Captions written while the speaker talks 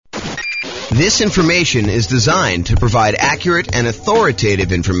This information is designed to provide accurate and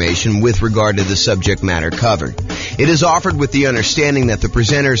authoritative information with regard to the subject matter covered. It is offered with the understanding that the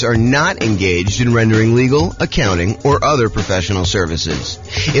presenters are not engaged in rendering legal, accounting, or other professional services.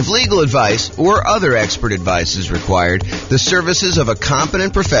 If legal advice or other expert advice is required, the services of a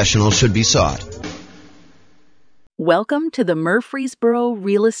competent professional should be sought. Welcome to the Murfreesboro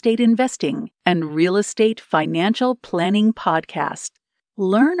Real Estate Investing and Real Estate Financial Planning Podcast.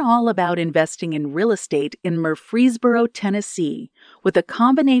 Learn all about investing in real estate in Murfreesboro, Tennessee, with a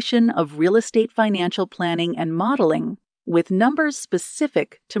combination of real estate financial planning and modeling with numbers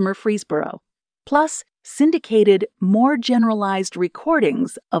specific to Murfreesboro, plus syndicated, more generalized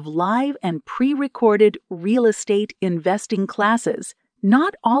recordings of live and pre-recorded real estate investing classes,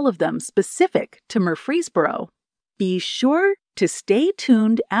 not all of them specific to Murfreesboro. Be sure to stay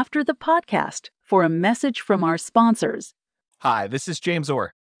tuned after the podcast for a message from our sponsors. Hi, this is James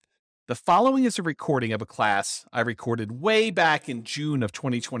Orr. The following is a recording of a class I recorded way back in June of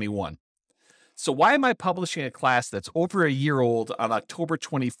 2021. So why am I publishing a class that's over a year old on October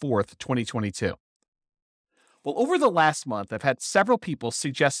 24th, 2022? Well, over the last month, I've had several people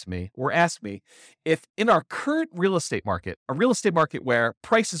suggest to me or ask me if in our current real estate market, a real estate market where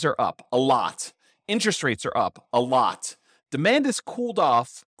prices are up a lot, interest rates are up a lot, demand has cooled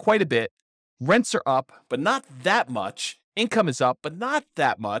off quite a bit, rents are up, but not that much, income is up, but not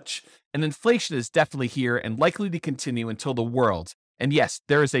that much, and inflation is definitely here and likely to continue until the world, and yes,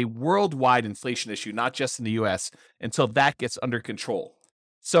 there is a worldwide inflation issue, not just in the US, until that gets under control.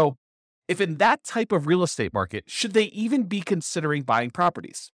 So, if in that type of real estate market, should they even be considering buying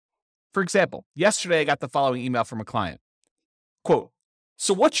properties? For example, yesterday I got the following email from a client. Quote,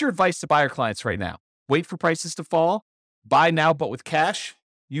 "So what's your advice to buyer clients right now? Wait for prices to fall? Buy now but with cash?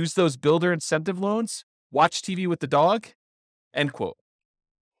 Use those builder incentive loans? Watch TV with the dog?" End quote.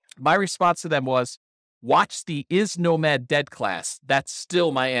 My response to them was, watch the Is Nomad Dead class. That's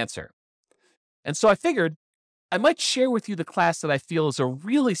still my answer. And so I figured I might share with you the class that I feel is a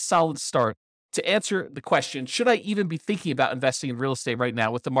really solid start to answer the question, should I even be thinking about investing in real estate right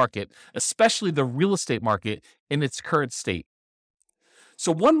now with the market, especially the real estate market in its current state?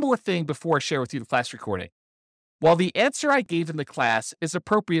 So one more thing before I share with you the class recording. While the answer I gave in the class is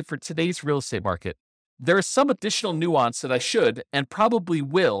appropriate for today's real estate market, there is some additional nuance that I should and probably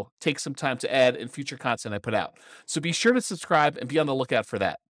will take some time to add in future content I put out. So be sure to subscribe and be on the lookout for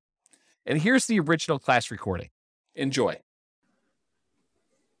that. And here's the original class recording. Enjoy.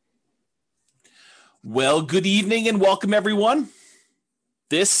 Well, good evening and welcome everyone.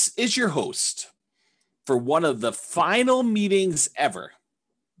 This is your host for one of the final meetings ever,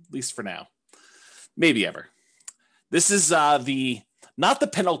 at least for now, maybe ever. This is not the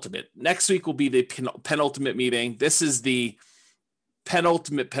penultimate. Next week will be the penultimate meeting. This is the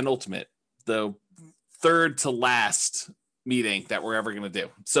penultimate, the third to last meeting that we're ever going to do.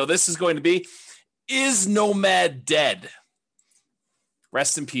 So this is going to be, is Nomad dead?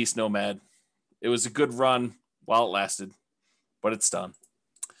 Rest in peace, Nomad. It was a good run while it lasted, but it's done.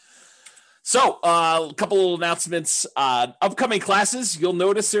 So a couple of announcements. Upcoming classes, you'll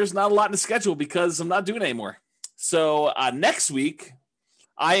notice there's not a lot in the schedule because I'm not doing it anymore. So next week,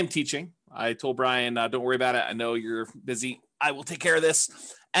 I am teaching. I told Brian, don't worry about it. I know you're busy. I will take care of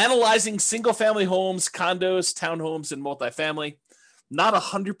this. Analyzing single-family homes, condos, townhomes, and multifamily. Not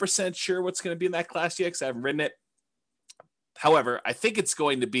 100% sure what's going to be in that class yet because I haven't written it. However, I think it's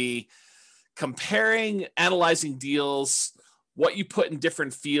going to be comparing, analyzing deals, what you put in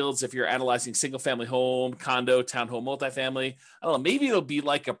different fields if you're analyzing single-family home, condo, townhome, multifamily. I don't know. Maybe it'll be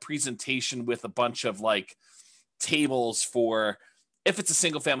like a presentation with a bunch of like tables for if it's a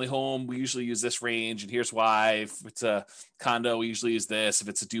single family home, we usually use this range, and here's why. If it's a condo, we usually use this. If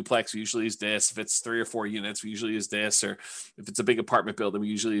it's a duplex, we usually use this. If it's 3 or 4 units, we usually use this. Or if it's a big apartment building, we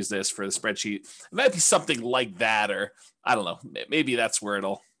usually use this for the spreadsheet. It might be something like that, or I don't know. Maybe that's where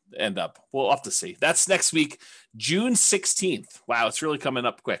it'll end up. We'll have to see. That's next week, June 16th. Wow, it's really coming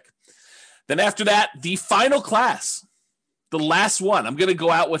up quick. Then after that, the final class. The last one, I'm going to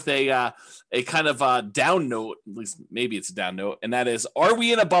go out with a kind of a down note, at least maybe it's a down note, and that is, are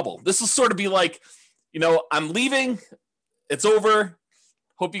we in a bubble? This will sort of be like, I'm leaving. It's over.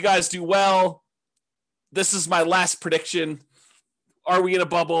 Hope you guys do well. This is my last prediction. Are we in a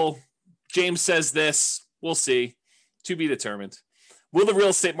bubble? James says this. We'll see. To be determined. Will the real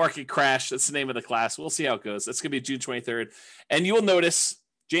estate market crash? That's the name of the class. We'll see how it goes. That's going to be June 23rd. And you will notice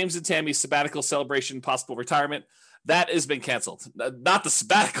James and Tammy's sabbatical celebration, possible retirement. That has been canceled. Not the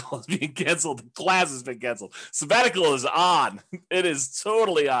sabbatical is being canceled. The class has been canceled. Sabbatical is on. It is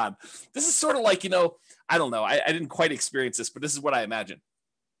totally on. This is sort of like, I don't know. I didn't quite experience this, but this is what I imagine.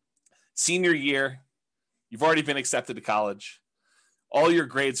 Senior year, you've already been accepted to college. All your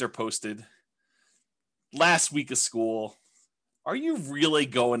grades are posted. Last week of school. Are you really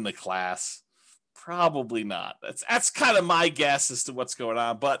going to class? Probably not. That's kind of my guess as to what's going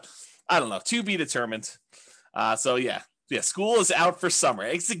on, but I don't know. To be determined. So yeah, school is out for summer.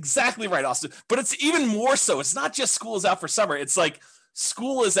 It's exactly right, Austin. But it's even more so. It's not just school is out for summer. It's like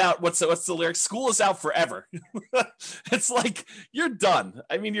school is out. What's the lyric? School is out forever. It's like you're done.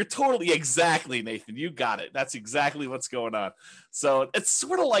 I mean, you're totally exactly, Nathan. You got it. That's exactly what's going on. So it's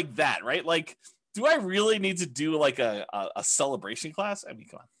sort of like that, right? Like, do I really need to do like a celebration class? I mean,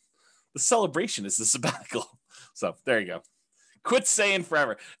 come on. The celebration is the sabbatical. So there you go. Quit saying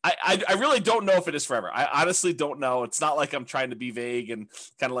forever. I really don't know if it is forever. I honestly don't know. It's not like I'm trying to be vague and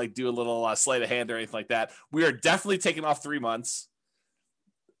kind of like do a little sleight of hand or anything like that. We are definitely taking off 3 months.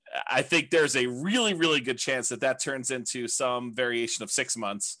 I think there's a really, really good chance that turns into some variation of 6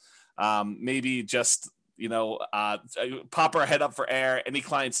 months. Maybe just, pop our head up for air. Any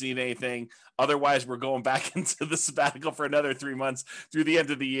clients need anything. Otherwise, we're going back into the sabbatical for another 3 months through the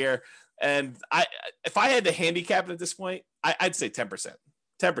end of the year. And if I had to handicap it at this point, I'd say 10%.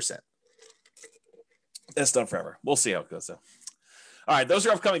 10%. That's done forever. We'll see how it goes, though. All right, those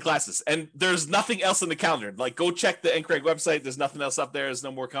are upcoming classes. And there's nothing else in the calendar. Like, go check the NCRAG website. There's nothing else up there. There's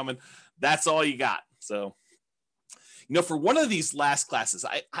no more coming. That's all you got. So, for one of these last classes,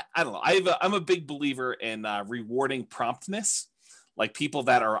 I don't know. I'm a big believer in rewarding promptness, like people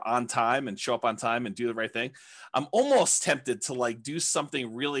that are on time and show up on time and do the right thing. I'm almost tempted to like do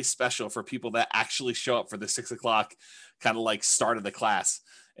something really special for people that actually show up for the 6 o'clock kind of like start of the class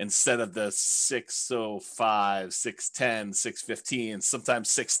instead of the 6:05, 6:10, 6:15, sometimes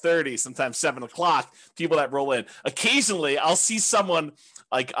 6:30, sometimes 7 o'clock, people that roll in. Occasionally, I'll see someone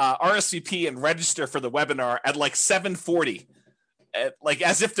like RSVP and register for the webinar at like 7:40, like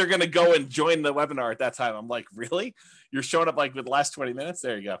as if they're going to go and join the webinar at that time. I'm like, really? You're showing up like with the last 20 minutes?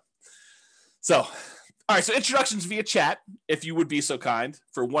 There you go. So, all right. So introductions via chat, if you would be so kind,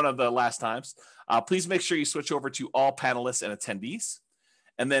 for one of the last times. Please make sure you switch over to all panelists and attendees.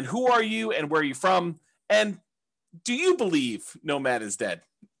 And then who are you and where are you from? And do you believe Nomad is dead?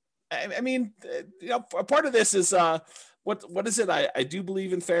 I mean, a part of this is what is it? I do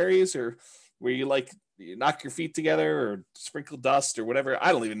believe in fairies, or where you knock your feet together or sprinkle dust or whatever.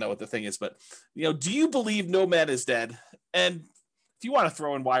 I don't even know what the thing is, but do you believe Nomad is dead? And if you want to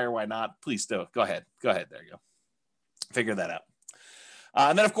throw in why or why not, please do. Go ahead. There you go. Figure that out.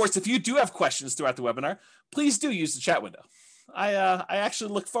 And then, of course, if you do have questions throughout the webinar, please do use the chat window. I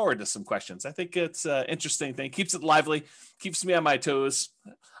actually look forward to some questions. I think it's an interesting thing. Keeps it lively, keeps me on my toes.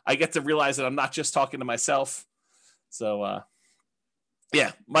 I get to realize that I'm not just talking to myself. So,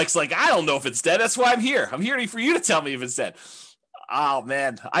 yeah, Mike's like, I don't know if it's dead. That's why I'm here. I'm here for you to tell me if it's dead. Oh,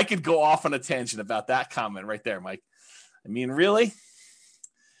 man, I could go off on a tangent about that comment right there, Mike. I mean, really?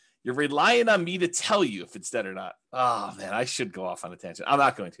 You're relying on me to tell you if it's dead or not. Oh, man, I should go off on a tangent. I'm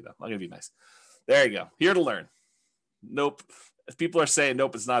not going to, though. I'm going to be nice. There you go. Here to learn. Nope. If people are saying,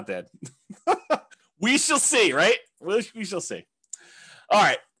 nope, it's not dead. We shall see, right? We shall see. All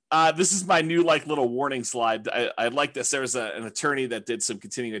right. This is my new little warning slide. I like this. There was an attorney that did some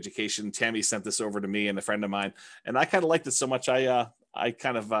continuing education. Tammy sent this over to me and a friend of mine, and I kind of liked it so much I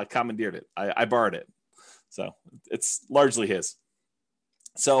kind of commandeered it. I borrowed it. So it's largely his.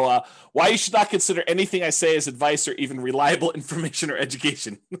 So why you should not consider anything I say as advice or even reliable information or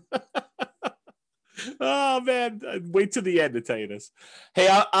education. Oh, man. Wait till the end to tell you this. Hey,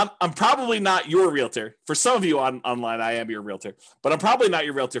 I'm probably not your realtor. For some of you online, I am your realtor. But I'm probably not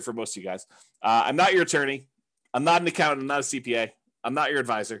your realtor for most of you guys. I'm not your attorney. I'm not an accountant. I'm not a CPA. I'm not your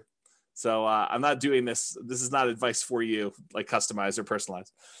advisor. So I'm not doing this. This is not advice for you, like customized or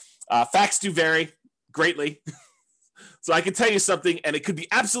personalized. Facts do vary greatly. So I can tell you something, and it could be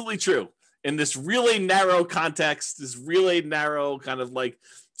absolutely true in this really narrow context, this really narrow kind of like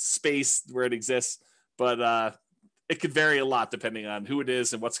space where it exists. But it could vary a lot depending on who it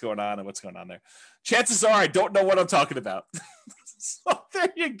is and what's going on there. Chances are I don't know what I'm talking about. So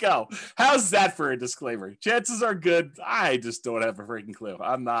there you go. How's that for a disclaimer? Chances are good. I just don't have a freaking clue.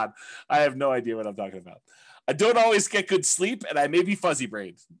 I have no idea what I'm talking about. I don't always get good sleep, and I may be fuzzy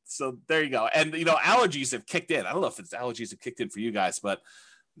brained. So there you go. And allergies have kicked in. I don't know if it's allergies have kicked in for you guys, but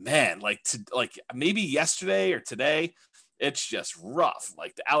man, like maybe yesterday or today, it's just rough.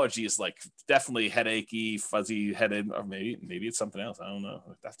 Like the allergy is like definitely headachy, fuzzy headed, or maybe it's something else. I don't know.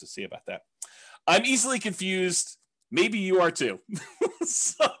 I have to see about that. I'm easily confused. Maybe you are too.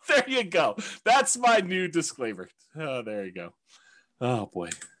 So there you go. That's my new disclaimer. Oh, there you go. Oh boy.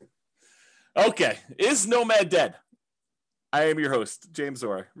 Okay. Is Nomad dead? I am your host, James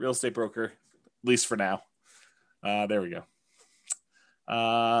Orr, real estate broker, at least for now. There we go.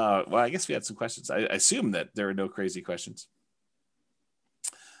 Well, I guess we had some questions. I assume that there are no crazy questions.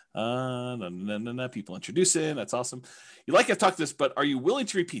 No, people introducing. That's awesome. You like I've talked this, but are you willing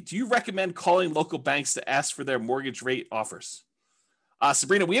to repeat? Do you recommend calling local banks to ask for their mortgage rate offers?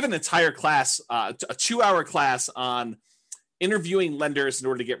 Sabrina, we have an entire class, a 2-hour class on interviewing lenders in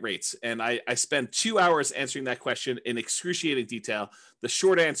order to get rates. And I spent 2 hours answering that question in excruciating detail. The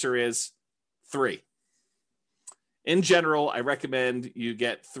short answer is 3. In general, I recommend you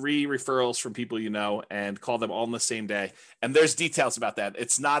get 3 referrals from people you know and call them all on the same day. And there's details about that.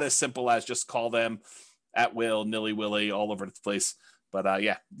 It's not as simple as just call them at will, nilly-willy, all over the place. But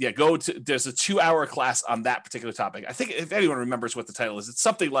there's a 2-hour class on that particular topic. I think if anyone remembers what the title is, it's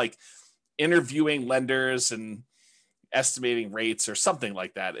something like interviewing lenders and estimating rates or something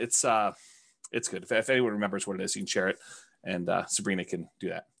like that. It's good. If anyone remembers what it is, you can share it, and Sabrina can do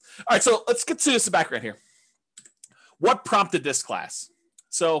that. All right, so let's get to some background here. What prompted this class?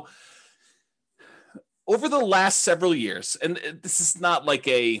 So over the last several years, and this is not like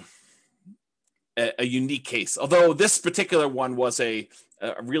a unique case, although this particular one was a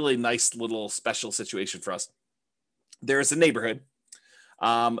really nice little special situation for us. There's a neighborhood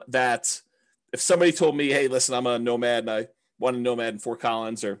that if somebody told me, hey, listen, I'm a nomad and I want a nomad in Fort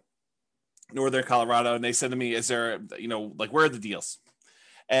Collins or Northern Colorado, and they said to me, is there, where are the deals?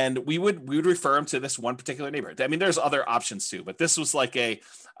 And we would refer them to this one particular neighborhood. I mean, there's other options too, but this was like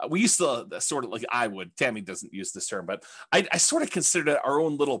we used to sort of like, I would, Tammy doesn't use this term, but I sort of considered it our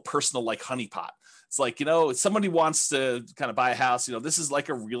own little personal like honeypot. It's like, somebody wants to kind of buy a house, this is like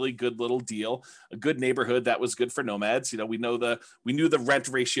a really good little deal, a good neighborhood that was good for nomads. We knew the rent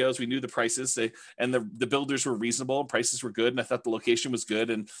ratios, we knew the prices, and the builders were reasonable and prices were good. And I thought the location was good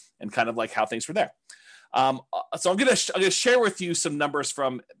and kind of like how things were there. So I'm going to share with you some numbers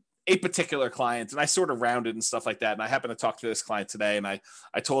from a particular client, and I sort of rounded and stuff like that. And I happened to talk to this client today, and I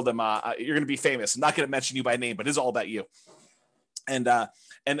told them, you're going to be famous. I'm not going to mention you by name, but it's all about you. And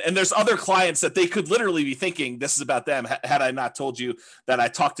there's other clients that they could literally be thinking this is about them. Had I not told you that I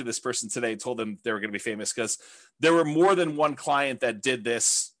talked to this person today and told them they were going to be famous, because there were more than one client that did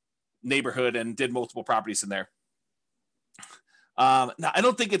this neighborhood and did multiple properties in there. Now, I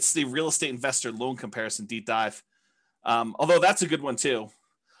don't think it's the real estate investor loan comparison deep dive, although that's a good one too.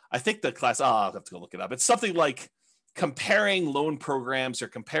 I think the class, I'll have to go look it up. It's something like comparing loan programs or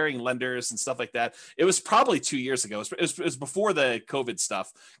comparing lenders and stuff like that. It was probably 2 years ago. It was before the COVID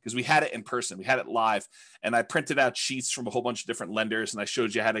stuff, because we had it in person. We had it live, and I printed out sheets from a whole bunch of different lenders, and I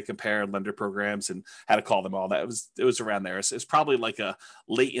showed you how to compare lender programs and how to call them all. It was around there. It's probably like a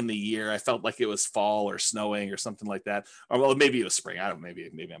late in the year. I felt like it was fall or snowing or something like that. Or well, maybe it was spring. I don't know.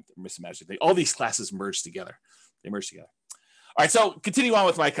 Maybe I'm misimagining. All these classes merged together. They merged together. All right, so continue on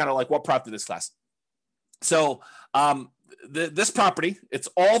with my kind of like what prompted this class. So this property, it's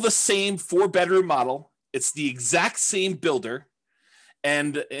all the same 4-bedroom model. It's the exact same builder.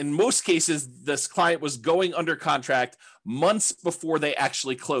 And in most cases, this client was going under contract months before they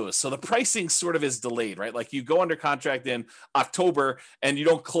actually close. So the pricing sort of is delayed, right? Like you go under contract in October and you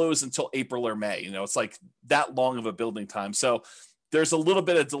don't close until April or May. It's like that long of a building time. So there's a little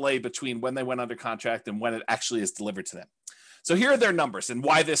bit of delay between when they went under contract and when it actually is delivered to them. So here are their numbers and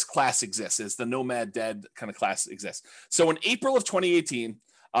why this class exists, is the Nomad Dead kind of class exists. So in April of 2018,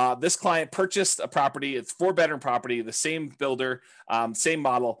 this client purchased a property. It's 4-bedroom property, the same builder, same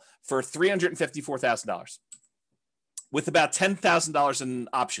model, for $354,000 with about $10,000 in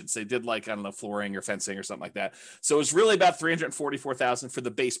options. They did like, I don't know, flooring or fencing or something like that. So it was really about $344,000 for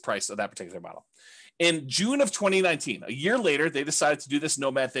the base price of that particular model. In June of 2019, a year later, they decided to do this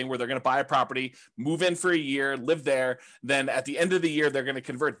nomad thing where they're going to buy a property, move in for a year, live there. Then at the end of the year, they're going to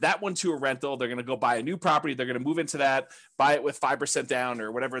convert that one to a rental. They're going to go buy a new property. They're going to move into that, buy it with 5% down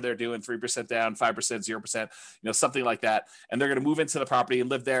or whatever they're doing, 3% down, 5%, 0%, something like that. And they're going to move into the property and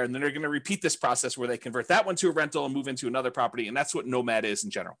live there. And then they're going to repeat this process where they convert that one to a rental and move into another property. And that's what nomad is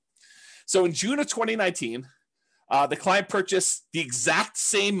in general. So in June of 2019, the client purchased the exact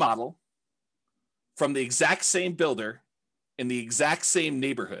same model from the exact same builder in the exact same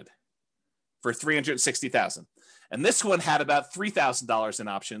neighborhood for $360,000. And this one had about $3,000 in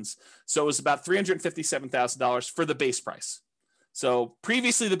options. So it was about $357,000 for the base price. So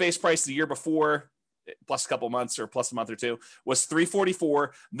previously the base price the year before, plus a couple months or plus a month or two, was $344.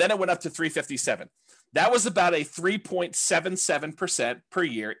 Then it went up to $357. That was about a 3.77% per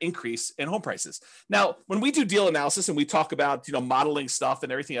year increase in home prices. Now, when we do deal analysis and we talk about, modeling stuff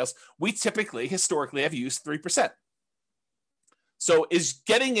and everything else, we typically, historically, have used 3%. So is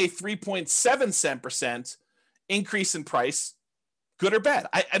getting a 3.77% increase in price good or bad?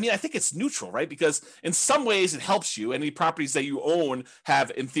 I mean, I think it's neutral, right? Because in some ways it helps you. Any properties that you own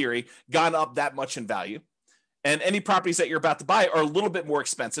have, in theory, gone up that much in value. And any properties that you're about to buy are a little bit more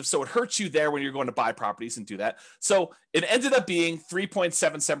expensive. So it hurts you there when you're going to buy properties and do that. So it ended up being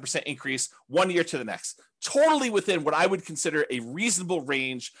 3.77% increase 1 year to the next. Totally within what I would consider a reasonable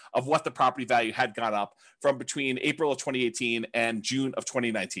range of what the property value had gone up from between April of 2018 and June of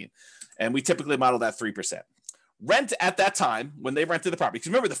 2019. And we typically model that 3%. Rent at that time when they rented the property, because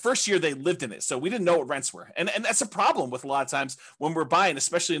remember the first year they lived in it, so we didn't know what rents were, and that's a problem with a lot of times when we're buying,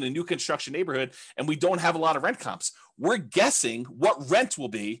 especially in a new construction neighborhood, and we don't have a lot of rent comps. We're guessing what rent will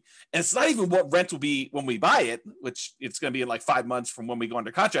be, and it's not even what rent will be when we buy it, which it's going to be in like 5 months from when we go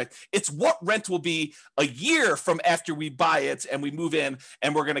under contract. It's what rent will be a year from after we buy it and we move in,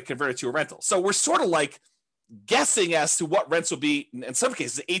 and we're going to convert it to a rental. So we're sort of like guessing as to what rents will be in some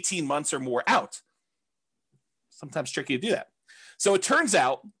cases 18 months or more out. Sometimes tricky to do that. So it turns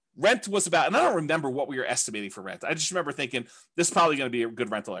out rent was about, and I don't remember what we were estimating for rent. I just remember thinking this is probably going to be a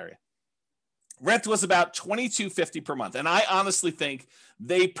good rental area. Rent was about $22.50 per month. And I honestly think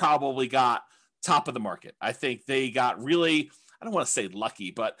they probably got top of the market. I think they got really, I don't want to say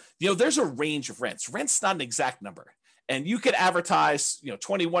lucky, but there's a range of rents. Rent's not an exact number. And you could advertise,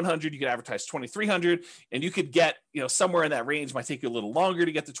 $2,100, you could advertise $2,300, and you could get, somewhere in that range. Might take you a little longer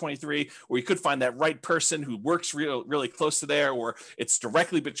to get to 23, or you could find that right person who works really close to there, or it's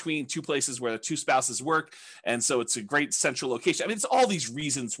directly between two places where the two spouses work. And so it's a great central location. I mean, it's all these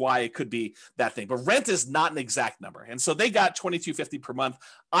reasons why it could be that thing, but rent is not an exact number. And so they got $22.50 per month.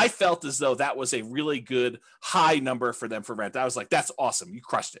 I felt as though that was a really good high number for them for rent. I was like, that's awesome. You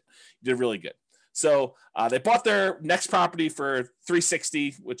crushed it. You did really good. So they bought their next property for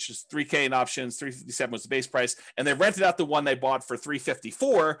 $360, which is $3K in options. $357 was the base price, and they rented out the one they bought for $354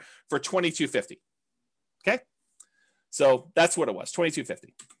 for $22.50. Okay, so that's what it was,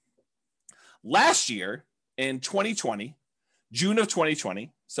 $22.50. Last year in 2020, June of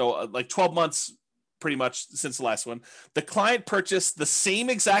 2020, so like 12 months pretty much since the last one, the client purchased the same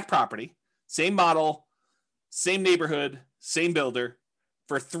exact property, same model, same neighborhood, same builder,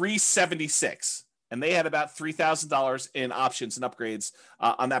 for $376, and they had about $3,000 in options and upgrades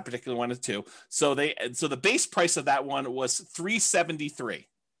on that particular one too. So the base price of that one was $373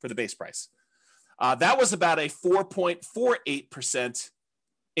 for the base price. That was about a 4.48%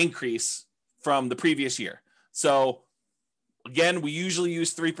 increase from the previous year. So again, we usually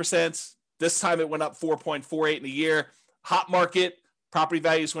use 3%. This time it went up 4.48 in a year. Hot market, property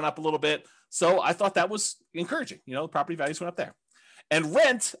values went up a little bit. So I thought that was encouraging. Property values went up there. And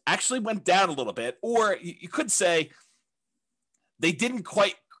rent actually went down a little bit, or you could say they didn't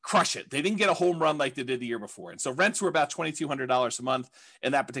quite crush it. They didn't get a home run like they did the year before. And so rents were about $2,200 a month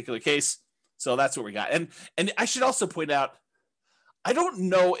in that particular case. So that's what we got. And I should also point out, I don't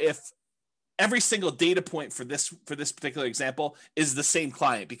know if every single data point for this particular example is the same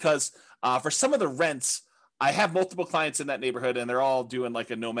client, because for some of the rents, I have multiple clients in that neighborhood, and they're all doing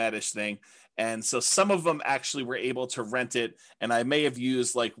like a nomadish thing. And so some of them actually were able to rent it, and I may have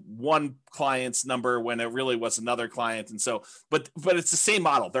used like one client's number when it really was another client. And so, but it's the same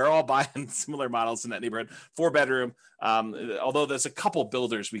model. They're all buying similar models in that neighborhood, 4-bedroom. Although there's a couple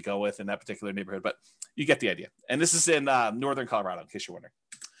builders we go with in that particular neighborhood, but you get the idea. And this is in northern Colorado, in case you're wondering.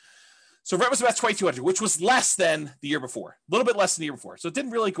 So rent was about $2,200, which was less than the year before, a little bit less than the year before. So it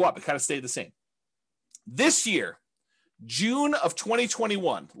didn't really go up. It kind of stayed the same. This year, June of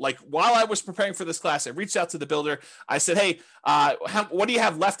 2021, like while I was preparing for this class, I reached out to the builder. I said, hey, what do you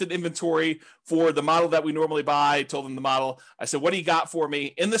have left in inventory for the model that we normally buy? I told them the model. I said, what do you got for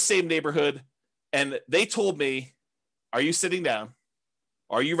me in the same neighborhood? And they told me, are you sitting down?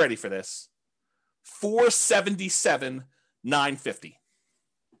 Are you ready for this? $477,950.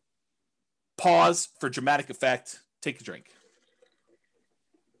 Pause for dramatic effect. Take a drink.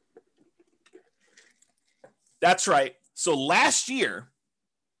 That's right. So last year,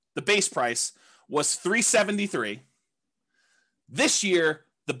 the base price was $373. This year,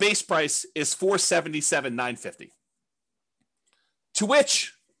 the base price is $477,950. To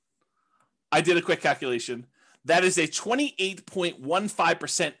which I did a quick calculation. That is a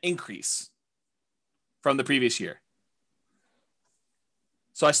 28.15% increase from the previous year.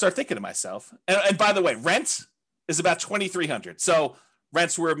 So I start thinking to myself, and by the way, rent is about $2,300. So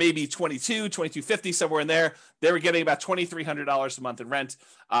rents were maybe $2,250, somewhere in there. They were getting about $2,300 a month in rent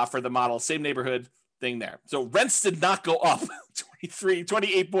for the model, same neighborhood thing there. So rents did not go up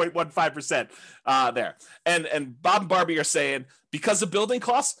 28.15% there. And Bob and Barbie are saying, because of building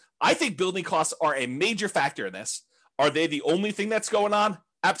costs, I think building costs are a major factor in this. Are they the only thing that's going on?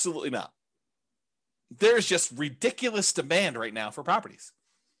 Absolutely not. there's just ridiculous demand right now for properties.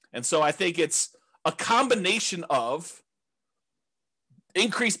 And so I think it's a combination of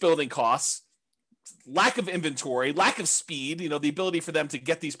increased building costs, lack of inventory, lack of speed, the ability for them to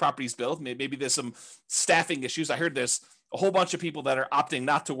get these properties built. Maybe there's some staffing issues. I heard there's a whole bunch of people that are opting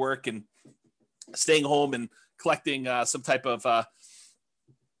not to work and staying home and collecting some type of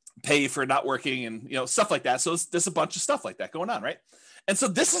pay for not working and, stuff like that. So there's a bunch of stuff like that going on, right? And so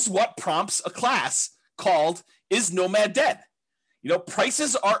this is what prompts a class called Is Nomad Dead?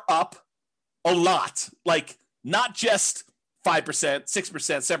 Prices are up a lot, like not just 5%, 6%,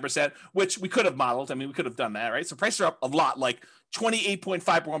 7%, which we could have modeled. I mean, we could have done that, right? So prices are up a lot, like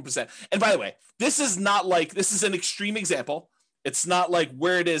 28.51%. And by the way, this is an extreme example. It's not like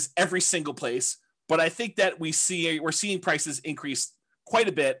where it is every single place, but I think that we're seeing prices increase quite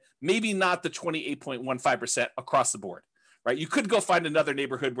a bit, maybe not the 28.15% across the board, right? You could go find another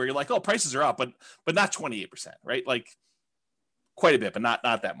neighborhood where you're like, oh, prices are up, but not 28%, right? Like quite a bit, but not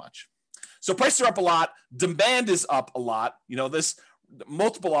that much. So prices are up a lot. Demand is up a lot. This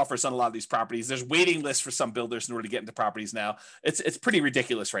multiple offers on a lot of these properties. There's waiting lists for some builders in order to get into properties now. It's pretty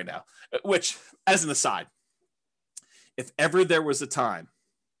ridiculous right now, which, as an aside, if ever there was a time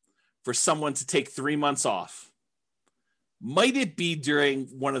for someone to take 3 months off, might it be during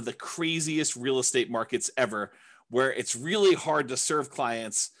one of the craziest real estate markets ever, where it's really hard to serve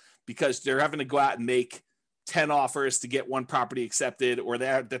clients because they're having to go out and make 10 offers to get one property accepted, or they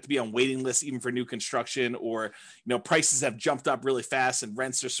have to be on waiting lists even for new construction, or prices have jumped up really fast and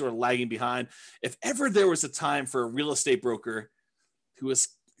rents are sort of lagging behind. If ever there was a time for a real estate broker who was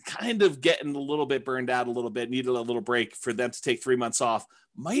kind of getting a little bit burned out a little bit, needed a little break, for them to take 3 months off,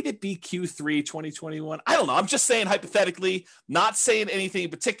 might it be Q3 2021? I don't know. I'm just saying hypothetically, not saying anything in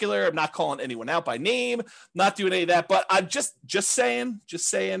particular. I'm not calling anyone out by name, not doing any of that, but I'm just saying,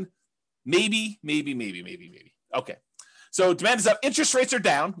 maybe. Okay. So demand is up. Interest rates are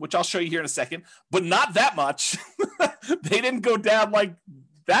down, which I'll show you here in a second, but not that much. They didn't go down like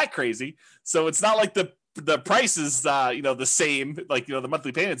that crazy. So it's not like the price is, the same, like, the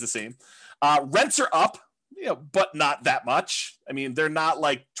monthly payment's the same. Rents are up, but not that much. I mean, they're not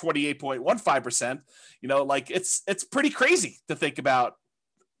like 28.15%, like it's pretty crazy to think about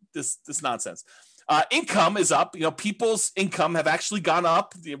this nonsense. Income is up. People's income have actually gone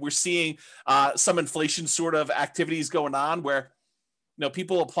up. We're seeing some inflation sort of activities going on where,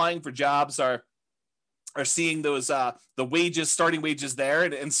 people applying for jobs are seeing those the starting wages there,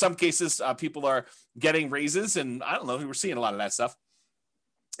 and in some cases, people are getting raises. And I don't know, we're seeing a lot of that stuff.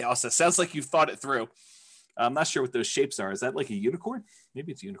 It also sounds like you've thought it through. I'm not sure what those shapes are. Is that like a unicorn?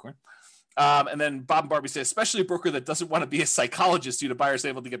 Maybe it's a unicorn. And then Bob and Barbie say, especially a broker that doesn't want to be a psychologist due to buyers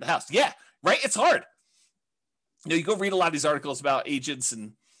able to get the house. Yeah, right. It's hard. You go read a lot of these articles about agents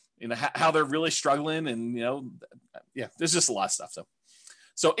and how they're really struggling, and there's just a lot of stuff.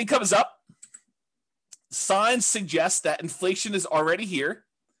 So income is up. Signs suggest that inflation is already here,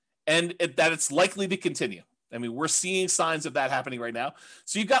 and that it's likely to continue. I mean, we're seeing signs of that happening right now.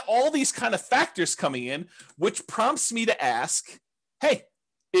 So you've got all these kind of factors coming in, which prompts me to ask, hey,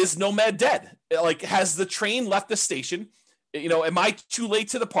 is Nomad dead? Like, has the train left the station? Am I too late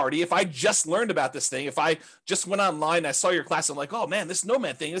to the party? If I just learned about this thing, if I just went online, I saw your class, I'm like, oh man, this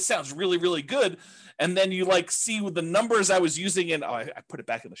Nomad thing, this sounds really, really good. And then you like see the numbers I was using, and I put it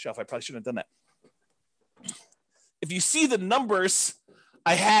back on the shelf. I probably shouldn't have done that. If you see the numbers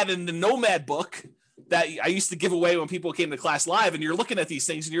I had in the Nomad book that I used to give away when people came to class live, and you're looking at these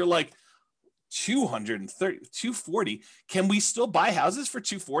things and you're like, 230, 240. Can we still buy houses for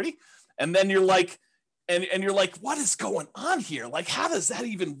 240? And then you're like, and you're like, what is going on here? Like, how does that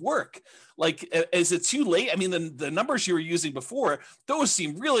even work? Like, is it too late? I mean, the numbers you were using before, those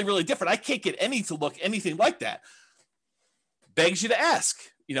seem really, really different. I can't get any to look anything like that. Begs you to ask,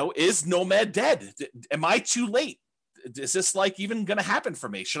 is Nomad dead? Am I too late? Is this like even going to happen for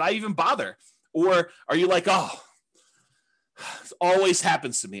me? Should I even bother? Or are you like, oh, it always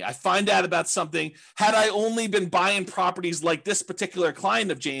happens to me. I find out about something. Had I only been buying properties like this particular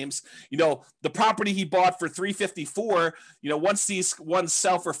client of James, the property he bought for $354, once these ones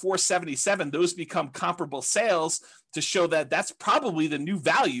sell for $477, those become comparable sales to show that that's probably the new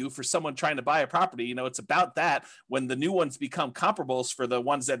value for someone trying to buy a property. It's about that when the new ones become comparables for the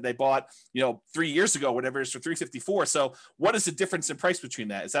ones that they bought, 3 years ago, whatever it is, for $354. So what is the difference in price between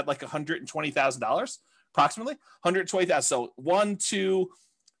that? Is that like $120,000? Approximately 120,000. So 1, 2,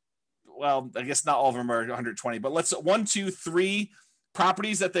 well, I guess not all of them are 120, but let's 1, 2, 3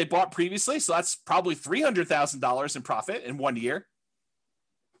 properties that they bought previously. So that's probably $300,000 in profit in 1 year.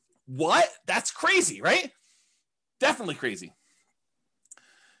 What? That's crazy, right? Definitely crazy.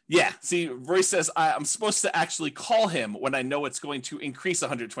 Yeah. See, Royce says I'm supposed to actually call him when I know it's going to increase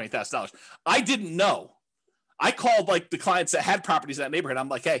 $120,000. I didn't know. I called like the clients that had properties in that neighborhood. I'm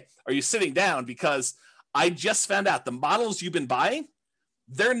like, hey, are you sitting down? Because I just found out the models you've been buying,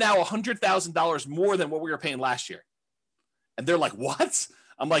 they're now $100,000 more than what we were paying last year. And they're like, what?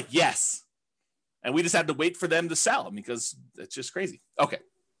 I'm like, yes. And we just had to wait for them to sell them because it's just crazy. Okay.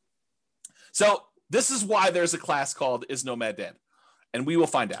 So this is why there's a class called Is Nomad Dead? And we will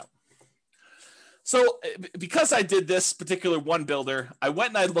find out. So because I did this particular one builder, I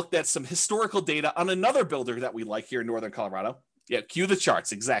went and I looked at some historical data on another builder that we like here in Northern Colorado. Yeah, cue the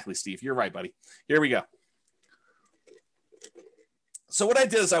charts. Exactly, Steve. You're right, buddy. Here we go. So what I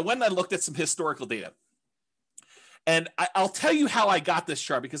did is I went and I looked at some historical data. And I'll tell you how I got this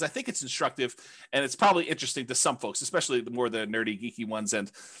chart because I think it's instructive and it's probably interesting to some folks, especially the more the nerdy, geeky ones. And,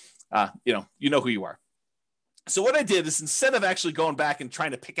 you know who you are. So what I did is instead of actually going back and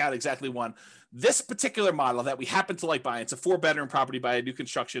trying to pick out exactly one, this particular model that we happen to like buying, it's a 4-bedroom property by a new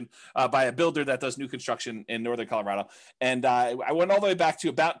construction, by a builder that does new construction in Northern Colorado. And I went all the way back to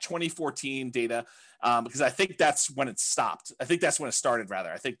about 2014 data because I think that's when it stopped. I think that's when it started,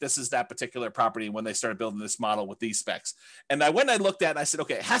 rather. I think this is that particular property when they started building this model with these specs. And I went and I looked at it and I said,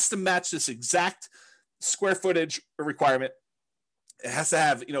 okay, it has to match this exact square footage requirement. It has to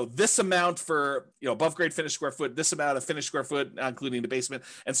have, this amount for, above grade finished square foot, this amount of finished square foot, including the basement.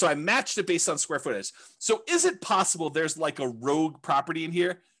 And so I matched it based on square footage. So is it possible there's like a rogue property in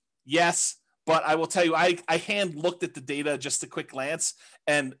here? Yes. But I will tell you, I hand looked at the data just a quick glance,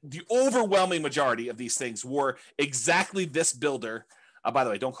 and the overwhelming majority of these things were exactly this builder. By the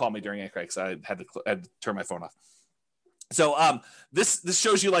way, don't call me during it, Craig, because I had to turn my phone off. So this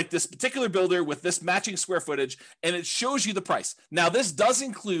shows you like this particular builder with this matching square footage, and it shows you the price. Now, this does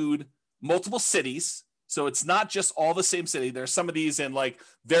include multiple cities, so it's not just all the same city. There's some of these in like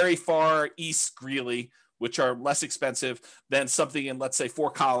very far east Greeley, which are less expensive than something in, let's say,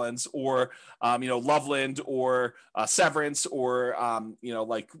 Fort Collins or, Loveland or Severance or,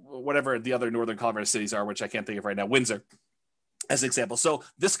 like whatever the other Northern Colorado cities are, which I can't think of right now, Windsor, as an example. So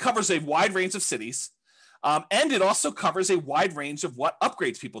this covers a wide range of cities. And it also covers a wide range of what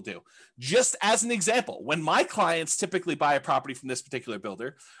upgrades people do. Just as an example, when my clients typically buy a property from this particular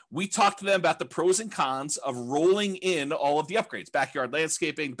builder, we talk to them about the pros and cons of rolling in all of the upgrades: backyard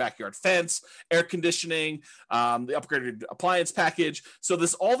landscaping, backyard fence, air conditioning, the upgraded appliance package. So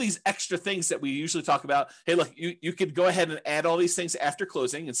there's all these extra things that we usually talk about. Hey, look, you could go ahead and add all these things after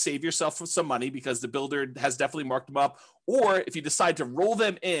closing and save yourself some money because the builder has definitely marked them up. Or if you decide to roll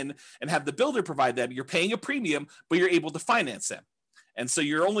them in and have the builder provide them, you're paying a premium, but you're able to finance them. And so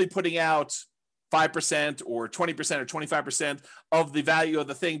you're only putting out 5% or 20% or 25% of the value of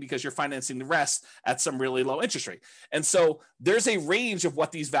the thing because you're financing the rest at some really low interest rate. And so there's a range of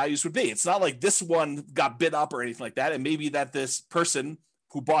what these values would be. It's not like this one got bid up or anything like that. And maybe that this person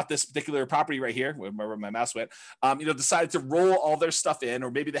who bought this particular property right here, where my mouse went, decided to roll all their stuff in,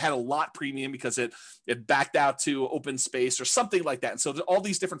 or maybe they had a lot premium because it backed out to open space or something like that. And so all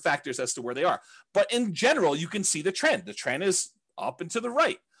these different factors as to where they are. But in general, you can see the trend. The trend is up and to the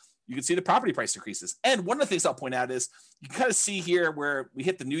right. You can see the property price increases. And one of the things I'll point out is you kind of see here where we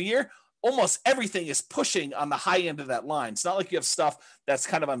hit the new year, almost everything is pushing on the high end of that line. It's not like you have stuff that's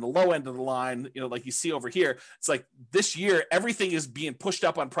kind of on the low end of the line, like you see over here. It's like this year, everything is being pushed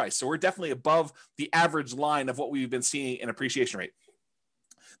up on price. So we're definitely above the average line of what we've been seeing in appreciation rate.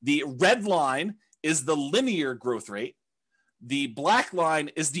 The red line is the linear growth rate. The black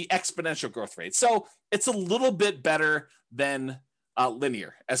line is the exponential growth rate. So it's a little bit better than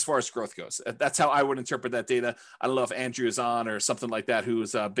linear as far as growth goes. That's how I would interpret that data. I don't know if Andrew is on or something like that,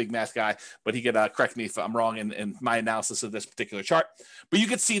 who's a big math guy, but he could correct me if I'm wrong in my analysis of this particular chart. But you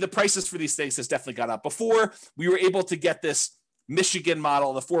could see the prices for these things has definitely gone up. Before we were able to get this Michigan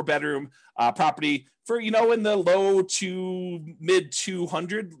model, the 4-bedroom property for, in the low to mid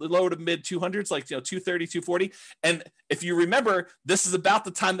 200s, like, 230, 240. And if you remember, this is about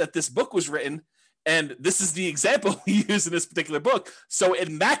the time that this book was written. And this is the example we use in this particular book. So it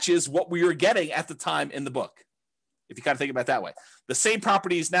matches what we were getting at the time in the book. If you kind of think about it that way, the same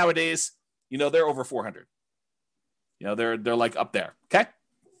properties nowadays, they're over 400. They're like up there. Okay.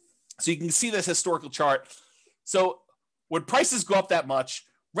 So you can see this historical chart. So when prices go up that much,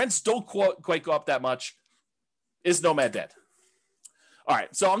 rents don't quite go up that much. Is Nomad dead? All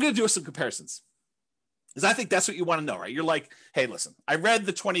right. So I'm going to do some comparisons, because I think that's what you want to know, right? You're like, hey, listen, I read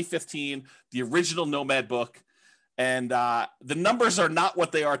the 2015, the original Nomad book, and the numbers are not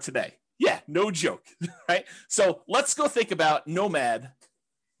what they are today. Yeah, no joke, right? So let's go think about Nomad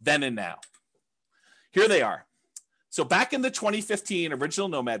then and now. Here they are. So back in the 2015 original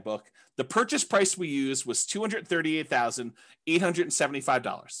Nomad book, the purchase price we used was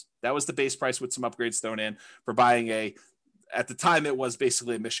 $238,875. That was the base price with some upgrades thrown in for buying at the time, it was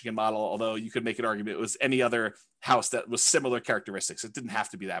basically a Michigan model, although you could make an argument it was any other house that was similar characteristics. It didn't have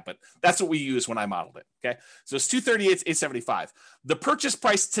to be that, but that's what we used when I modeled it. Okay. So it's $238,875. The purchase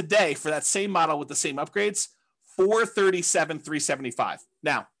price today for that same model with the same upgrades, $437,375.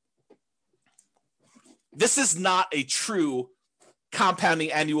 Now, this is not a true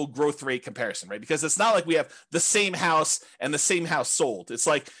compounding annual growth rate comparison, right? Because it's not like we have the same house and the same house sold. It's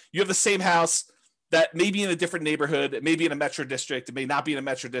like you have the same house that may be in a different neighborhood, it may be in a metro district, it may not be in a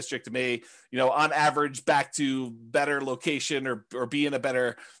metro district, it may, on average back to better location or be in a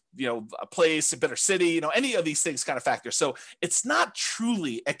better, a place, a better city, any of these things kind of factor. So it's not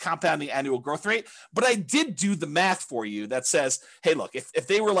truly a compounding annual growth rate, but I did do the math for you that says, hey, look, if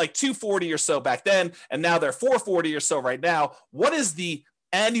they were like 240 or so back then, and now they're 440 or so right now, what is the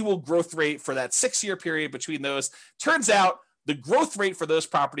annual growth rate for that 6-year period between those? Turns out the growth rate for those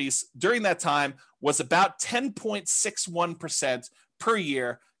properties during that time was about 10.61% per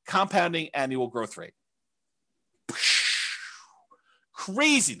year, compounding annual growth rate.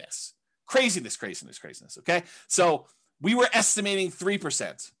 Craziness. Okay. So we were estimating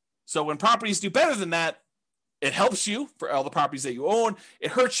 3%. So when properties do better than that, it helps you for all the properties that you own.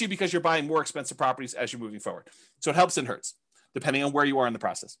 It hurts you because you're buying more expensive properties as you're moving forward. So it helps and hurts depending on where you are in the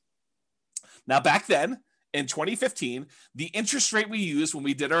process. Now, back then, in 2015, the interest rate we used when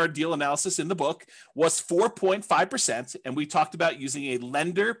we did our deal analysis in the book was 4.5%. And we talked about using a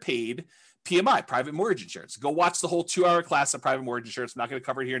lender paid PMI, private mortgage insurance. Go watch the whole 2-hour class on private mortgage insurance. I'm not going to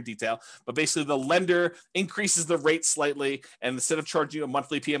cover it here in detail, but basically the lender increases the rate slightly. And instead of charging you a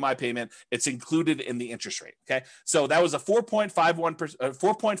monthly PMI payment, it's included in the interest rate. Okay. So that was a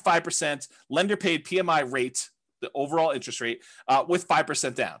 4.5% lender paid PMI rate, the overall interest rate with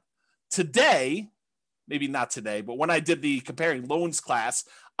 5% down. Today, maybe not today, but when I did the comparing loans class,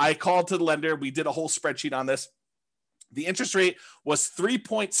 I called to the lender. We did a whole spreadsheet on this. The interest rate was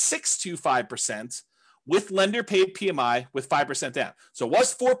 3.625% with lender paid PMI with 5% down. So it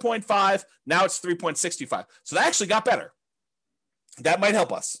was 4.5. Now it's 3.625. So that actually got better. That might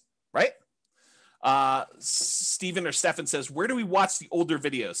help us, right? Stephen says, where do we watch the older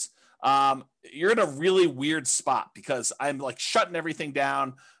videos? You're in a really weird spot because I'm like shutting everything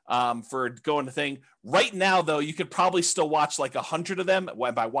down for going to thing. Right now, though, you could probably still watch like 100 of them.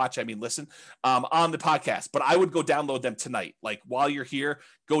 When by watch, I mean listen on the podcast. But I would go download them tonight. Like while you're here,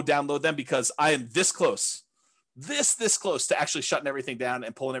 go download them because I am this close to actually shutting everything down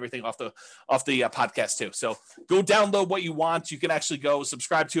and pulling everything off the podcast too. So go download what you want. You can actually go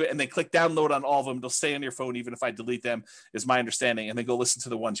subscribe to it and then click download on all of them. They'll stay on your phone even if I delete them, is my understanding. And then go listen to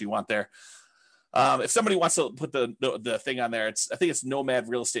the ones you want there. If somebody wants to put the thing on there, I think it's Nomad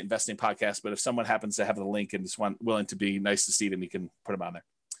Real Estate Investing Podcast. But if someone happens to have the link and is willing to be nice to Stephen, you can put them on there.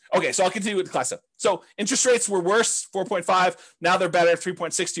 Okay, so I'll continue with the class up. So interest rates were worse, 4.5. Now they're better,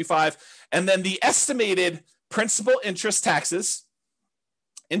 3.625. And then the estimated principal, interest, taxes,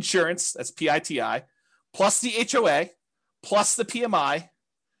 insurance, that's PITI, plus the HOA, plus the PMI.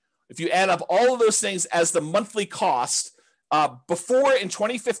 If you add up all of those things as the monthly cost, before in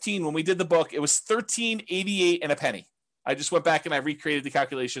 2015, when we did the book, it was $13.88 and a penny. I just went back and I recreated the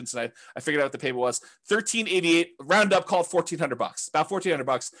calculations and I figured out what the payment was. $13.88, round up, call it $1,400, about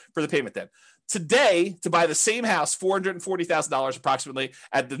 $1,400 for the payment then. Today, to buy the same house, $440,000 approximately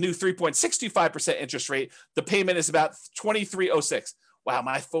at the new 3.625% interest rate, the payment is about $2,306. Wow,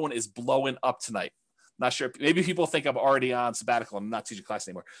 my phone is blowing up tonight. Not sure. Maybe people think I'm already on sabbatical. I'm not teaching class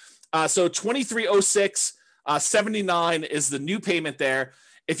anymore. So $2,306, 79 is the new payment there.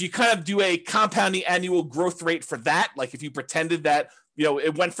 If you kind of do a compounding annual growth rate for that, like if you pretended that,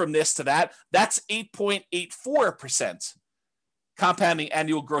 it went from this to that, that's 8.84% compounding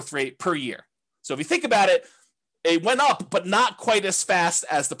annual growth rate per year. So if you think about it, it went up, but not quite as fast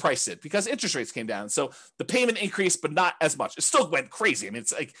as the price did because interest rates came down. So the payment increased, but not as much. It still went crazy. I mean,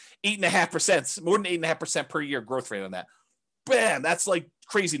 it's like 8.5%, more than 8.5% per year growth rate on that. Bam, that's like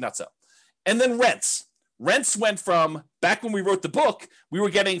crazy nuts up. And then rents. Rents went from, back when we wrote the book, we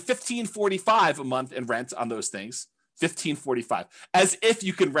were getting $1,545 a month in rent on those things. $1,545, as if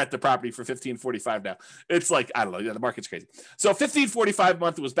you can rent the property for $1,545 now. It's like, I don't know, the market's crazy. So $1,545 a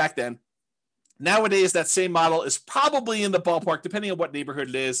month was back then. Nowadays, that same model is probably in the ballpark, depending on what neighborhood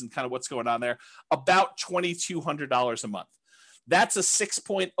it is and kind of what's going on there, about $2,200 a month. That's a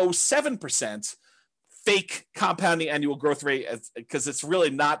 6.07% fake compounding annual growth rate because it's really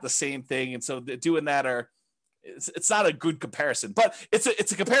not the same thing. And so doing that are It's not a good comparison, but it's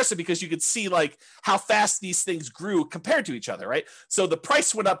a comparison because you can see like how fast these things grew compared to each other, right? So the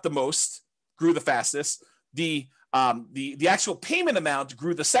price went up the most, grew the fastest. The actual payment amount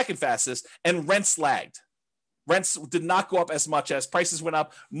grew the second fastest, and rents lagged. Rents did not go up as much as prices went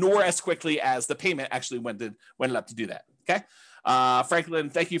up, nor as quickly as the payment actually went up to do that. Okay, Franklin,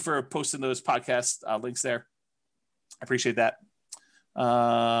 thank you for posting those podcast links there. I appreciate that.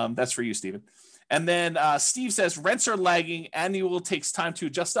 That's for you, Stephen. And then Steve says rents are lagging. Annual takes time to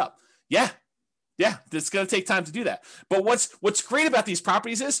adjust up. Yeah, it's going to take time to do that. But what's great about these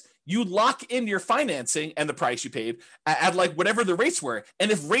properties is you lock in your financing and the price you paid at like whatever the rates were.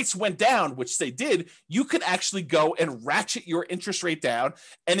 And if rates went down, which they did, you could actually go and ratchet your interest rate down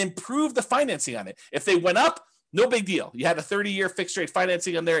and improve the financing on it. If they went up, no big deal. You had a 30-year fixed rate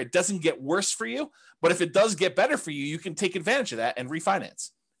financing on there. It doesn't get worse for you. But if it does get better for you, you can take advantage of that and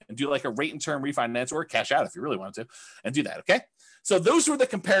refinance and do like a rate and term refinance or cash out if you really want to and do that. Okay. So those were the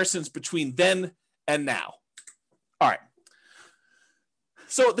comparisons between then and now. All right.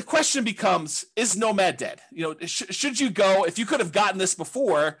 So the question becomes, is Nomad dead? Should you go, if you could have gotten this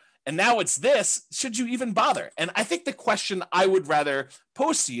before and now it's this, should you even bother? And I think the question I would rather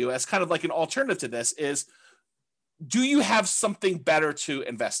pose to you as kind of like an alternative to this is, do you have something better to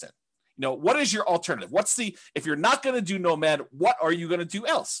invest in? What is your alternative? If you're not going to do Nomad, what are you going to do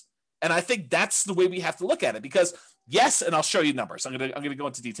else? And I think that's the way we have to look at it because yes, and I'll show you numbers. I'm going to go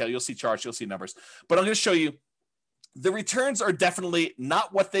into detail. You'll see charts, you'll see numbers, but I'm going to show you the returns are definitely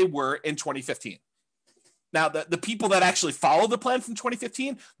not what they were in 2015. Now, the people that actually follow the plan from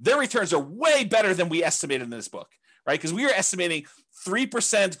 2015, their returns are way better than we estimated in this book, right? Because we are estimating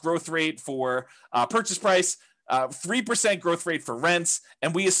 3% growth rate for purchase price, 3% growth rate for rents,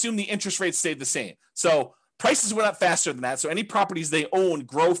 and we assume the interest rate stayed the same. So prices went up faster than that. So any properties they own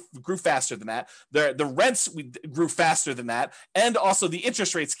grew faster than that. The rents grew faster than that. And also the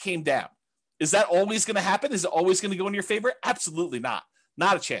interest rates came down. Is that always going to happen? Is it always going to go in your favor? Absolutely not.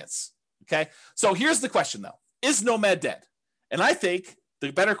 Not a chance. Okay. So here's the question though. Is Nomad dead? And I think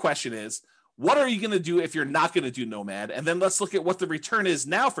the better question is, what are you going to do if you're not going to do Nomad? And then let's look at what the return is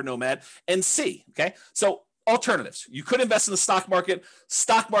now for Nomad and see. Okay. So alternatives. You could invest in the stock market.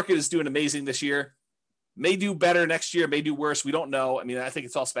 Stock market is doing amazing this year. May do better next year, may do worse. We don't know. I mean, I think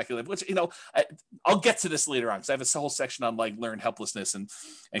it's all speculative, which, I'll get to this later on because I have a whole section on like learned helplessness and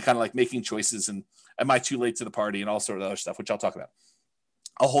kind of like making choices and am I too late to the party and all sort of other stuff, which I'll talk about.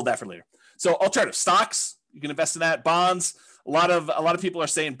 I'll hold that for later. So alternative stocks, you can invest in that. Bonds. A lot of people are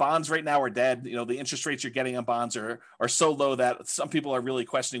saying bonds right now are dead. The interest rates you're getting on bonds are so low that some people are really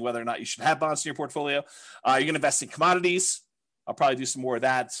questioning whether or not you should have bonds in your portfolio. You're going to invest in commodities. I'll probably do some more of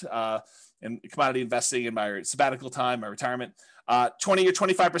that. And commodity investing in my sabbatical time, my retirement. 20 or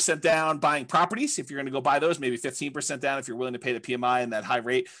 25% down buying properties. If you're going to go buy those, maybe 15% down if you're willing to pay the PMI and that high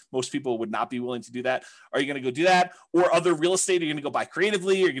rate. Most people would not be willing to do that. Are you going to go do that? Or other real estate? Are you going to go buy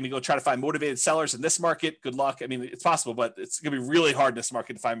creatively? You're going to go try to find motivated sellers in this market. Good luck. I mean, it's possible, but it's going to be really hard in this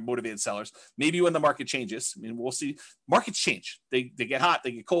market to find motivated sellers. Maybe when the market changes. I mean, we'll see. Markets change. They get hot,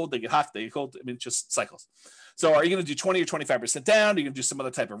 they get cold, they get hot, they get cold. I mean, it's just cycles. So are you going to do 20 or 25% down? Are you going to do some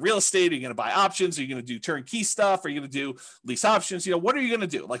other type of real estate? Are you going to buy options? Are you going to do turnkey stuff? Are you going to do lease options? What are you going to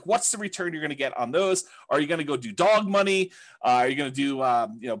do? Like, what's the return you're going to get on those? Are you going to go do dog money? Are you going to do,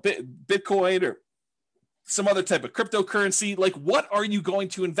 Bitcoin or some other type of cryptocurrency? Like, what are you going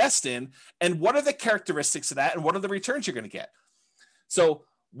to invest in? And what are the characteristics of that? And what are the returns you're going to get? So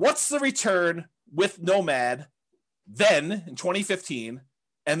what's the return with Nomad then in 2015?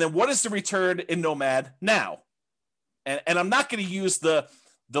 And then what is the return in Nomad now? And I'm not going to use the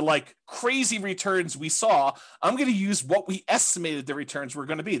like crazy returns we saw. I'm going to use what we estimated the returns were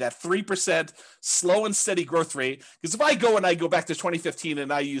going to be, that 3% slow and steady growth rate. Because if I go back to 2015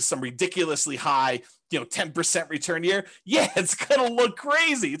 and I use some ridiculously high, 10% return year, it's going to look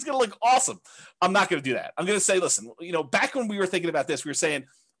crazy. It's going to look awesome. I'm not going to do that. I'm going to say, listen, back when we were thinking about this, we were saying,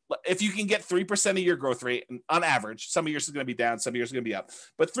 if you can get 3% of your growth rate on average, some years is going to be down, some years is going to be up,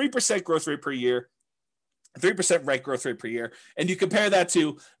 but 3% growth rate per year, 3% rate growth rate per year. And you compare that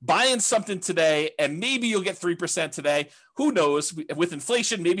to buying something today and maybe you'll get 3% today. Who knows? With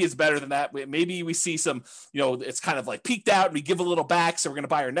inflation, maybe it's better than that. Maybe we see some, it's kind of like peaked out and we give a little back. So we're going to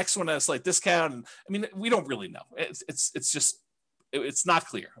buy our next one at a slight discount. And I mean, we don't really know. It's not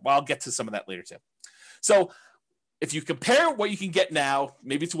clear. Well, I'll get to some of that later too. So if you compare what you can get now,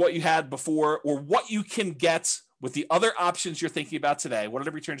 maybe to what you had before, or what you can get with the other options you're thinking about today, what are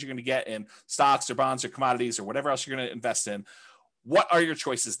the returns you're going to get in stocks or bonds or commodities or whatever else you're going to invest in? What are your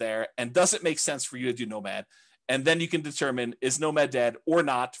choices there? And does it make sense for you to do Nomad? And then you can determine, is Nomad dead or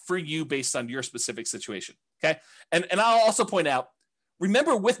not for you based on your specific situation. Okay. And I'll also point out,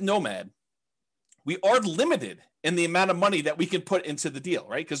 remember with Nomad, we are limited in the amount of money that we can put into the deal,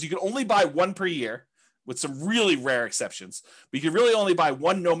 right? Because you can only buy one per year with some really rare exceptions. But you can really only buy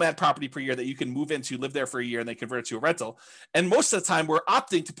one Nomad property per year that you can move into, live there for a year, and then convert it to a rental. And most of the time, we're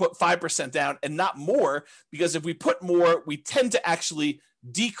opting to put 5% down and not more, because if we put more, we tend to actually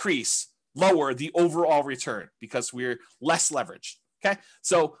lower the overall return because we're less leveraged. Okay.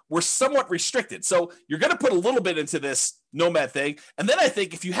 So we're somewhat restricted. So you're going to put a little bit into this Nomad thing. And then I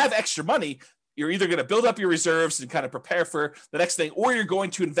think if you have extra money, you're either going to build up your reserves and kind of prepare for the next thing, or you're going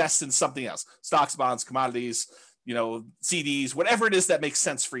to invest in something else, stocks, bonds, commodities, CDs, whatever it is that makes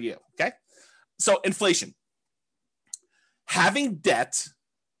sense for you. Okay. So inflation, having debt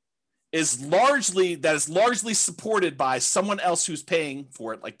is largely supported by someone else who's paying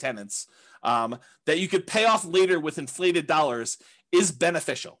for it, like tenants, that you could pay off later with inflated dollars is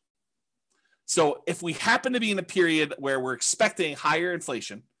beneficial. So if we happen to be in a period where we're expecting higher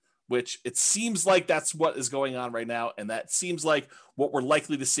inflation, which it seems like that's what is going on right now, and that seems like what we're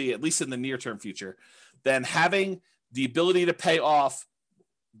likely to see, at least in the near-term future, then having the ability to pay off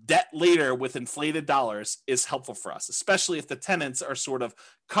debt later with inflated dollars is helpful for us, especially if the tenants are sort of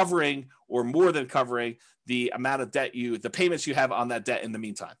covering or more than covering the amount of debt the payments you have on that debt in the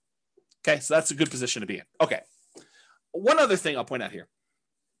meantime. Okay, so that's a good position to be in. Okay, one other thing I'll point out here.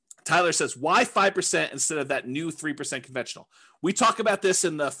 Tyler says, why 5% instead of that new 3% conventional? We talk about this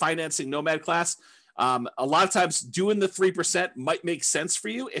in the Financing Nomad class. A lot of times doing the 3% might make sense for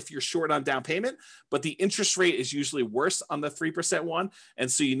you if you're short on down payment, but the interest rate is usually worse on the 3% one.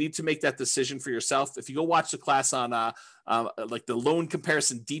 And so you need to make that decision for yourself. If you go watch the class on like the loan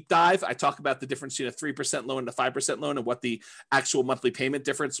comparison deep dive, I talk about the difference between a 3% loan and a 5% loan and what the actual monthly payment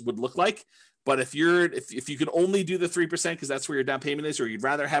difference would look like. But if you can only do the 3% because that's where your down payment is, or you'd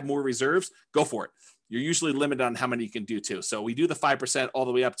rather have more reserves, go for it. You're usually limited on how many you can do too. So we do the 5% all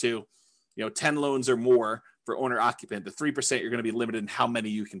the way up to 10 loans or more for owner occupant. The 3%, you're going to be limited in how many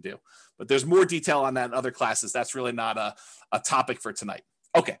you can do. But there's more detail on that in other classes. That's really not a topic for tonight.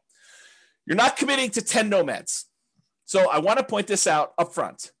 Okay. You're not committing to 10 nomads. So I want to point this out up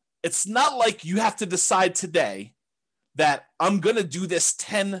front. It's not like you have to decide today that I'm going to do this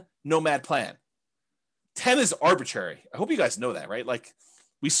 10 nomad plan. 10 is arbitrary. I hope you guys know that, right? Like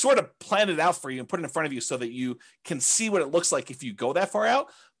we sort of plan it out for you and put it in front of you so that you can see what it looks like if you go that far out,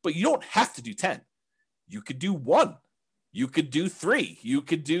 but you don't have to do 10. You could do 1. You could do 3. You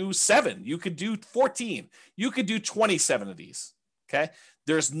could do 7. You could do 14. You could do 27 of these. Okay.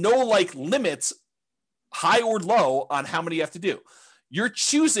 There's no limits, high or low, on how many you have to do. You're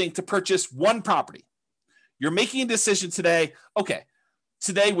choosing to purchase one property. You're making a decision today. Okay,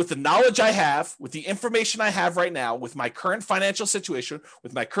 today, with the knowledge I have, with the information I have right now, with my current financial situation,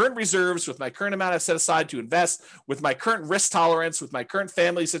 with my current reserves, with my current amount I've set aside to invest, with my current risk tolerance, with my current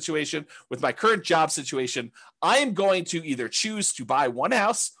family situation, with my current job situation, I am going to either choose to buy one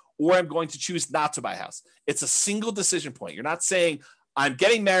house or I'm going to choose not to buy a house. It's a single decision point. You're not saying, I'm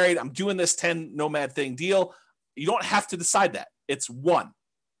getting married, I'm doing this 10 nomad thing deal. You don't have to decide that. It's one.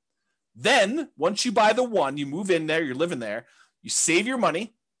 Then, once you buy the one, you move in there, you're living there, you save your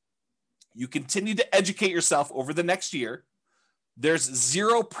money, you continue to educate yourself over the next year. There's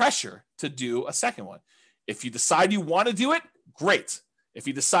zero pressure to do a second one. If you decide you want to do it, great. If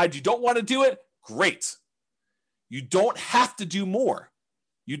you decide you don't want to do it, great. You don't have to do more.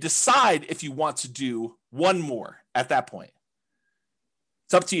 You decide if you want to do one more at that point.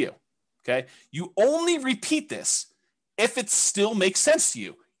 It's up to you, okay? You only repeat this if it still makes sense to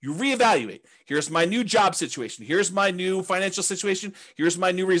you. You reevaluate. Here's my new job situation. Here's my new financial situation. Here's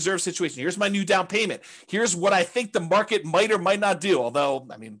my new reserve situation. Here's my new down payment. Here's what I think the market might or might not do. Although,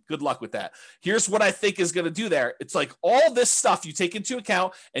 good luck with that. Here's what I think is going to do there. It's like all this stuff you take into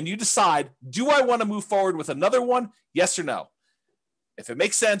account and you decide, do I want to move forward with another one? Yes or no? If it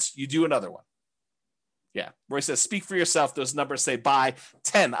makes sense, you do another one. Yeah. Roy says, speak for yourself. Those numbers say buy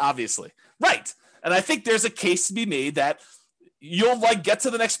 10, obviously. Right. And I think there's a case to be made that you'll get to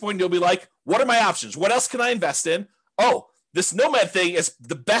the next point and you'll be like, what are my options? What else can I invest in? Oh, this Nomad thing is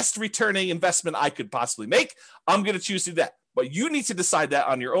the best returning investment I could possibly make. I'm going to choose to do that. But you need to decide that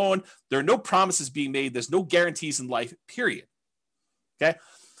on your own. There are no promises being made. There's no guarantees in life, period. Okay.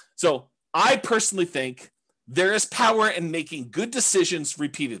 So I personally think there is power in making good decisions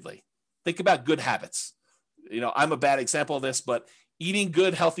repeatedly. Think about good habits. I'm a bad example of this, but eating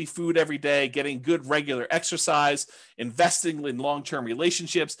good, healthy food every day, getting good regular exercise, investing in long-term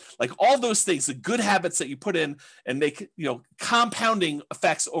relationships, all those things, the good habits that you put in and make, compounding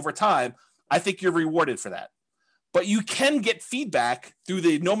effects over time, I think you're rewarded for that. but you can get feedback through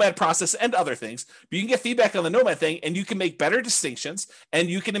the Nomad process and other things. But you can get feedback on the Nomad thing, and you can make better distinctions, and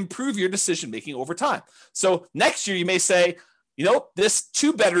you can improve your decision-making over time. So next year, you may say, this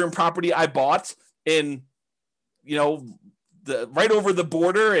 2-bedroom property I bought in, the right over the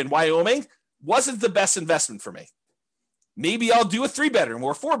border in Wyoming wasn't the best investment for me. Maybe I'll do a 3-bedroom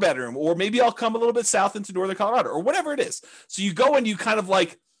or 4-bedroom, or maybe I'll come a little bit south into northern Colorado, or whatever it is. So you go and you kind of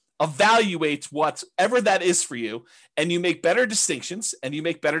like evaluate whatever that is for you, and you make better distinctions and you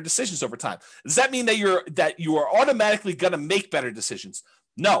make better decisions over time. Does that mean that you are automatically going to make better decisions?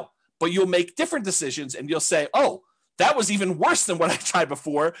 No, but you'll make different decisions, and you'll say, oh, that was even worse than what I tried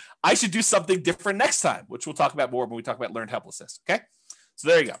before. I should do something different next time, which we'll talk about more when we talk about learned helplessness. Okay. So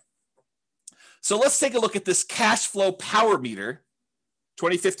there you go. So let's take a look at this cash flow power meter,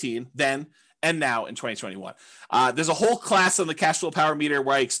 2015, then and now in 2021. There's a whole class on the cash flow power meter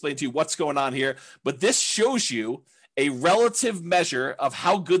where I explain to you what's going on here, but this shows you a relative measure of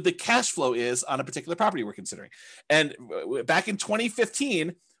how good the cash flow is on a particular property we're considering. And back in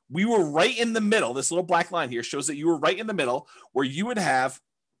 2015, we were right in the middle. This little black line here shows that you were right in the middle, where you would have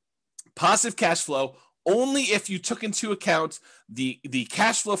positive cash flow only if you took into account the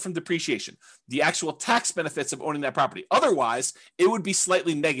cash flow from depreciation, the actual tax benefits of owning that property. Otherwise, it would be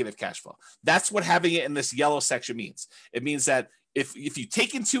slightly negative cash flow. That's what having it in this yellow section means. It means that if you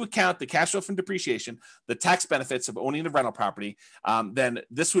take into account the cash flow from depreciation, the tax benefits of owning the rental property, then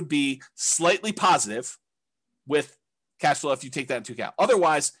this would be slightly positive with cash flow if you take that into account.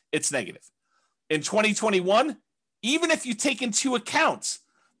 Otherwise, it's negative. In 2021, even if you take into account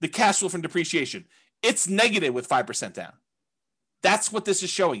the cash flow from depreciation, it's negative with 5% down. That's what this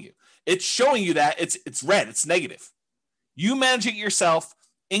is showing you. It's showing you that it's red, it's negative. You managing it yourself,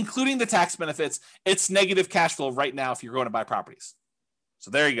 including the tax benefits, it's negative cash flow right now if you're going to buy properties.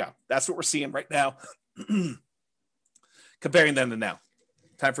 So there you go. That's what we're seeing right now. Comparing them to now.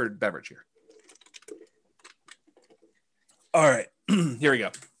 Time for a beverage here. All right, here we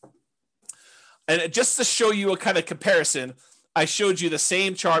go. And just to show you a kind of comparison, I showed you the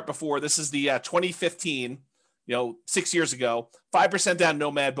same chart before. This is the 2015, 6 years ago, 5% down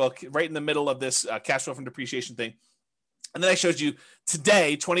Nomad book, right in the middle of this cash flow from depreciation thing. And then I showed you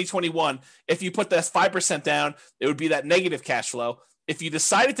today, 2021, if you put that 5% down, it would be that negative cash flow. If you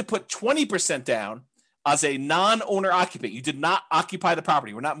decided to put 20% down as a non-owner occupant, you did not occupy the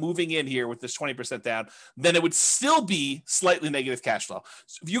property, we're not moving in here with this 20% down, then it would still be slightly negative cash flow.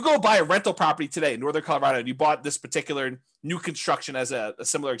 So if you go buy a rental property today in northern Colorado and you bought this particular new construction as a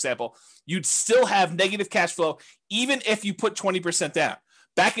similar example, you'd still have negative cash flow even if you put 20% down.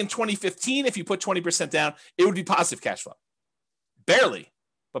 Back in 2015, if you put 20% down, it would be positive cash flow. Barely,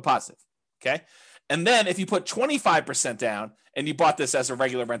 but positive. Okay. And then if you put 25% down and you bought this as a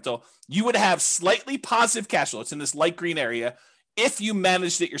regular rental, you would have slightly positive cash flow. It's in this light green area if you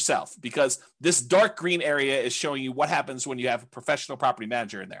managed it yourself, because this dark green area is showing you what happens when you have a professional property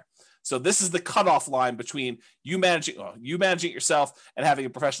manager in there. So this is the cutoff line between you managing it yourself and having a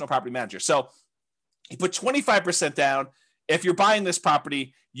professional property manager. So you put 25% down. If you're buying this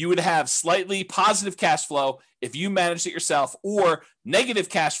property, you would have slightly positive cash flow if you managed it yourself, or negative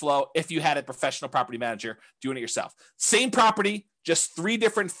cash flow if you had a professional property manager doing it yourself. Same property, just 3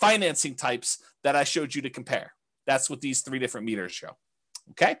 different financing types that I showed you to compare. That's what these 3 different meters show.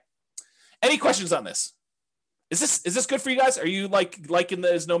 Okay. Any questions on this? Is this good for you guys? Are you liking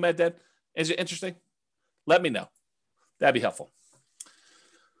this Nomad Dead? Is it interesting? Let me know. That'd be helpful.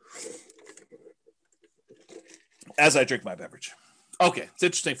 As I drink my beverage. Okay, it's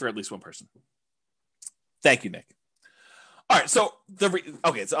interesting for at least one person. Thank you, Nick. All right, so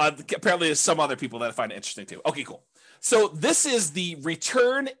apparently there's some other people that find it interesting too. Okay, cool. So this is the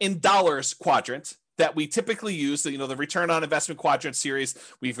return in dollars quadrant that we typically use. The return on investment quadrant series.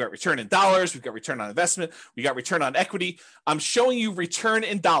 We've got return in dollars. We've got return on investment. We got return on equity. I'm showing you return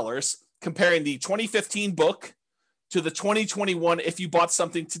in dollars, comparing the 2015 book to the 2021 if you bought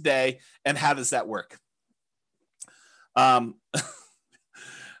something today, and how does that work?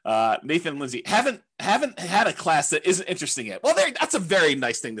 Nathan and Lindsay haven't had a class that isn't interesting yet. Well, that's a very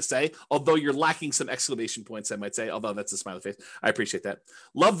nice thing to say, although you're lacking some exclamation points, I might say, although that's a smiley face. I appreciate that.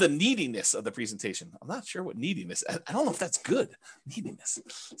 Love the neediness of the presentation. I'm not sure what neediness. I don't know if that's good. Neediness.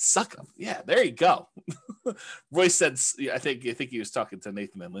 Suck up. Yeah, there you go. Royce said, I think he was talking to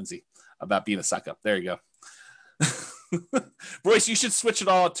Nathan and Lindsay about being a suck up. There you go. Royce, you should switch it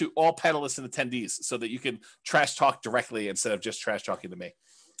all to all panelists and attendees so that you can trash talk directly instead of just trash talking to me.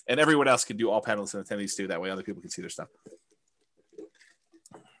 And everyone else can do all panelists and attendees too. That way other people can see their stuff.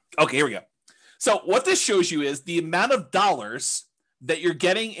 Okay, here we go. So what this shows you is the amount of dollars that you're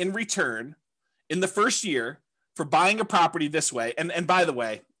getting in return in the first year for buying a property this way, and by the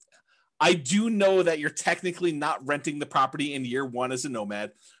way, I do know that you're technically not renting the property in year one as a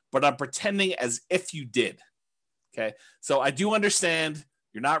nomad, but I'm pretending as if you did. Okay. So I do understand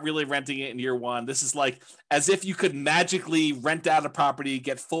you're not really renting it in year one. This is like as if you could magically rent out a property,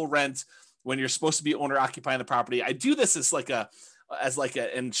 get full rent when you're supposed to be owner occupying the property. I do this as like an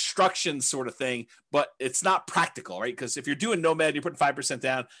instruction sort of thing, but it's not practical, right? Because if you're doing nomad, you're putting 5%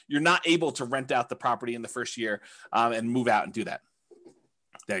 down, you're not able to rent out the property in the first year and move out and do that.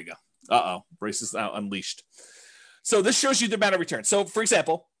 There you go. Brace is now unleashed. So this shows you the amount of return. So for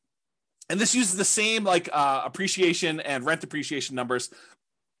example, and this uses the same appreciation and rent appreciation numbers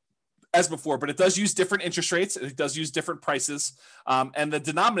as before, but it does use different interest rates. It does use different prices. And the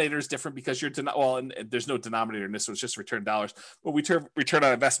denominator is different because and there's no denominator in this, so it's just return dollars. But we return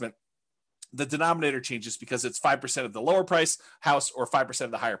on investment. The denominator changes because it's 5% of the lower price house or 5%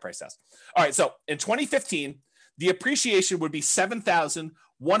 of the higher price house. All right, so in 2015, the appreciation would be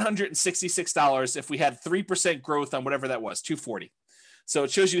 $7,166 if we had 3% growth on whatever that was, 240. So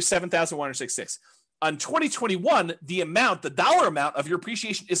it shows you 7,166. On 2021, the dollar amount of your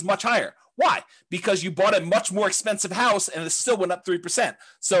appreciation is much higher. Why? Because you bought a much more expensive house and it still went up 3%.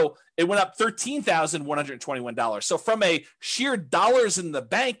 So it went up $13,121. So from a sheer dollars in the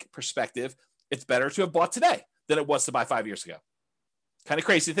bank perspective, it's better to have bought today than it was to buy 5 years ago. Kind of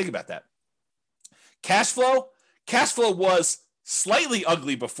crazy to think about that. Cash flow was slightly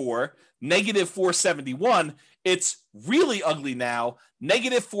ugly before, negative 471. It's really ugly now,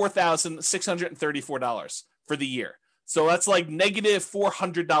 negative $4,634 for the year. So that's like negative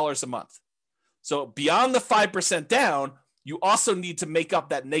 $400 a month. So beyond the 5% down, you also need to make up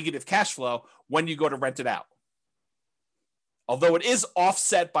that negative cash flow when you go to rent it out. Although it is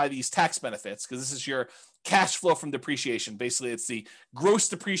offset by these tax benefits, because this is your cash flow from depreciation. Basically, it's the gross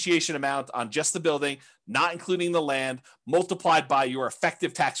depreciation amount on just the building, not including the land, multiplied by your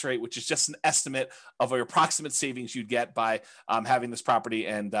effective tax rate, which is just an estimate of your approximate savings you'd get by having this property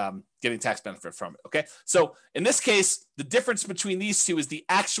and getting tax benefit from it. Okay. So in this case, the difference between these two is the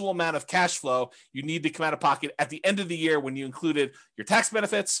actual amount of cash flow you need to come out of pocket at the end of the year when you included your tax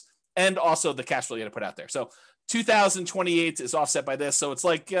benefits and also the cash flow you had to put out there. So 2028 is offset by this. So it's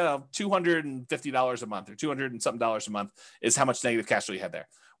like $250 a month or $200 and something dollars a month is how much negative cash flow you had there.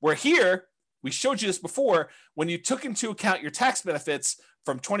 Where here, we showed you this before, when you took into account your tax benefits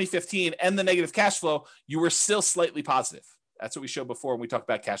from 2015 and the negative cash flow, you were still slightly positive. That's what we showed before when we talked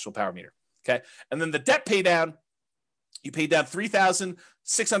about cash flow power meter. Okay. And then the debt pay down, you paid down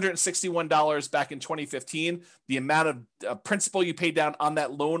 $3,661 back in 2015. The amount of principal you paid down on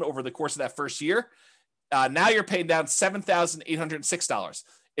that loan over the course of that first year. Now you're paying down $7,806.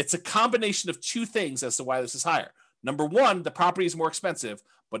 It's a combination of two things as to why this is higher. Number one, the property is more expensive,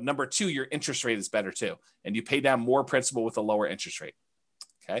 but number two, your interest rate is better too. And you pay down more principal with a lower interest rate.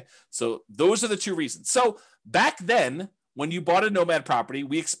 Okay. So those are the two reasons. So back then, when you bought a Nomad property,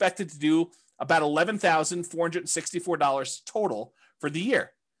 we expected to do about $11,464 total for the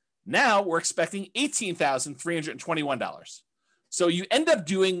year. Now we're expecting $18,321. So you end up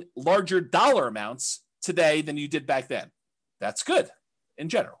doing larger dollar amounts today than you did back then. That's good in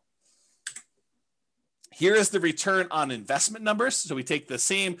general. Here is the return on investment numbers. So we take the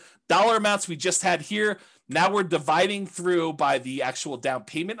same dollar amounts we just had here. Now we're dividing through by the actual down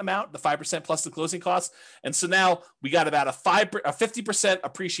payment amount, the 5% plus the closing costs. And so now we got about a 50%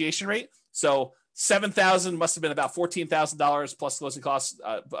 appreciation rate. So 7,000 must have been about $14,000 plus closing costs,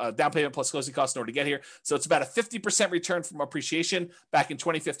 down payment plus closing costs in order to get here. So it's about a 50% return from appreciation back in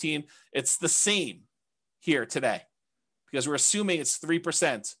 2015. It's the same here today because we're assuming it's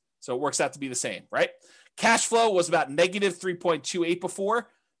 3%. So it works out to be the same, right? Cash flow was about negative 3.28 before.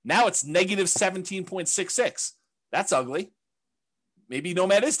 Now it's negative 17.66. That's ugly. Maybe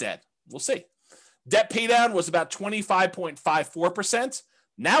Nomad is dead. We'll see. Debt paydown was about 25.54%.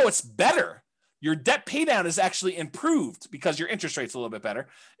 Now it's better. Your debt paydown is actually improved because your interest rate's a little bit better.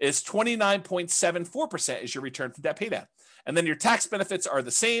 It's 29.74% is your return from debt paydown. And then your tax benefits are the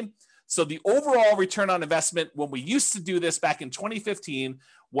same. So the overall return on investment when we used to do this back in 2015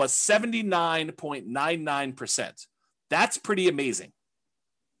 was 79.99%. That's pretty amazing.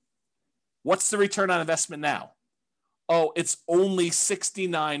 What's the return on investment now? Oh, it's only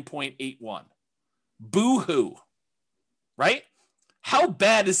 69.81. Boo-hoo, right? How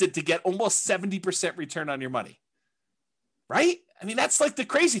bad is it to get almost 70% return on your money? Right? I mean, that's like the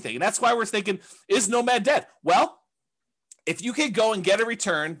crazy thing. And that's why we're thinking, is Nomad dead? Well, if you could go and get a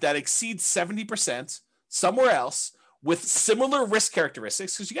return that exceeds 70% somewhere else with similar risk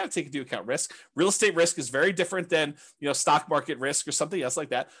characteristics, because you got to take into account risk. Real estate risk is very different than, stock market risk or something else like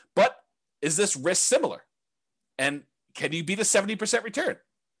that. But is this risk similar? And can you beat a 70% return?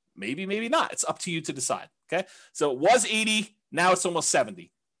 Maybe, maybe not. It's up to you to decide. Okay. So it was 80. Now it's almost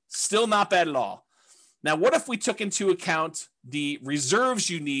 70. Still not bad at all. Now, what if we took into account the reserves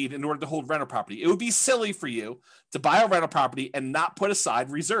you need in order to hold rental property? It would be silly for you to buy a rental property and not put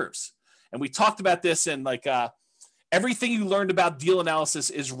aside reserves. And we talked about this in everything you learned about deal analysis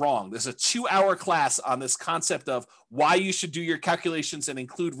is wrong. There's a 2-hour class on this concept of why you should do your calculations and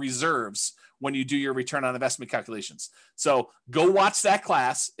include reserves when you do your return on investment calculations. So go watch that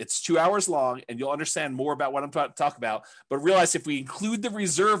class. It's 2 hours long, and you'll understand more about what I'm about to talk about. But realize if we include the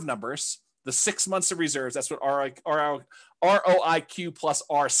reserve numbers, the 6 months of reserves, that's what ROIQ plus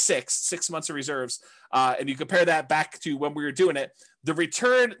R6, 6 months of reserves, and you compare that back to when we were doing it, the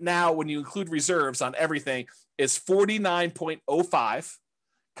return now when you include reserves on everything is 49.05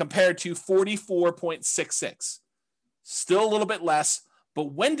 compared to 44.66. Still a little bit less, but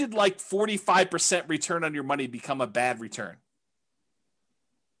when did 45% return on your money become a bad return?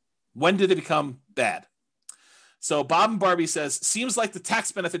 When did it become bad? So Bob and Barbie says, seems like the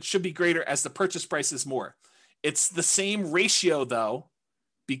tax benefit should be greater as the purchase price is more. It's the same ratio, though,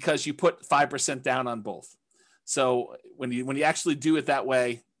 because you put 5% down on both. So when you actually do it that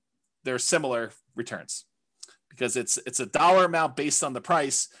way, they're similar returns because it's a dollar amount based on the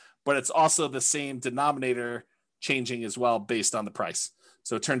price, but it's also the same denominator changing as well based on the price.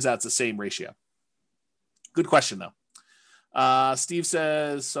 So it turns out it's the same ratio. Good question, though. Steve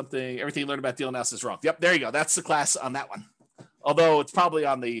says something, everything you learned about deal analysis is wrong. Yep, there you go. That's the class on that one. Although it's probably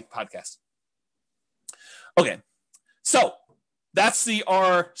on the podcast. Okay, so that's the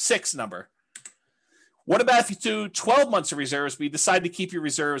R6 number. What about if you do 12 months of reserves, but you decide to keep your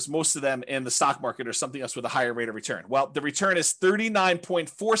reserves, most of them in the stock market or something else with a higher rate of return? Well, the return is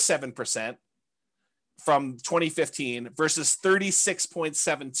 39.47% from 2015 versus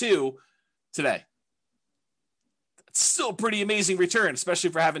 36.72 today. It's still a pretty amazing return,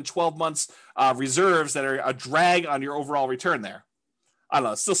 especially for having 12 months reserves that are a drag on your overall return there. I don't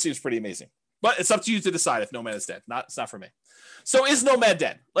know. It still seems pretty amazing. But it's up to you to decide if Nomad is dead. It's not for me. So is Nomad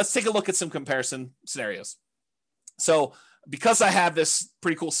dead? Let's take a look at some comparison scenarios. So because I have this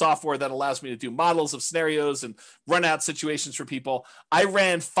pretty cool software that allows me to do models of scenarios and run out situations for people, I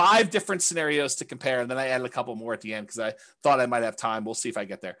ran 5 different scenarios to compare, and then I added a couple more at the end because I thought I might have time. We'll see if I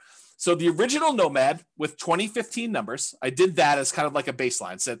get there. So the original Nomad with 2015 numbers, I did that as kind of like a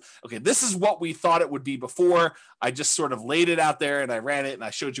baseline. Said, okay, this is what we thought it would be before. I just sort of laid it out there and I ran it and I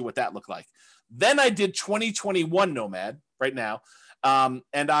showed you what that looked like. Then I did 2021 Nomad right now.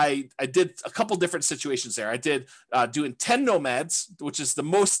 And I did a couple different situations there. I did doing 10 Nomads, which is the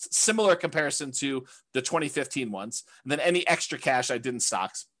most similar comparison to the 2015 ones. And then any extra cash I did in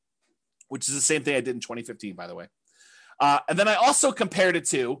stocks, which is the same thing I did in 2015, by the way. And then I also compared it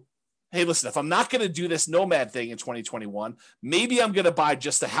to, hey, listen, if I'm not going to do this Nomad thing in 2021, maybe I'm going to buy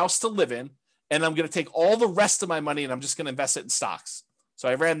just a house to live in, and I'm going to take all the rest of my money and I'm just going to invest it in stocks. So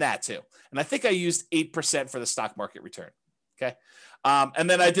I ran that too. And I think I used 8% for the stock market return. Okay. And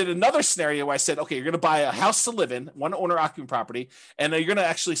then I did another scenario where I said, okay, you're going to buy a house to live in, one owner occupant property, and you're going to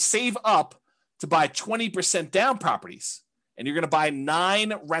actually save up to buy 20% down properties. And you're going to buy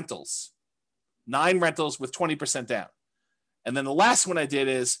 9 rentals with 20% down. And then the last one I did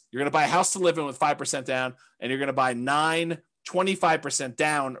is you're going to buy a house to live in with 5% down, and you're going to buy 9 25%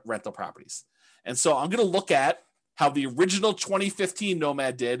 down rental properties. And so I'm going to look at how the original 2015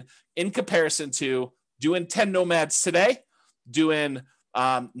 Nomad did in comparison to doing 10 Nomads today, doing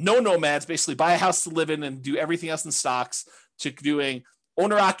no Nomads, basically buy a house to live in and do everything else in stocks, to doing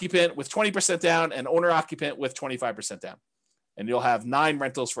owner occupant with 20% down and owner occupant with 25% down. And you'll have 9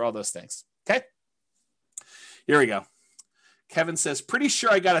 rentals for all those things. Okay. Here we go. Kevin says, pretty sure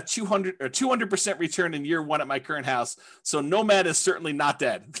I got a 200% return in year 1 at my current house. So Nomad is certainly not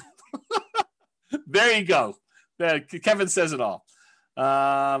dead. There you go. Kevin says it all.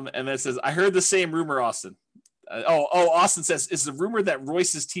 And then it says, I heard the same rumor, Austin. Austin says, is the rumor that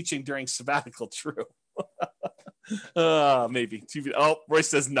Royce is teaching during sabbatical true? Maybe. Royce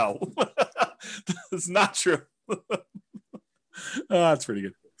says no. It's not true. That's pretty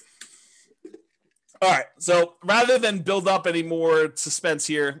good. All right. So rather than build up any more suspense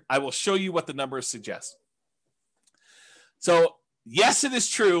here, I will show you what the numbers suggest. So yes, it is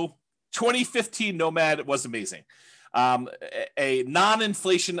true. 2015 Nomad was amazing. A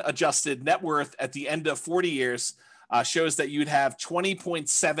non-inflation adjusted net worth at the end of 40 years shows that you'd have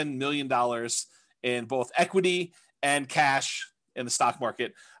 $20.7 million in both equity and cash in the stock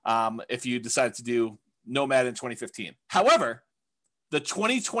market if you decided to do Nomad in 2015. However, the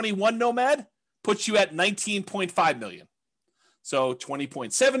 2021 Nomad puts you at 19.5 million. So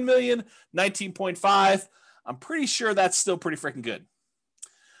 20.7 million, 19.5. I'm pretty sure that's still pretty freaking good.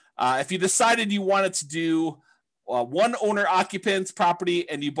 If you decided you wanted to do one owner occupant property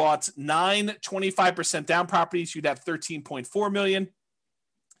and you bought 9 25% down properties, you'd have 13.4 million.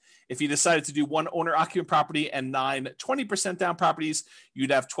 If you decided to do one owner occupant property and 9 20% down properties,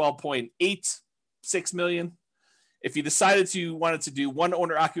 you'd have 12.86 million. If you decided you wanted to do one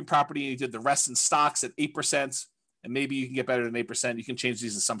owner occupant property and you did the rest in stocks at 8%, and maybe you can get better than 8%, you can change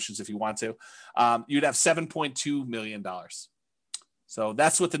these assumptions if you want to, you'd have $7.2 million. So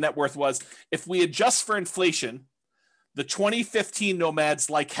that's what the net worth was. If we adjust for inflation, the 2015 nomads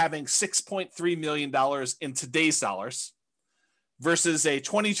like having $6.3 million in today's dollars versus a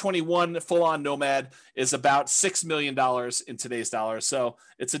 2021 full-on nomad is about $6 million in today's dollars. So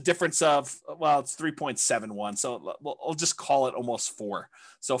it's a difference of, well, it's 3.71. So I'll just call it almost 4.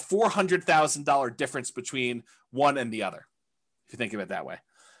 So $400,000 difference between one and the other, if you think of it that way.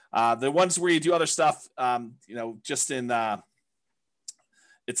 The ones where you do other stuff, just in,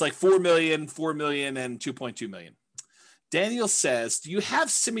 it's like 4 million, and 2.2 million. Daniel says, do you have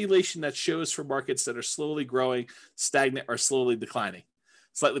simulation that shows for markets that are slowly growing, stagnant, or slowly declining?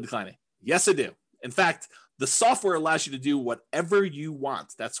 Slightly declining. Yes, I do. In fact, the software allows you to do whatever you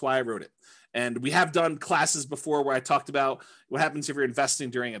want. That's why I wrote it. And we have done classes before where I talked about what happens if you're investing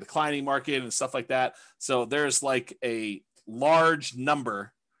during a declining market and stuff like that. So there's like a large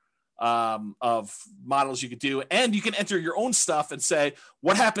number of models you could do, and you can enter your own stuff and say,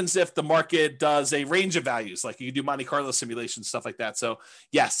 what happens if the market does a range of values? Like you can do Monte Carlo simulations, stuff like that. So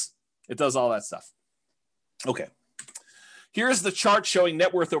yes, it does all that stuff. Okay. Here's the chart showing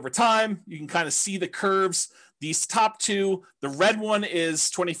net worth over time. You can kind of see the curves. These top two, the red one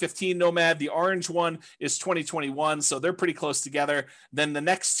is 2015 Nomad. The orange one is 2021. So they're pretty close together. Then the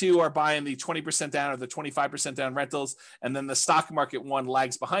next two are buying the 20% down or the 25% down rentals. And then the stock market one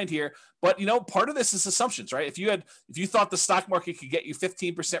lags behind here. But, part of this is assumptions, right? If you thought the stock market could get you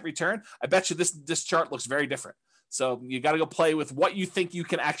 15% return, I bet you this chart looks very different. So you got to go play with what you think you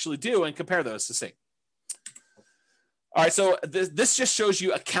can actually do and compare those to see. All right, so this just shows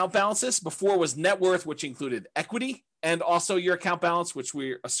you account balances. Before was net worth, which included equity, and also your account balance, which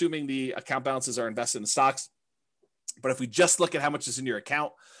we're assuming the account balances are invested in stocks. But if we just look at how much is in your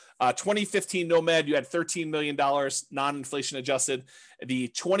account, 2015 Nomad, you had $13 million, non-inflation adjusted. The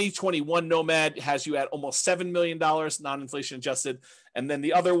 2021 Nomad has you at almost $7 million, non-inflation adjusted. And then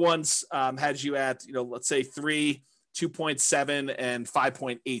the other ones had you at, let's say 3, 2.7, and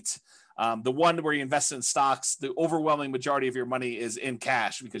 5.8. The one where you invest in stocks, the overwhelming majority of your money is in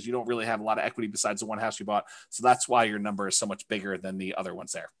cash because you don't really have a lot of equity besides the one house you bought. So that's why your number is so much bigger than the other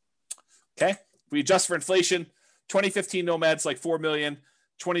ones there. Okay. If we adjust for inflation, 2015 Nomads like 4 million,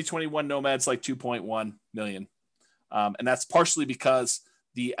 2021 Nomads like 2.1 million. And that's partially because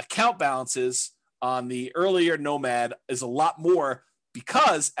the account balances on the earlier Nomad is a lot more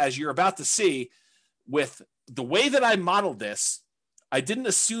because, as you're about to see, with the way that I modeled this, I didn't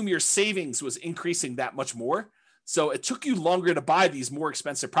assume your savings was increasing that much more. So it took you longer to buy these more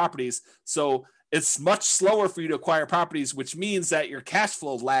expensive properties. So it's much slower for you to acquire properties, which means that your cash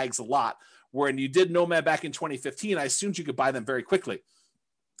flow lags a lot. When you did Nomad back in 2015, I assumed you could buy them very quickly.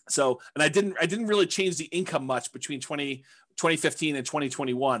 So, and I didn't really change the income much between 2015 and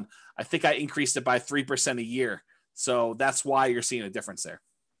 2021. I think I increased it by 3% a year. So that's why you're seeing a difference there.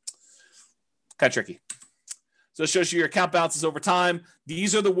 Kind of tricky. So it shows you your account balances over time.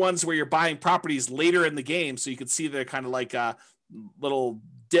 These are the ones where you're buying properties later in the game. So you can see they're kind of like little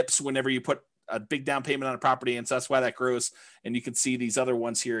dips whenever you put a big down payment on a property. And so that's why that grows. And you can see these other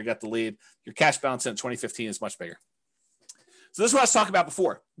ones here got the lead. Your cash balance in 2015 is much bigger. So this is what I was talking about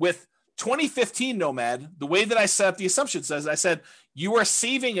before. With 2015 Nomad, the way that I set up the assumptions is I said, you are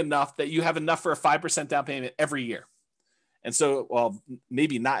saving enough that you have enough for a 5% down payment every year. And so, well,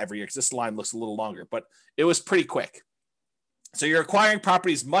 maybe not every year because this line looks a little longer, but it was pretty quick. So you're acquiring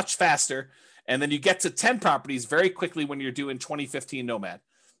properties much faster, and then you get to 10 properties very quickly when you're doing 2015 Nomad.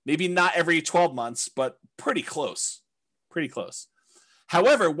 Maybe not every 12 months, but pretty close. Pretty close.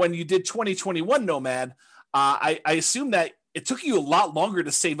 However, when you did 2021 Nomad, I assume that it took you a lot longer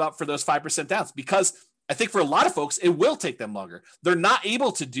to save up for those 5% downs because I think for a lot of folks, it will take them longer. They're not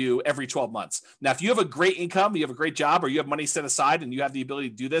able to do every 12 months. Now, if you have a great income, you have a great job, or you have money set aside and you have the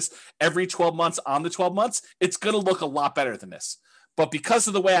ability to do this every 12 months on the 12 months, it's going to look a lot better than this. But because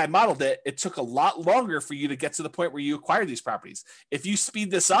of the way I modeled it, it took a lot longer for you to get to the point where you acquire these properties. If you speed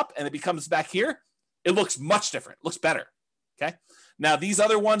this up and it becomes back here, it looks much different. It looks better. Okay. Now, these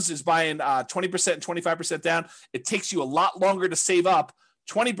other ones is buying 20% and 25% down. It takes you a lot longer to save up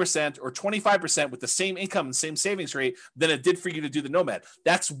 20% or 25% with the same income and same savings rate than it did for you to do the Nomad.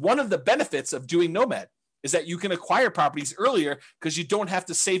 That's one of the benefits of doing Nomad. is that you can acquire properties earlier because you don't have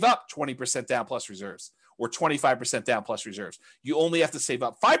to save up 20% down plus reserves or 25% down plus reserves. You only have to save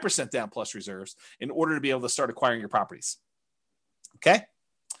up 5% down plus reserves in order to be able to start acquiring your properties. Okay?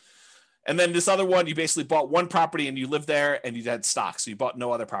 And then this other one, you basically bought one property and you lived there and you had stocks. So you bought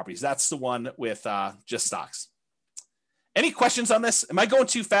no other properties. That's the one with just stocks. Any questions on this? Am I going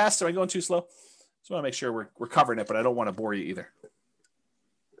too fast? Am I going too slow? Just want to make sure we're covering it, but I don't want to bore you either.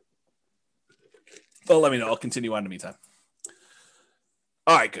 Well, let me know. I'll continue on in the meantime.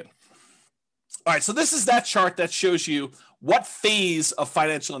 All right, good. All right, so this is that chart that shows you what phase of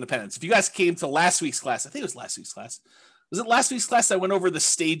financial independence. If you guys came to last week's class, I think it was last week's class. Was it last week's class I went over the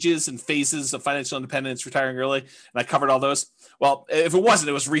stages and phases of financial independence, retiring early, and I covered all those? Well, if it wasn't,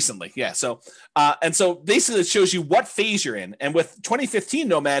 it was recently. Yeah. So, and so basically it shows you what phase you're in. And with 2015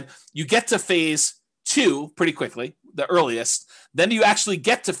 Nomad, you get to phase 2 pretty quickly, the earliest. Then you actually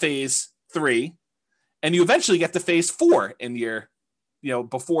get to phase 3, and you eventually get to phase 4 in your,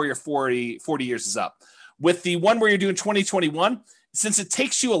 before your 40 years is up. With the one where you're doing 2021, since it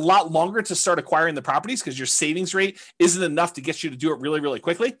takes you a lot longer to start acquiring the properties because your savings rate isn't enough to get you to do it really, really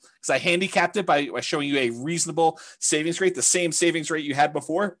quickly, because I handicapped it by showing you a reasonable savings rate, the same savings rate you had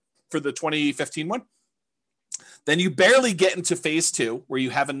before for the 2015 one. Then you barely get into phase 2 where you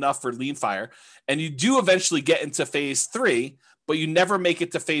have enough for lean fire. And you do eventually get into phase 3, but you never make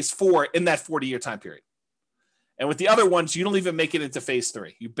it to phase 4 in that 40-year time period. And with the other ones, you don't even make it into phase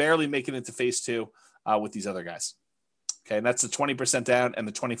 3. You barely make it into phase 2 with these other guys. Okay, and that's the 20% down and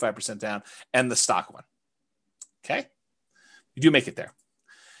the 25% down and the stock one. Okay, you do make it there.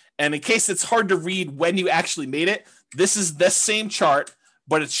 And in case it's hard to read when you actually made it, this is the same chart,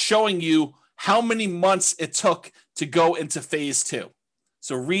 but it's showing you how many months it took to go into phase 2.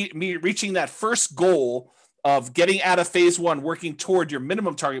 So reaching that first goal of getting out of phase 1, working toward your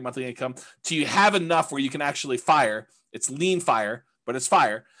minimum target monthly income till you have enough where you can actually fire. It's lean fire, but it's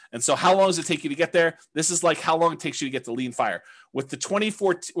fire. And so how long does it take you to get there? This is like how long it takes you to get to lean fire. With the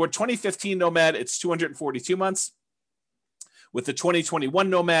 2015 Nomad, it's 242 months. With the 2021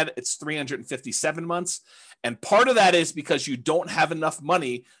 Nomad, it's 357 months. And part of that is because you don't have enough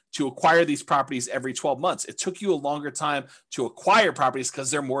money to acquire these properties every 12 months. It took you a longer time to acquire properties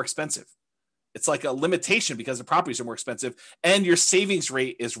because they're more expensive. It's like a limitation because the properties are more expensive and your savings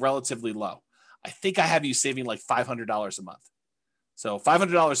rate is relatively low. I think I have you saving like $500 a month. So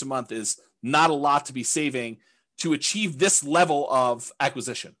 $500 a month is not a lot to be saving to achieve this level of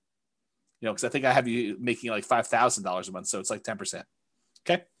acquisition. Because I think I have you making like $5,000 a month. So it's like 10%.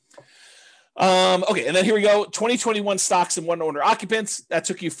 Okay. Okay. And then here we go. 2021 stocks and one owner occupants. That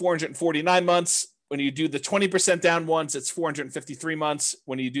took you 449 months. When you do the 20% down ones, it's 453 months.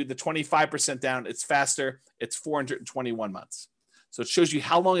 When you do the 25% down, it's faster. It's 421 months. So it shows you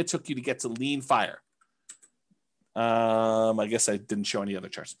how long it took you to get to lean fire. I guess I didn't show any other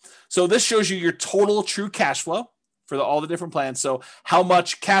charts. So this shows you your total true cash flow for all the different plans. So how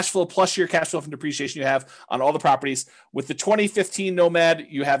much cash flow plus your cash flow from depreciation you have on all the properties. With the 2015 Nomad,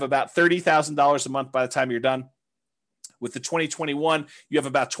 you have about $30,000 a month by the time you're done. With the 2021, you have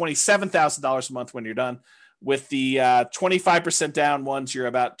about $27,000 a month when you're done. With the 25% down ones, you're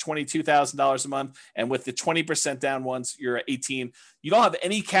about $22,000 a month. And with the 20% down ones, you're at 18. You don't have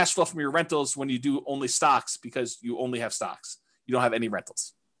any cash flow from your rentals when you do only stocks because you only have stocks. You don't have any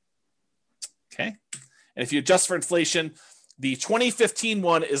rentals. Okay. And if you adjust for inflation, the 2015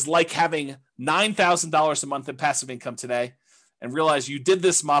 one is like having $9,000 a month in passive income today. And realize you did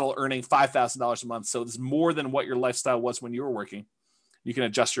this model earning $5,000 a month. So it's more than what your lifestyle was when you were working. You can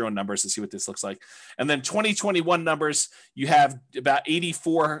adjust your own numbers to see what this looks like. And then 2021 numbers, you have about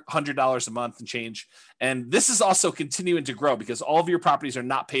 $8,400 a month and change. And this is also continuing to grow because all of your properties are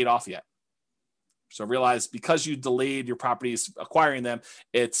not paid off yet. So realize because you delayed your properties acquiring them,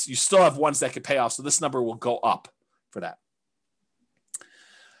 you still have ones that could pay off. So this number will go up for that.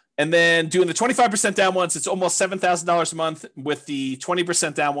 And then doing the 25% down ones, it's almost $7,000 a month. With the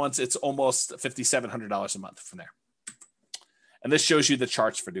 20% down ones, it's almost $5,700 a month from there. And this shows you the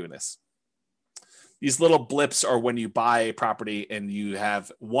charts for doing this. These little blips are when you buy a property and you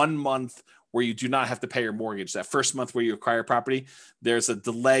have 1 month where you do not have to pay your mortgage. That first month where you acquire property, there's a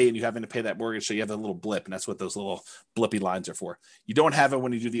delay and you having to pay that mortgage. So you have a little blip, and that's what those little blippy lines are for. You don't have it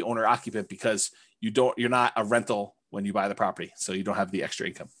when you do the owner occupant because you're not a rental when you buy the property. So you don't have the extra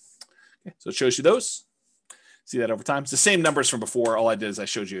income. Okay, so it shows you those. See that over time. It's the same numbers from before. All I did is I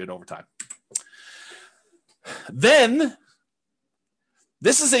showed you it over time. Then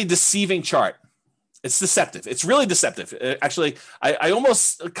this is a deceiving chart. It's deceptive. It's really deceptive. Actually, I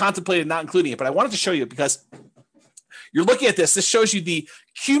almost contemplated not including it, but I wanted to show you because you're looking at this. This shows you the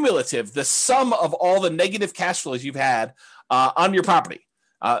cumulative, the sum of all the negative cash flows you've had on your property.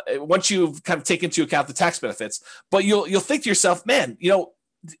 Once you've kind of taken into account the tax benefits, but you'll think to yourself, man,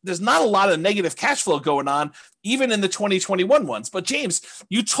 there's not a lot of negative cash flow going on, even in the 2021 ones. But James,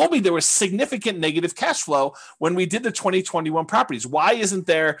 you told me there was significant negative cash flow when we did the 2021 properties. Why isn't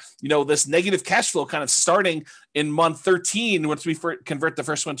there, this negative cash flow kind of starting in month 13 once we convert the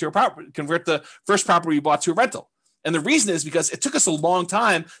first one to a property, convert the first property we bought to a rental? And the reason is because it took us a long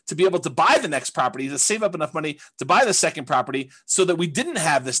time to be able to buy the next property, to save up enough money to buy the second property so that we didn't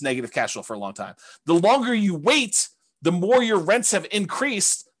have this negative cash flow for a long time. The longer you wait, the more your rents have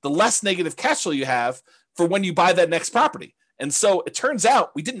increased, the less negative cash flow you have for when you buy that next property. And so it turns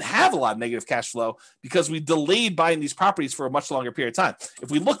out we didn't have a lot of negative cash flow because we delayed buying these properties for a much longer period of time. If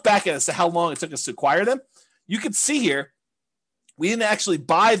we look back at as to how long it took us to acquire them, you can see here, we didn't actually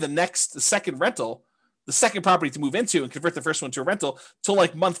buy the second rental, the second property to move into and convert the first one to a rental till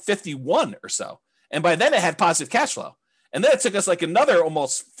like month 51 or so. And by then it had positive cash flow. And then it took us like another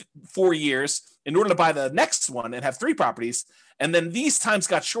almost 4 years in order to buy the next one and have 3 properties. And then these times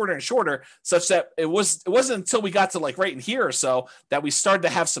got shorter and shorter, such that it wasn't until we got to like right in here or so that we started to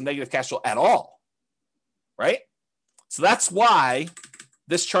have some negative cash flow at all, right? So that's why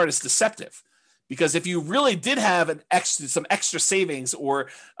this chart is deceptive. Because if you really did have some extra savings or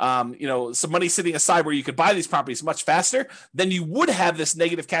some money sitting aside where you could buy these properties much faster, then you would have this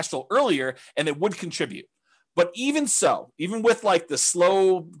negative cash flow earlier and it would contribute. But even so, even with like the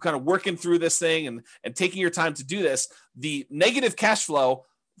slow kind of working through this thing and taking your time to do this, the negative cash flow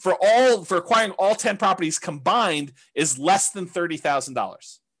for acquiring all 10 properties combined is less than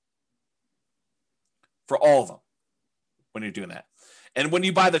 $30,000 for all of them when you're doing that. And when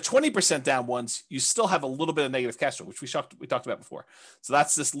you buy the 20% down ones, you still have a little bit of negative cash flow, which we talked about before. So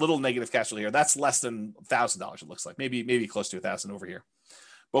that's this little negative cash flow here. That's less than $1,000. It looks like maybe close to 1,000 over here.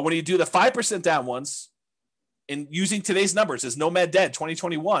 But when you do the 5% down ones, and using today's numbers as Nomad Dead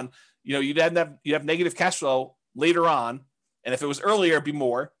 2021, you'd have negative cash flow later on, and if it was earlier, it'd be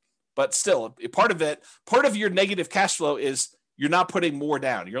more. But still, part of your negative cash flow is you're not putting more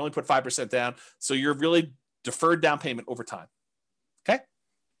down. You only put 5% down, so you're really deferred down payment over time. Okay.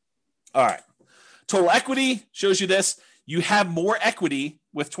 All right. Total equity shows you this. You have more equity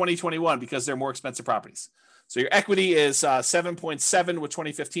with 2021 because they're more expensive properties. So your equity is 7.7 with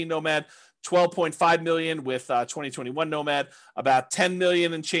 2015 Nomad, 12.5 million with 2021 Nomad, about 10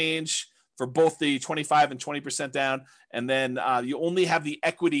 million and change for both the 25 and 20% down. And then you only have the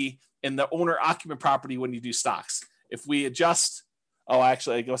equity in the owner occupant property when you do stocks. If we adjust, I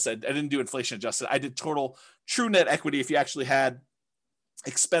guess I didn't do inflation adjusted. I did total true net equity if you actually had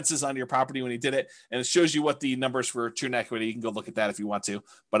expenses on your property when you did it. And it shows you what the numbers for true net equity. You can go look at that if you want to,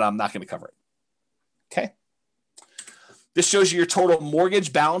 but I'm not going to cover it. Okay. This shows you your total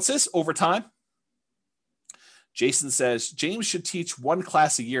mortgage balances over time. Jason says, James should teach one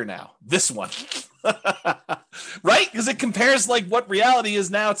class a year now. This one. Right? Because it compares like what reality is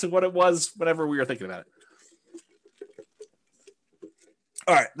now to what it was whenever we were thinking about it.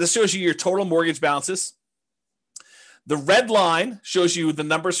 All right. This shows you your total mortgage balances. The red line shows you the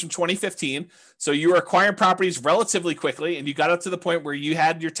numbers from 2015. So you were acquiring properties relatively quickly, and you got up to the point where you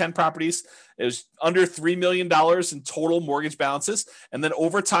had your 10 properties. It was under $3 million in total mortgage balances. And then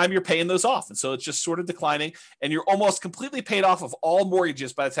over time, you're paying those off. And so it's just sort of declining, and you're almost completely paid off of all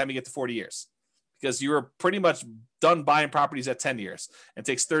mortgages by the time you get to 40 years because you were pretty much done buying properties at 10 years. And it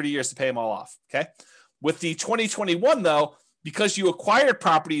takes 30 years to pay them all off. Okay. With the 2021, though, because you acquired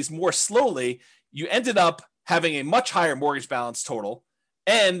properties more slowly, you ended up having a much higher mortgage balance total,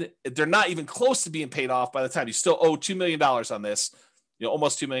 and they're not even close to being paid off by the time you still owe $2 million on this,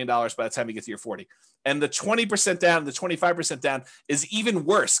 almost $2 million by the time you get to your 40. And the 20% down, the 25% down is even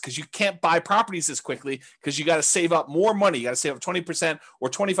worse because you can't buy properties as quickly because you got to save up more money. You got to save up 20% or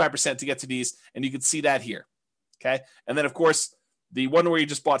 25% to get to these. And you can see that here. Okay. And then of course, the one where you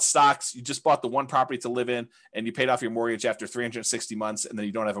just bought stocks, you just bought the one property to live in and you paid off your mortgage after 360 months. And then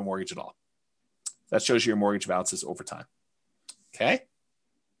you don't have a mortgage at all. That shows you your mortgage balances over time. Okay.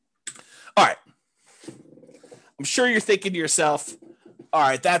 All right. I'm sure you're thinking to yourself, all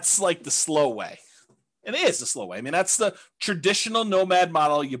right, that's like the slow way. And it is the slow way. I mean, that's the traditional nomad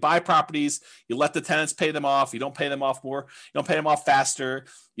model. You buy properties, you let the tenants pay them off. You don't pay them off more. You don't pay them off faster.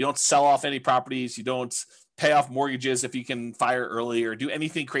 You don't sell off any properties. You don't pay off mortgages if you can fire early or do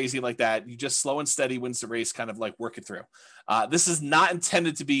anything crazy like that. You just slow and steady wins the race, kind of like work it through. This is not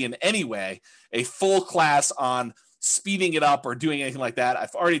intended to be in any way a full class on speeding it up or doing anything like that.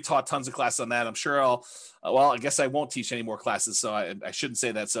 I've already taught tons of classes on that. I'm sure I guess I won't teach any more classes, so I shouldn't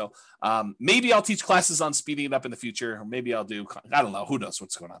say that. So maybe I'll teach classes on speeding it up in the future, or maybe I don't know. Who knows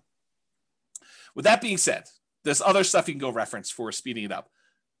what's going on? With that being said, there's other stuff you can go reference for speeding it up.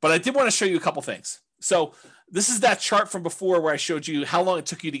 But I did want to show you a couple things. So this is that chart from before where I showed you how long it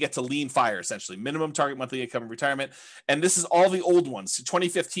took you to get to lean fire, essentially, minimum target monthly income in retirement. And this is all the old ones. So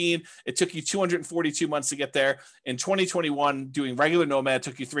 2015, it took you 242 months to get there. In 2021, doing regular Nomad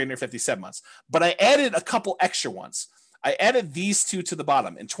took you 357 months. But I added a couple extra ones. I added these two to the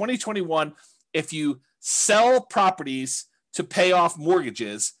bottom. In 2021, if you sell properties to pay off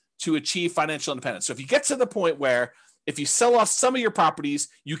mortgages to achieve financial independence. So if you get to the point where if you sell off some of your properties,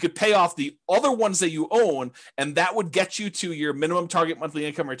 you could pay off the other ones that you own, and that would get you to your minimum target monthly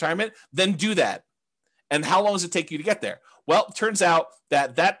income retirement, then do that. And how long does it take you to get there? Well, it turns out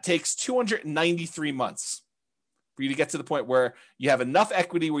that takes 293 months for you to get to the point where you have enough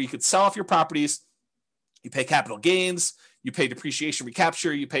equity where you could sell off your properties, you pay capital gains, you pay depreciation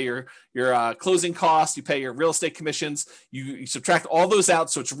recapture, you pay your closing costs, you pay your real estate commissions, you subtract all those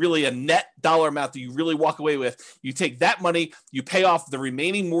out. So it's really a net dollar amount that you really walk away with. You take that money, you pay off the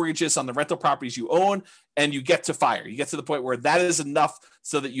remaining mortgages on the rental properties you own, and you get to fire. You get to the point where that is enough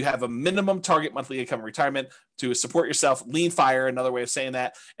so that you have a minimum target monthly income in retirement to support yourself, lean fire, another way of saying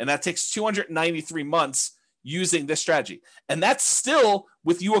that. And that takes 293 months using this strategy. And that's still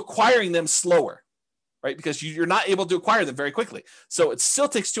with you acquiring them slower, right? Because you're not able to acquire them very quickly. So it still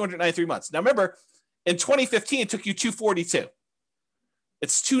takes 293 months. Now, remember, in 2015, it took you 242.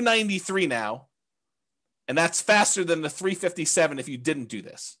 It's 293 now, and that's faster than the 357 if you didn't do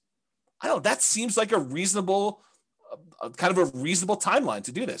this. I don't know. That seems like a reasonable, kind of a reasonable timeline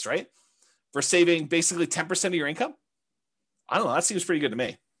to do this, right? For saving basically 10% of your income. I don't know. That seems pretty good to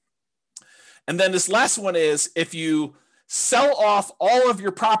me. And then this last one is if you sell off all of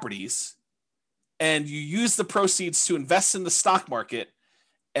your properties and you use the proceeds to invest in the stock market,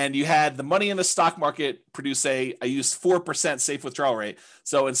 and you had the money in the stock market produce I used 4% safe withdrawal rate.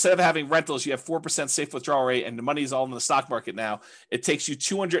 So instead of having rentals, you have 4% safe withdrawal rate, and the money is all in the stock market now. It takes you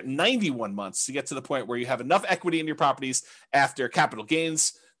 291 months to get to the point where you have enough equity in your properties after capital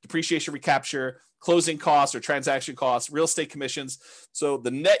gains, depreciation recapture, closing costs or transaction costs, real estate commissions. So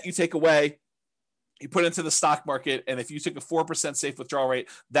the net you take away, you put into the stock market, and if you took a 4% safe withdrawal rate,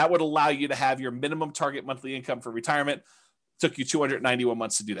 that would allow you to have your minimum target monthly income for retirement. Took you 291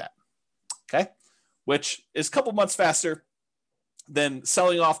 months to do that, okay? Which is a couple months faster than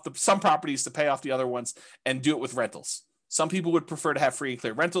selling off some properties to pay off the other ones and do it with rentals. Some people would prefer to have free and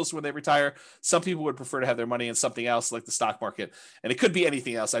clear rentals when they retire. Some people would prefer to have their money in something else like the stock market, and it could be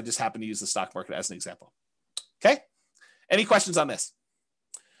anything else. I just happen to use the stock market as an example, okay? Any questions on this?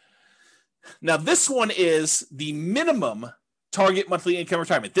 Now, this one is the minimum target monthly income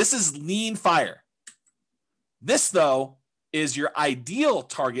retirement. This is lean fire. This, though, is your ideal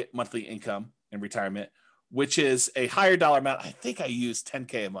target monthly income in retirement, which is a higher dollar amount. I think I used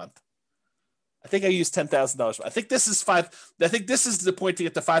 $10K a month. I think I used $10,000. I think this is the point to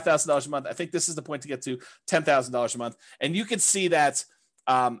get to $5,000 a month. I think this is the point to get to $10,000 a month. And you can see that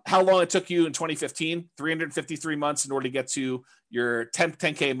how long it took you in 2015, 353 months in order to get to your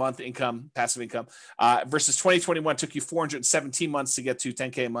 10K a month income, passive income, versus 2021 took you 417 months to get to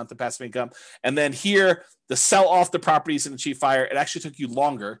 10K a month of passive income. And then here, the sell off the properties and achieve fire, it actually took you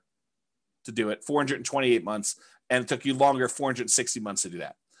longer to do it, 428 months, and it took you longer, 460 months to do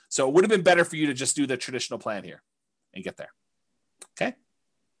that. So it would have been better for you to just do the traditional plan here and get there. Okay.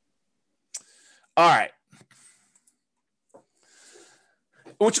 All right.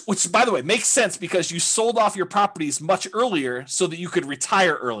 Which, by the way, makes sense because you sold off your properties much earlier so that you could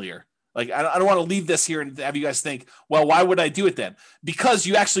retire earlier. Like, I don't want to leave this here and have you guys think, well, why would I do it then? Because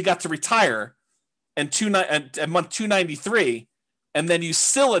you actually got to retire at month 293, and then you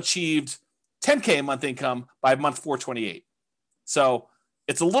still achieved 10K a month income by month 428. So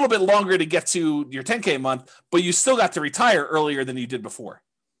it's a little bit longer to get to your 10K a month, but you still got to retire earlier than you did before.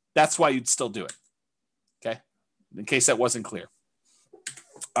 That's why you'd still do it. Okay? In case that wasn't clear.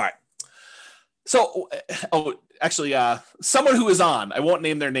 All right. So, actually, someone who is on, I won't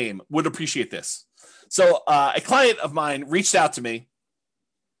name their name, would appreciate this. So a client of mine reached out to me.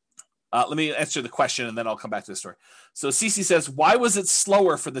 Let me answer the question, and then I'll come back to the story. So Cece says, why was it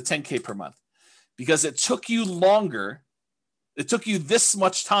slower for the 10K per month? Because it took you longer. It took you this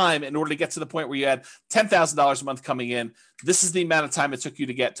much time in order to get to the point where you had $10,000 a month coming in. This is the amount of time it took you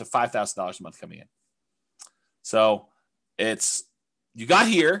to get to $5,000 a month coming in. So you got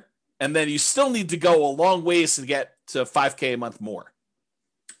here, and then you still need to go a long ways to get to 5K a month more.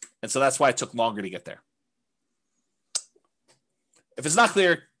 And so that's why it took longer to get there. If it's not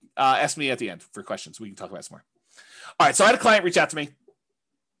clear, ask me at the end for questions. We can talk about it some more. All right. So I had a client reach out to me,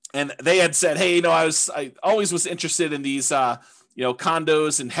 and they had said, hey, I always was interested in these,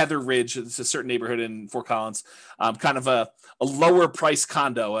 condos in Heather Ridge. It's a certain neighborhood in Fort Collins, kind of a lower price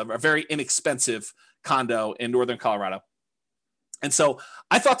condo, a very inexpensive condo in Northern Colorado. And so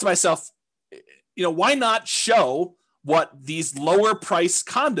I thought to myself, why not show what these lower price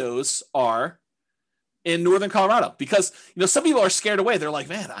condos are in Northern Colorado? Because, some people are scared away. They're like,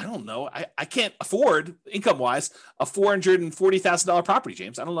 man, I don't know. I can't afford, income wise, a $440,000 property,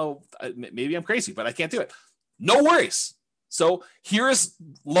 James. I don't know. Maybe I'm crazy, but I can't do it. No worries. So here's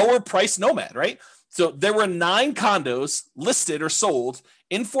lower price Nomad, right? So there were 9 condos listed or sold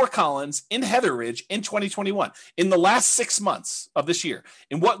in Fort Collins, in Heather Ridge in 2021, in the last 6 months of this year,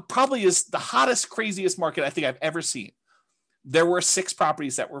 in what probably is the hottest, craziest market I think I've ever seen. There were 6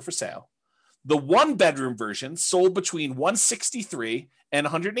 properties that were for sale. The 1-bedroom version sold between $163,000 and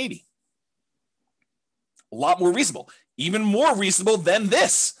 $180,000. A lot more reasonable, even more reasonable than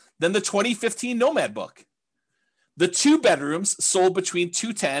the 2015 Nomad book. The 2 bedrooms sold between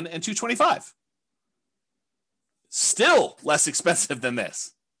 $210,000 and $225,000. Still less expensive than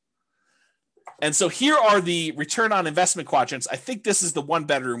this. And so here are the return on investment quadrants. I think this is the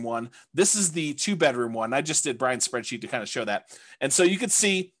 1-bedroom one. This is the 2-bedroom one. I just did Brian's spreadsheet to kind of show that. And so you can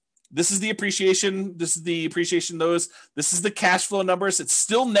see this is the appreciation. This is the appreciation. This is the cash flow numbers. It's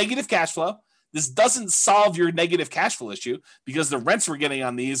still negative cash flow. This doesn't solve your negative cash flow issue because the rents we're getting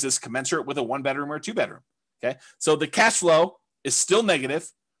on these is commensurate with a 1-bedroom or a 2-bedroom. Okay. So the cash flow is still negative,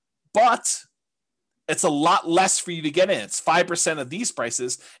 but it's a lot less for you to get in. It's 5% of these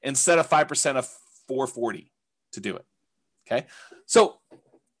prices instead of 5% of 440 to do it. Okay. So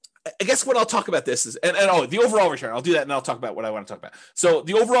I guess what I'll talk about this is, and the overall return, I'll do that and I'll talk about what I want to talk about. So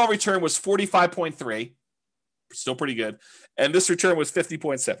the overall return was 45.3, still pretty good. And this return was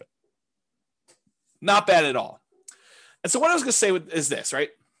 50.7. Not bad at all. And so what I was going to say is this, right?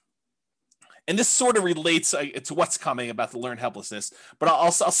 And this sort of relates to what's coming about the learned helplessness, but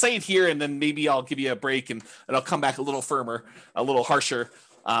I'll say it here and then maybe I'll give you a break and I'll come back a little firmer, a little harsher,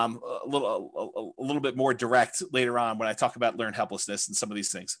 a little bit more direct later on when I talk about learned helplessness and some of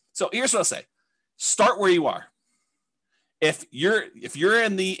these things. So here's what I'll say. Start where you are. If you're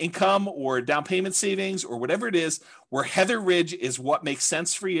in the income or down payment savings or whatever it is, where Heather Ridge is what makes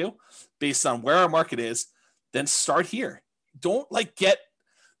sense for you based on where our market is, then start here. Don't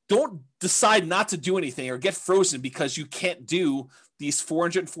decide not to do anything or get frozen because you can't do these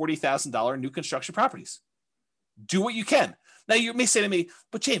 $440,000 new construction properties. Do what you can. Now you may say to me,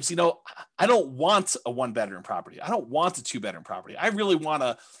 but James, I don't want a 1-bedroom property. I don't want a 2-bedroom property. I really want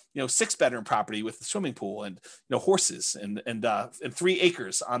a 6-bedroom property with a swimming pool and horses and 3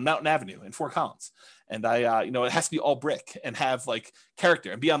 acres on Mountain Avenue in Fort Collins. And it has to be all brick and have like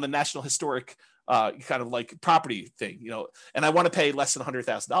character and be on the National Historic kind of like property thing, and I want to pay less than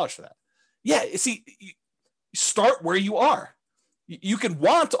 $100,000 for that. Yeah. See, start where you are. You can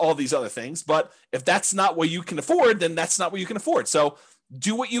want all these other things, but if that's not what you can afford, then that's not what you can afford. So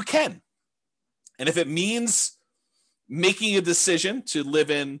do what you can. And if it means making a decision to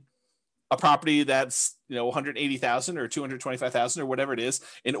live in a property that's, $180,000 or $225,000 or whatever it is,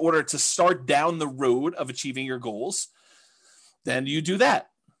 in order to start down the road of achieving your goals, then you do that.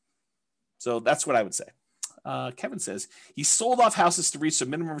 So that's what I would say. Kevin says he sold off houses to reach a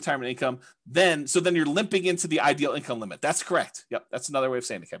minimum retirement income. Then you're limping into the ideal income limit. That's correct. Yep. That's another way of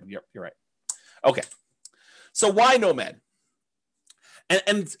saying it, Kevin. Yep. You're right. Okay. So why Nomad?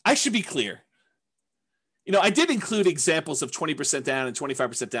 And I should be clear. I did include examples of 20% down and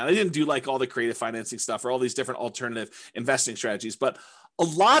 25% down. I didn't do like all the creative financing stuff or all these different alternative investing strategies, but a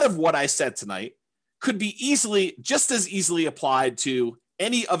lot of what I said tonight could be just as easily applied to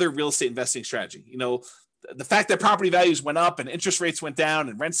any other real estate investing strategy. The fact that property values went up and interest rates went down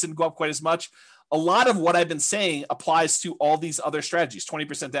and rents didn't go up quite as much. A lot of what I've been saying applies to all these other strategies,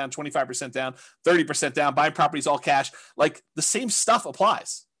 20% down, 25% down, 30% down, buying properties all cash. Like the same stuff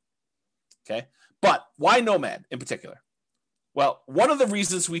applies. Okay. But why Nomad in particular? Well, one of the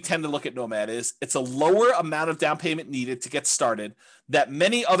reasons we tend to look at Nomad is it's a lower amount of down payment needed to get started than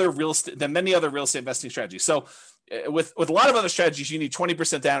many other real estate investing strategies. So with a lot of other strategies, you need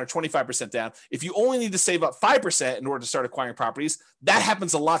 20% down or 25% down. If you only need to save up 5% in order to start acquiring properties, that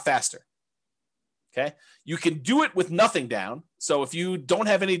happens a lot faster. Okay. You can do it with nothing down. So if you don't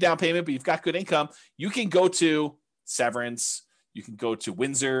have any down payment, but you've got good income, you can go to Severance, you can go to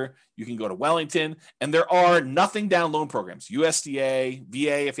Windsor, you can go to Wellington, and there are nothing down loan programs, USDA,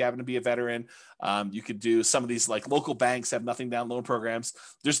 VA, if you happen to be a veteran. You could do some of these like local banks have nothing down loan programs.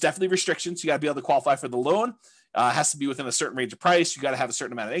 There's definitely restrictions. You got to be able to qualify for the loan. Has to be within a certain range of price. You got to have a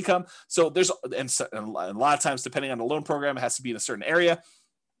certain amount of income. So and a lot of times, depending on the loan program, it has to be in a certain area.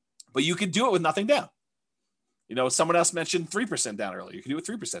 But you can do it with nothing down. Someone else mentioned 3% down earlier. You can do it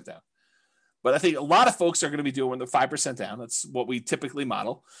 3% down. But I think a lot of folks are going to be doing the 5% down. That's what we typically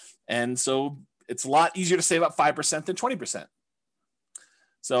model. And so it's a lot easier to save up 5% than 20%.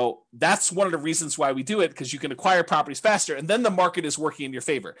 So that's one of the reasons why we do it, because you can acquire properties faster, and then the market is working in your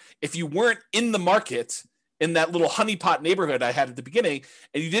favor. If you weren't in the market in that little honeypot neighborhood I had at the beginning,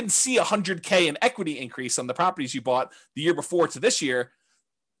 and you didn't see $100K in equity increase on the properties you bought the year before to this year,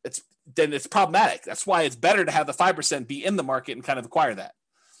 then it's problematic. That's why it's better to have the 5% be in the market and kind of acquire that.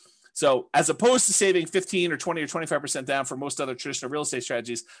 So as opposed to saving 15 or 20 or 25% down for most other traditional real estate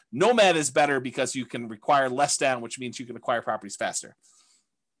strategies, Nomad is better because you can require less down, which means you can acquire properties faster.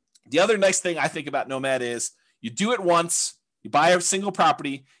 The other nice thing I think about Nomad is you do it once, you buy a single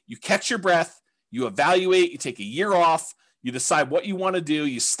property, you catch your breath, you evaluate, you take a year off, you decide what you want to do,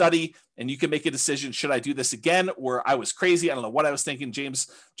 you study, and you can make a decision. Should I do this again? Or I was crazy. I don't know what I was thinking. James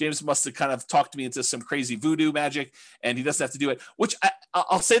must have kind of talked me into some crazy voodoo magic, and he doesn't have to do it, which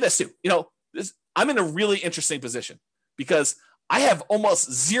I'll say this too. I'm in a really interesting position because I have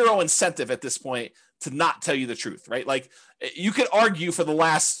almost zero incentive at this point to not tell you the truth, right? Like you could argue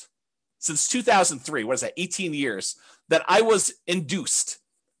since 2003, what is that, 18 years, that I was induced,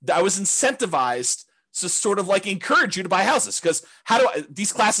 that I was incentivized to sort of like encourage you to buy houses. Because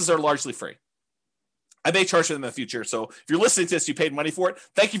these classes are largely free. I may charge for them in the future. So if you're listening to this, you paid money for it.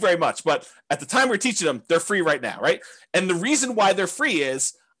 Thank you very much. But at the time we're teaching them, they're free right now, right? And the reason why they're free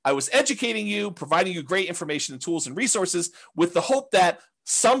is I was educating you, providing you great information and tools and resources with the hope that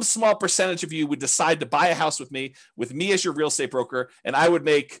some small percentage of you would decide to buy a house with me as your real estate broker, and I would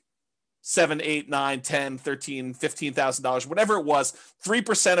make $7, $8, $9, $10, $13, $15,000, whatever it was.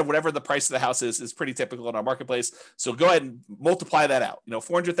 3% of whatever the price of the house is pretty typical in our marketplace. So go ahead and multiply that out.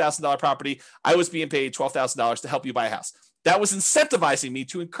 $400,000 property, I was being paid $12,000 to help you buy a house. That was incentivizing me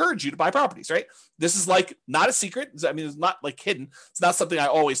to encourage you to buy properties, right? This is like not a secret. I mean, it's not like hidden. It's not something I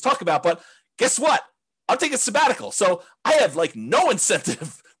always talk about, but guess what? I'm taking sabbatical. So I have like no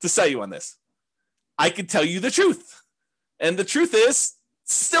incentive to sell you on this. I can tell you the truth. And the truth is,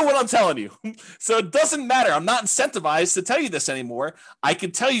 still what I'm telling you. So it doesn't matter. I'm not incentivized to tell you this anymore. I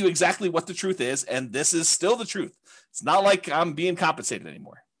can tell you exactly what the truth is, and this is still the truth. It's not like I'm being compensated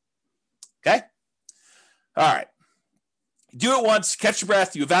anymore. Okay? All right. Do it once, catch your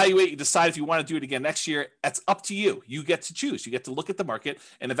breath, you evaluate, you decide if you want to do it again next year. That's up to you. You get to choose. You get to look at the market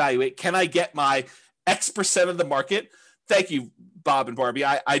and evaluate, can I get my X% of the market? Thank you, Bob and Barbie.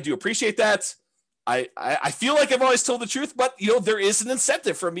 I do appreciate that. I feel like I've always told the truth, but there is an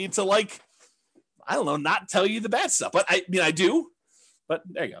incentive for me to not tell you the bad stuff. But I do. But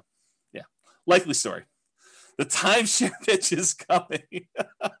there you go. Yeah. Likely story. The timeshare pitch is coming.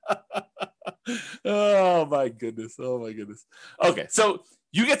 Oh my goodness. Okay. So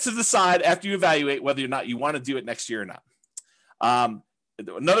you get to decide after you evaluate whether or not you want to do it next year or not.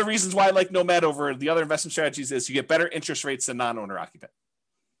 Another reasons why I like Nomad over the other investment strategies is you get better interest rates than non-owner occupant.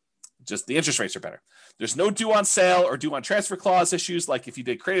 Just the interest rates are better. There's no due on sale or due on transfer clause issues like if you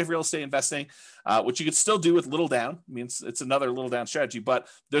did creative real estate investing, which you could still do with little down. I mean, it's another little down strategy, but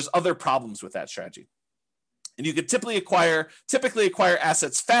there's other problems with that strategy. And you could typically acquire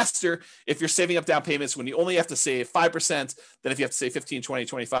assets faster if you're saving up down payments when you only have to save 5% than if you have to save 15, 20,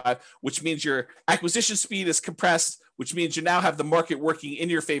 25, which means your acquisition speed is compressed, which means you now have the market working in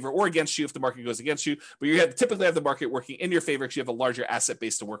your favor or against you if the market goes against you, but you typically have the market working in your favor because you have a larger asset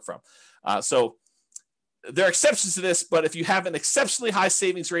base to work from. So there are exceptions to this, but if you have an exceptionally high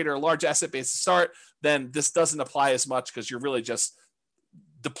savings rate or a large asset base to start, then this doesn't apply as much because you're really just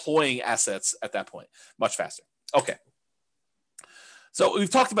deploying assets at that point much faster. Okay. So we've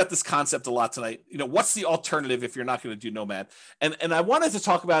talked about this concept a lot tonight. What's the alternative if you're not going to do Nomad? And I wanted to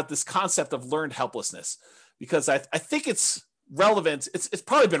talk about this concept of learned helplessness because I think it's relevant. It's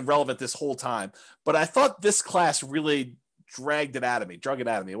probably been relevant this whole time, but I thought this class really drug it out of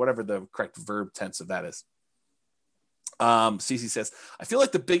me, whatever the correct verb tense of that is. Cece says, I feel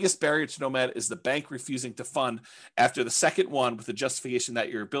like the biggest barrier to Nomad is the bank refusing to fund after the second one with the justification that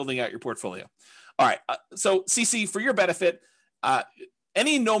you're building out your portfolio. All right. So Cece, for your benefit,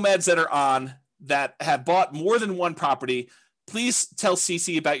 any Nomads that are on that have bought more than one property, please tell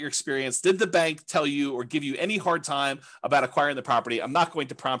Cece about your experience. Did the bank tell you or give you any hard time about acquiring the property? I'm not going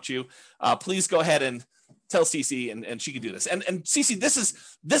to prompt you. Please go ahead and tell Cece and she can do this. And Cece,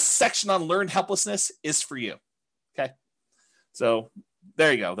 this section on learned helplessness is for you. Okay. So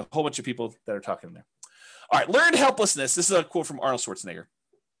there you go. The whole bunch of people that are talking in there. All right. Learned helplessness. This is a quote from Arnold Schwarzenegger.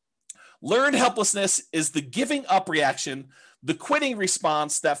 Learned helplessness is the giving up reaction, the quitting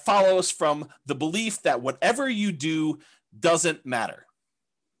response that follows from the belief that whatever you do doesn't matter.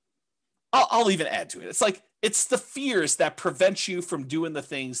 I'll even add to it. It's the fears that prevent you from doing the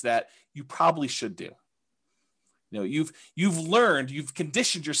things that you probably should do. You've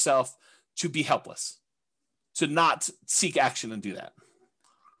conditioned yourself to be helpless, to not seek action and do that.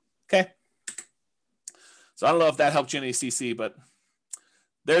 Okay. So I don't know if that helped you in ACC, but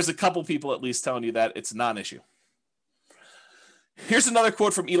there's a couple people at least telling you that it's not an issue. Here's another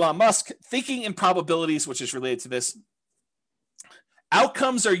quote from Elon Musk, thinking in probabilities, which is related to this.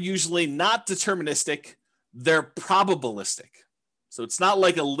 Outcomes are usually not deterministic, they're probabilistic. So it's not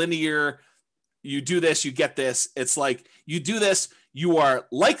like a linear, you do this, you get this. It's like you do this, you are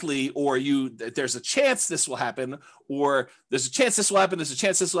likely, or there's a chance this will happen, or there's a chance this will happen, there's a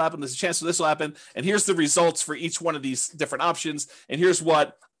chance this will happen, there's a chance this will happen, and here's the results for each one of these different options, and here's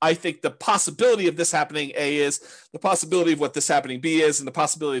what I think the possibility of this happening A is, the possibility of what this happening B is, and the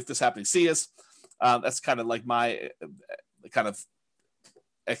possibility of this happening C is. That's kind of like my kind of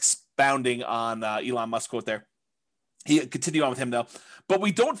expounding on Elon Musk quote there. He continue on with him though, but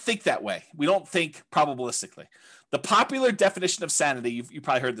we don't think that way. We don't think probabilistically. The popular definition of sanity, you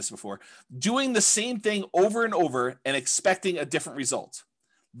probably heard this before, doing the same thing over and over and expecting a different result.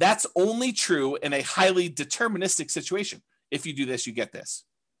 That's only true in a highly deterministic situation. If you do this, you get this.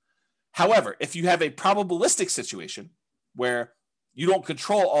 However, if you have a probabilistic situation where you don't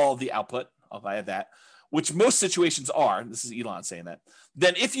control all of the output, I'll add that, which most situations are, this is Elon saying that,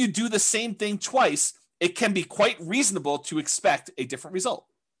 then if you do the same thing twice, it can be quite reasonable to expect a different result.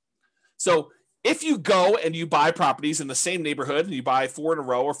 So if you go and you buy properties in the same neighborhood and you buy 4 in a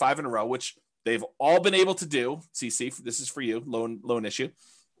row or 5 in a row, which they've all been able to do, CC, this is for you, loan issue.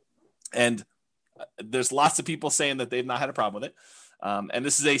 And there's lots of people saying that they've not had a problem with it. And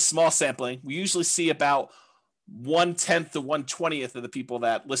this is a small sampling. We usually see about 1/10 to 1/20th of the people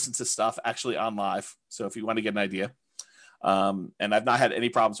that listen to stuff actually on live. So if you want to get an idea, and I've not had any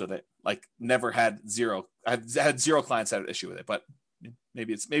problems with it, like never had zero. I've had 0 clients that had an issue with it, but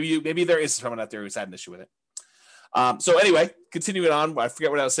maybe there is someone out there who's had an issue with it. So anyway, continuing on, I forget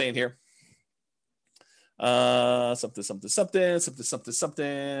what I was saying here. Something,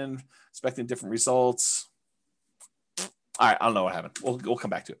 expecting different results. All right, I don't know what happened. We'll come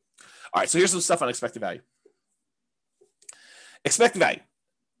back to it. All right, so here's some stuff on expected value. Expected value.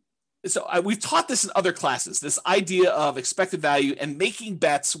 So we've taught this in other classes, this idea of expected value and making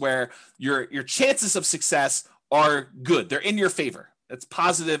bets where your chances of success are good. They're in your favor. That's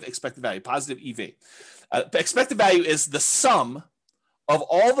positive expected value, positive EV. Expected value is the sum of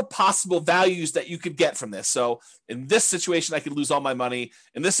all the possible values that you could get from this. So in this situation, I could lose all my money.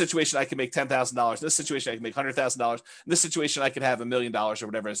 In this situation, I can make $10,000. In this situation, I can make $100,000. In this situation, I could have $1 million or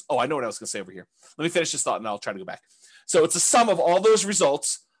whatever it is. Oh, I know what I was going to say over here. Let me finish this thought and I'll try to go back. So it's a sum of all those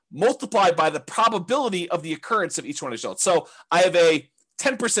results multiplied by the probability of the occurrence of each one of the results. So I have a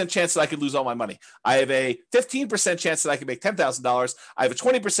 10% chance that I could lose all my money. I have a 15% chance that I can make $10,000. I have a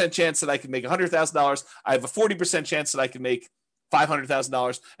 20% chance that I can make $100,000. I have a 40% chance that I can make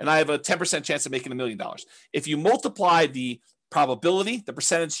 $500,000, and I have a 10% chance of making $1 million. If you multiply the probability, the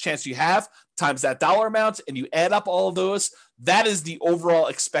percentage chance you have, times that dollar amount, and you add up all of those, that is the overall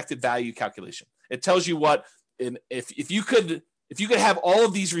expected value calculation. It tells you what, if you could have all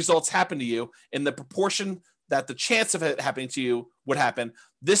of these results happen to you in the proportion that the chance of it happening to you would happen,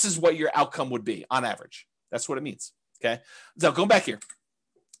 this is what your outcome would be on average. That's what it means. Okay. So going back here.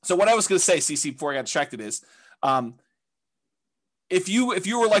 So what I was going to say, CC, before I got distracted is, if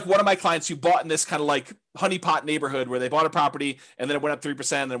you were like one of my clients who bought in this kind of like honeypot neighborhood where they bought a property and then it went up 3%,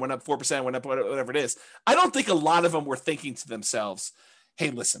 then it went up 4%, went up whatever it is, I don't think a lot of them were thinking to themselves, hey,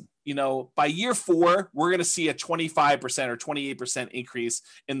 listen, by year 4, we're going to see a 25% or 28% increase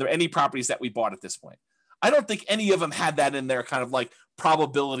in any properties that we bought at this point. I don't think any of them had that in their kind of like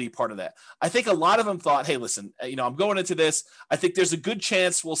probability part of that. I think a lot of them thought, hey, listen, I'm going into this. I think there's a good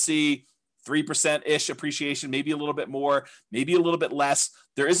chance we'll see 3%-ish appreciation, maybe a little bit more, maybe a little bit less.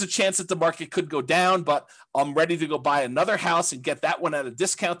 There is a chance that the market could go down, but I'm ready to go buy another house and get that one at a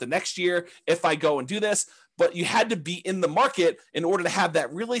discount the next year if I go and do this. But you had to be in the market in order to have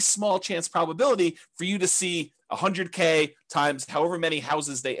that really small chance probability for you to see 100K times however many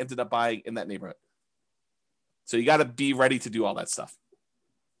houses they ended up buying in that neighborhood. So you got to be ready to do all that stuff.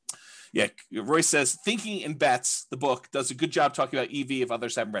 Yeah, Roy says, Thinking in Bets, the book, does a good job talking about EV if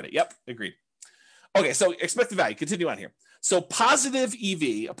others haven't read it. Yep, agreed. Okay, so expected value. Continue on here. So positive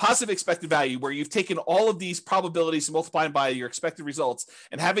EV, a positive expected value, where you've taken all of these probabilities and multiplying by your expected results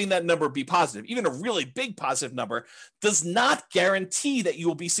and having that number be positive, even a really big positive number, does not guarantee that you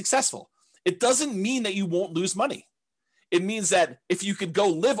will be successful. It doesn't mean that you won't lose money. It means that if you could go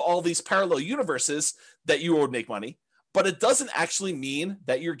live all these parallel universes, that you would make money, but it doesn't actually mean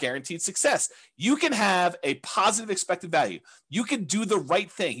that you're guaranteed success. You can have a positive expected value. You can do the right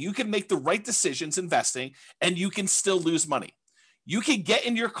thing. You can make the right decisions investing, and you can still lose money. You can get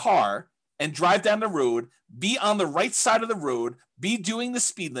in your car and drive down the road, be on the right side of the road, be doing the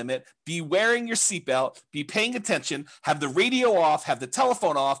speed limit, be wearing your seatbelt, be paying attention, have the radio off, have the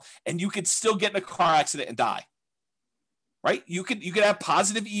telephone off, and you could still get in a car accident and die. Right? You could have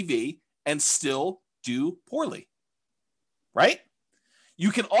positive EV and still do poorly. Right?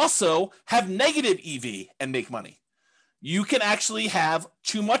 You can also have negative EV and make money. You can actually have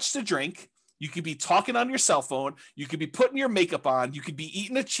too much to drink. You could be talking on your cell phone. You could be putting your makeup on. You could be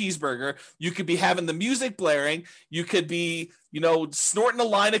eating a cheeseburger. You could be having the music blaring. You could be, snorting a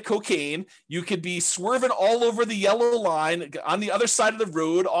line of cocaine. You could be swerving all over the yellow line on the other side of the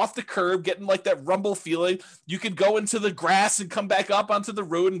road, off the curb, getting like that rumble feeling. You could go into the grass and come back up onto the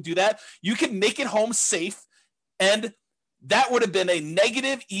road and do that. You can make it home safe. And that would have been a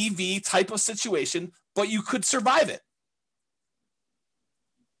negative EV type of situation, but you could survive it.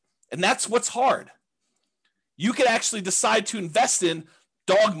 And that's what's hard. You could actually decide to invest in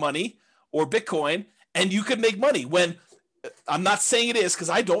dog money or Bitcoin, and you could make money. When I'm not saying it is, because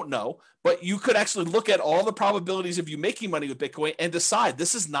I don't know, but you could actually look at all the probabilities of you making money with Bitcoin and decide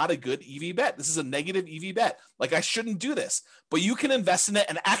this is not a good EV bet. This is a negative EV bet. Like, I shouldn't do this. But you can invest in it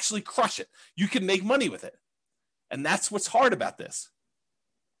and actually crush it. You can make money with it. And that's what's hard about this.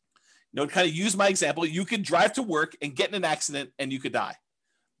 To kind of use my example, you could drive to work and get in an accident and you could die.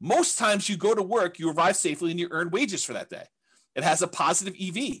 Most times you go to work, you arrive safely, and you earn wages for that day. It has a positive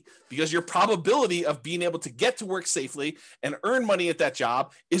EV because your probability of being able to get to work safely and earn money at that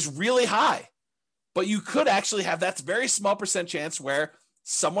job is really high. But you could actually have that very small percent chance where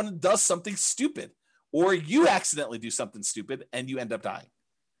someone does something stupid, or you accidentally do something stupid and you end up dying.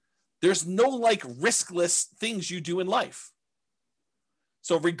 There's no riskless things you do in life.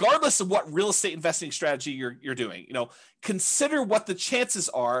 So regardless of what real estate investing strategy you're doing, consider what the chances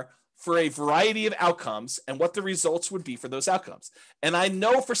are for a variety of outcomes and what the results would be for those outcomes. And I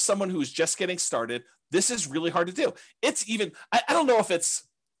know for someone who's just getting started, this is really hard to do. It's even, I don't know if it's,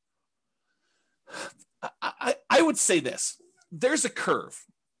 I would say this, there's a curve.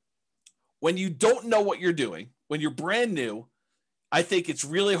 When you don't know what you're doing, when you're brand new, I think it's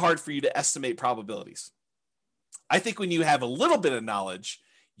really hard for you to estimate probabilities. I think when you have a little bit of knowledge,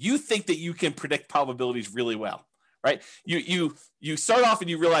 you think that you can predict probabilities really well, right? You start off and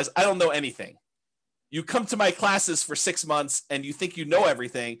you realize, I don't know anything. You come to my classes for 6 months and you think you know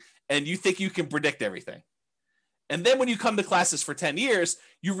everything and you think you can predict everything. And then when you come to classes for 10 years,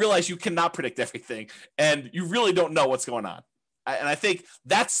 you realize you cannot predict everything and you really don't know what's going on. And I think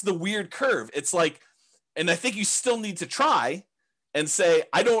that's the weird curve. It's like, and I think you still need to try and say,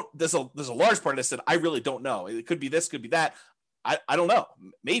 there's a large part of this that I really don't know. It could be this, could be that. I don't know,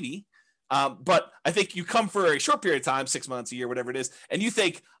 maybe. But I think you come for a short period of time, 6 months, a year, whatever it is, and you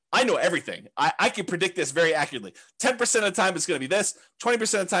think, I know everything. I can predict this very accurately. 10% of the time it's going to be this, 20% of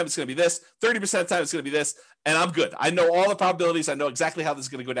the time it's going to be this, 30% of the time it's going to be this, and I'm good. I know all the probabilities. I know exactly how this is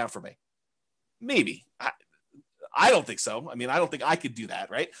going to go down for me. Maybe. I don't think so. I mean, I don't think I could do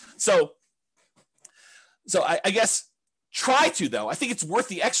that, right? So I guess try to, though. I think it's worth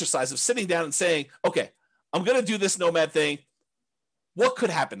the exercise of sitting down and saying, okay, I'm going to do this Nomad thing. What could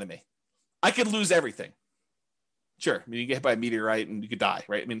happen to me? I could lose everything. Sure. I mean, you get hit by a meteorite and you could die,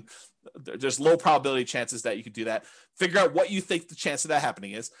 right? I mean, there's low probability chances that you could do that. Figure out what you think the chance of that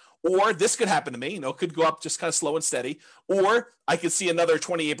happening is. Or this could happen to me, it could go up just kind of slow and steady. Or I could see another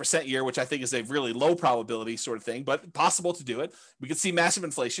 28% year, which I think is a really low probability sort of thing, but possible to do it. We could see massive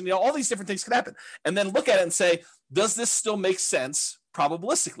inflation. All these different things could happen. And then look at it and say, does this still make sense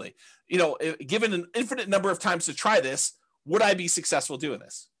probabilistically? Given an infinite number of times to try this, would I be successful doing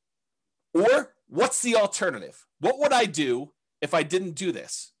this? Or what's the alternative? What would I do if I didn't do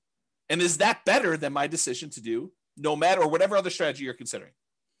this? And is that better than my decision to do Nomad or whatever other strategy you're considering?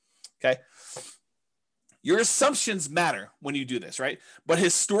 Okay. Your assumptions matter when you do this, right? But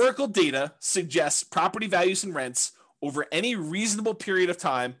historical data suggests property values and rents over any reasonable period of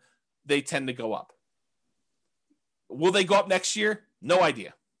time, they tend to go up. Will they go up next year? No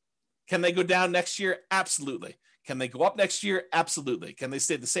idea. Can they go down next year? Absolutely. Can they go up next year? Absolutely. Can they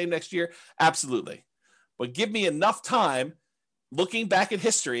stay the same next year? Absolutely. But give me enough time, looking back at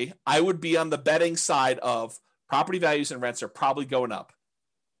history, I would be on the betting side of property values and rents are probably going up.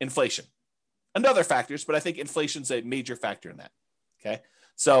 Inflation and other factors, but I think inflation's a major factor in that. Okay.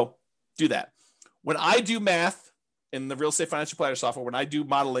 So do that. When I do math in the real estate financial planner software, when I do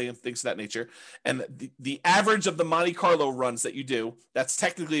modeling and things of that nature, and the average of the Monte Carlo runs that you do, that's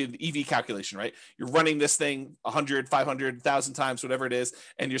technically an EV calculation, right? You're running this thing 100, 500, 1,000 times, whatever it is.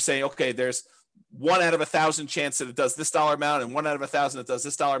 And you're saying, okay, there's 1 out of 1,000 chance that it does this dollar amount and 1 out of 1,000 that does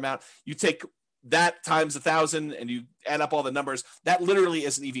this dollar amount. You take that times 1,000 and you add up all the numbers. That literally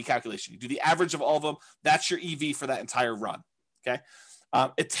is an EV calculation. You do the average of all of them. That's your EV for that entire run. Okay.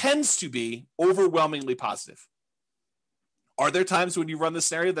 It tends to be overwhelmingly positive. Are there times when you run the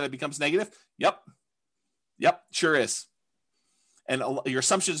scenario that it becomes negative? Yep, sure is. And your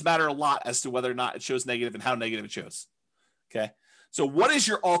assumptions matter a lot as to whether or not it shows negative and how negative it shows. Okay. So what is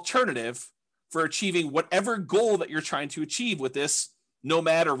your alternative for achieving whatever goal that you're trying to achieve with this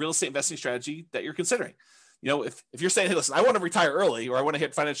Nomad or real estate investing strategy that you're considering? You know, if you're saying, hey, listen, I want to retire early, or I want to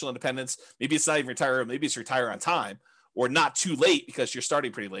hit financial independence, maybe it's not even retire, maybe it's retire on time, or not too late because you're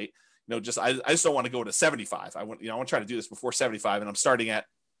starting pretty late. You know, I just don't want to go to 75. I want to try to do this before 75, and I'm starting at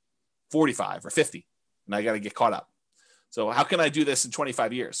 45 or 50, and I got to get caught up. So how can I do this in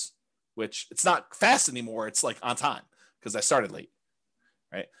 25 years? Which it's not fast anymore. It's like on time because I started late,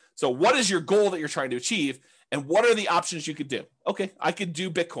 right? So what is your goal that you're trying to achieve, and what are the options you could do? Okay, I could do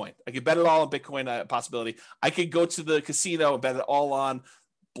Bitcoin. I could bet it all on Bitcoin, possibility. I could go to the casino and bet it all on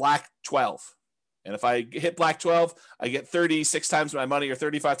Black 12. And if I hit Black 12, I get 36 times my money or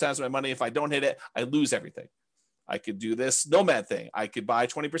 35 times my money. If I don't hit it, I lose everything. I could do this Nomad thing. I could buy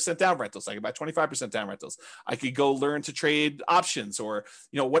 20% down rentals. I could buy 25% down rentals. I could go learn to trade options, or,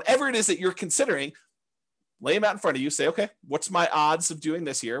 whatever it is that you're considering, lay them out in front of you. Say, okay, what's my odds of doing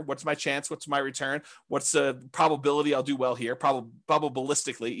this here? What's my chance? What's my return? What's the probability I'll do well here?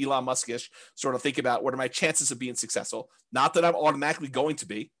 Probabilistically, Elon Musk-ish, sort of think about what are my chances of being successful? Not that I'm automatically going to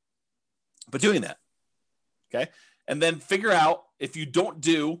be, but doing that. Okay. And then figure out, if you don't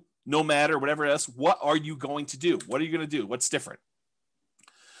do Nomad or whatever else, what are you going to do? What are you going to do? What's different?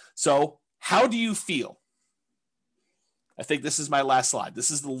 So how do you feel? I think this is my last slide.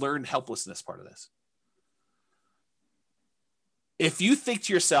 This is the learned helplessness part of this. If you think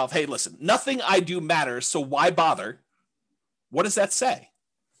to yourself, hey, listen, nothing I do matters, so why bother? What does that say?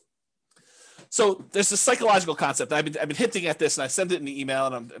 So there's a psychological concept. I've been hinting at this, and I sent it in the email,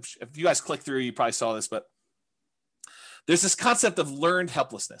 and if you guys click through, you probably saw this, but there's this concept of learned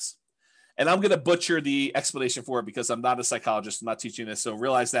helplessness. And I'm going to butcher the explanation for it because I'm not a psychologist. I'm not teaching this. So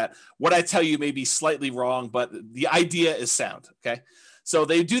realize that what I tell you may be slightly wrong, but the idea is sound. Okay. So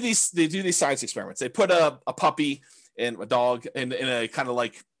they do these science experiments. They put a puppy and a dog in a kind of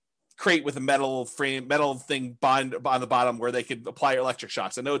like crate with a metal thing bind on the bottom where they could apply electric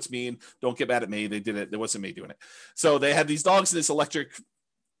shocks. I know it's mean. Don't get mad at me. They did it. It wasn't me doing it. So they had these dogs in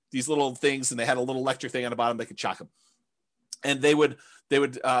these little things, and they had a little electric thing on the bottom. They could shock them. And they would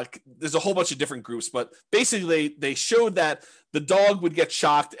there's a whole bunch of different groups, but basically they showed that the dog would get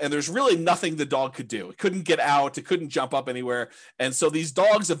shocked, and there's really nothing the dog could do. It couldn't get out. It couldn't jump up anywhere. And so these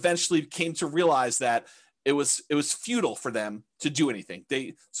dogs eventually came to realize that it was futile for them to do anything.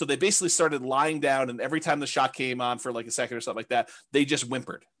 So they basically started lying down, and every time the shock came on for like a second or something like that, they just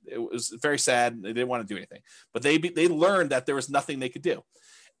whimpered. It was very sad. They didn't want to do anything, but they learned that there was nothing they could do.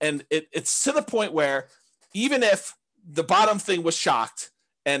 And it's to the point where even if the bottom thing was shocked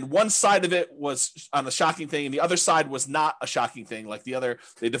and one side of it was on a shocking thing and the other side was not a shocking thing, like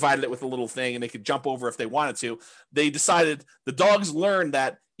they divided it with a little thing and they could jump over if they wanted to. They decided, the dogs learned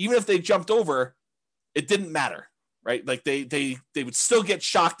that even if they jumped over, it didn't matter, right? Like they would still get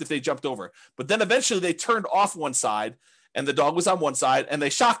shocked if they jumped over. But then eventually they turned off one side, and the dog was on one side, and they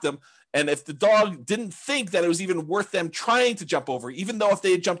shocked them. And if the dog didn't think that it was even worth them trying to jump over, even though if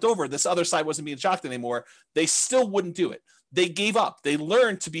they had jumped over, this other side wasn't being shocked anymore, they still wouldn't do it. They gave up. They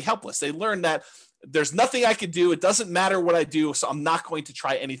learned to be helpless. They learned that there's nothing I could do. It doesn't matter what I do, so I'm not going to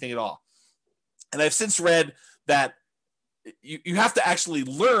try anything at all. And I've since read that you have to actually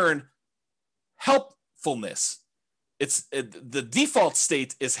learn helpfulness. The default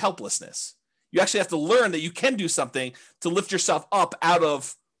state is helplessness. You actually have to learn that you can do something to lift yourself up out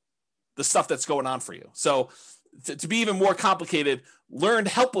of the stuff that's going on for you. So to be even more complicated, learned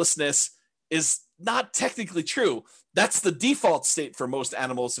helplessness is not technically true. That's the default state for most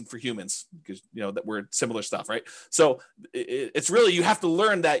animals and for humans, because that we're similar stuff, right? So it's really, you have to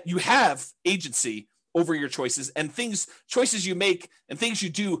learn that you have agency over your choices, and choices you make and things you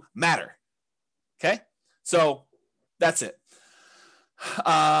do matter. Okay. So that's it.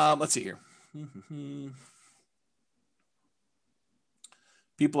 Let's see here.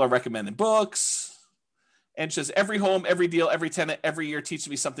 People are recommending books. And says, every home, every deal, every tenant, every year teaches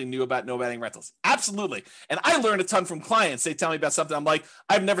me something new about nomading rentals. Absolutely. And I learn a ton from clients. They tell me about something. I'm like,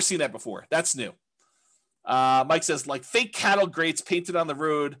 I've never seen that before. That's new. Mike says, like fake cattle grates painted on the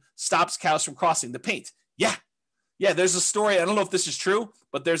road stops cows from crossing. The paint. Yeah, there's a story. I don't know if this is true,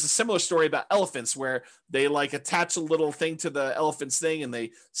 but there's a similar story about elephants where they like attach a little thing to the elephant's thing and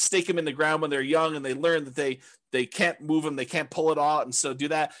they stake them in the ground when they're young, and they learn that they can't move them, they can't pull it out, and so do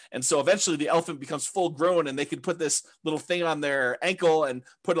that. And so eventually the elephant becomes full grown, and they can put this little thing on their ankle and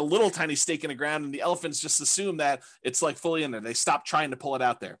put a little tiny stake in the ground, and the elephants just assume that it's like fully in there. They stop trying to pull it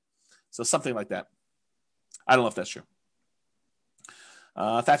out there. So something like that. I don't know if that's true.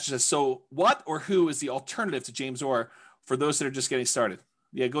 Thatcher says, so what or who is the alternative to James Orr for those that are just getting started?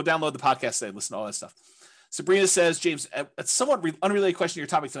 Yeah, go download the podcast today, listen to all that stuff. Sabrina says, James, a somewhat unrelated question to your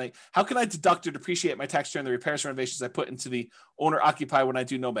topic tonight. How can I deduct or depreciate my tax return the repairs and renovations I put into the owner-occupied when I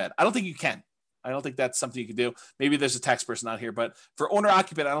do Nomad? I don't think you can. I don't think that's something you can do. Maybe there's a tax person out here, but for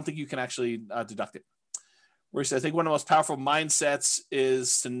owner-occupied, I don't think you can actually deduct it. Where he said, I think one of the most powerful mindsets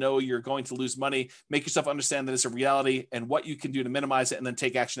is to know you're going to lose money. Make yourself understand that it's a reality and what you can do to minimize it, and then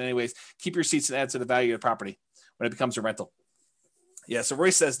take action anyways. Keep your receipts and add to the value of the property when it becomes a rental. Yeah, so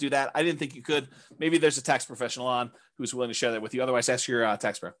Royce says do that. I didn't think you could. Maybe there's a tax professional on who's willing to share that with you. Otherwise, ask your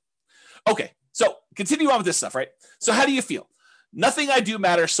tax pro. Okay, so continue on with this stuff, right? So how do you feel? Nothing I do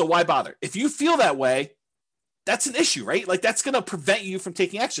matters, so why bother? If you feel that way, that's an issue, right? Like that's going to prevent you from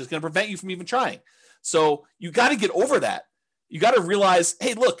taking action. It's going to prevent you from even trying. So you got to get over that. You got to realize,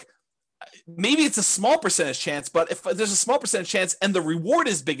 hey, look, maybe it's a small percentage chance, but if there's a small percentage chance and the reward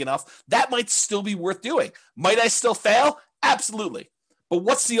is big enough, that might still be worth doing. Might I still fail? Absolutely. But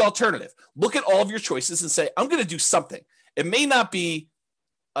what's the alternative? Look at all of your choices and say, I'm going to do something. It may not be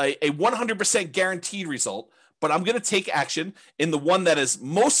a 100% guaranteed result, but I'm going to take action in the one that is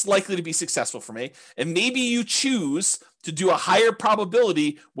most likely to be successful for me. And maybe you choose to do a higher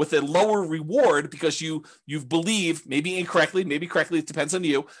probability with a lower reward because you believe, maybe incorrectly, maybe correctly, it depends on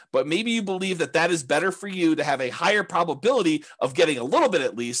you, but maybe you believe that that is better for you to have a higher probability of getting a little bit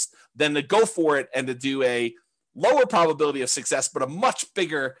at least than to go for it and to do a lower probability of success, but a much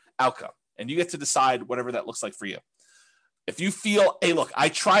bigger outcome. And you get to decide whatever that looks like for you. If you feel, hey, look, I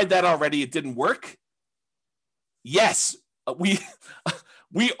tried that already, it didn't work. Yes, we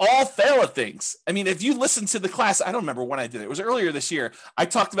all fail at things. I mean, if you listen to the class, I don't remember when I did it. It was earlier this year. I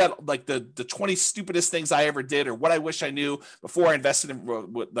talked about like the 20 stupidest things I ever did or what I wish I knew before I invested in,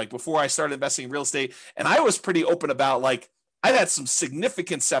 like before I started investing in real estate. And I was pretty open about like, I've had some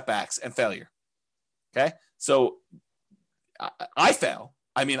significant setbacks and failure. Okay. So I fail.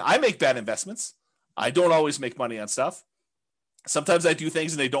 I mean, I make bad investments. I don't always make money on stuff. Sometimes I do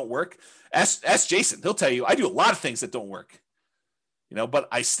things and they don't work. Ask Jason. He'll tell you I do a lot of things that don't work, but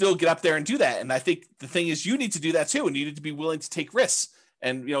I still get up there and do that. And I think the thing is you need to do that too. And you need to be willing to take risks.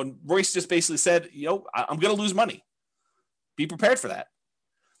 And, Royce just basically said, I'm going to lose money. Be prepared for that.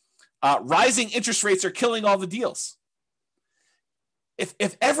 Rising interest rates are killing all the deals.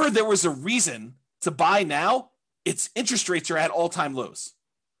 If ever there was a reason to buy now, it's interest rates are at all-time lows.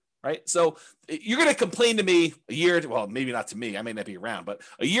 Right. So you're going to complain to me a year, well, maybe not to me, I may not be around, but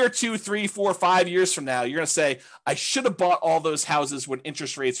a year, 2, 3, 4, 5 years from now, you're going to say, I should have bought all those houses when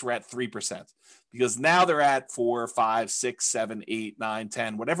interest rates were at 3%, because now they're at 4, 5, 6, 7, 8, 9,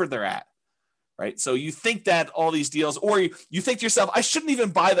 10, whatever they're at. Right. So you think that all these deals, or you think to yourself, I shouldn't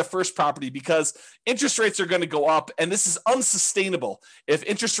even buy the first property because interest rates are going to go up and this is unsustainable. If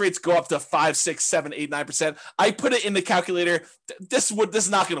interest rates go up to 5, 6, 7, 8, 9%, I put it in the calculator. This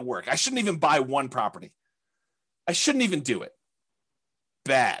is not going to work. I shouldn't even buy one property. I shouldn't even do it.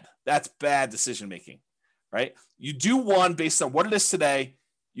 Bad. That's bad decision making. Right. You do one based on what it is today.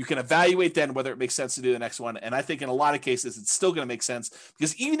 You can evaluate then whether it makes sense to do the next one. And I think in a lot of cases, it's still going to make sense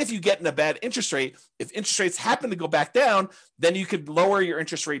because even if you get in a bad interest rate, if interest rates happen to go back down, then you could lower your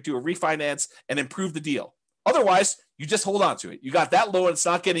interest rate, do a refinance and improve the deal. Otherwise, you just hold on to it. You got that low and it's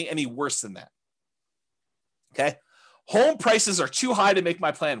not getting any worse than that. Okay. Home prices are too high to make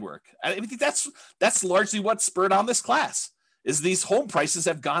my plan work. I think that's largely what spurred on this class is these home prices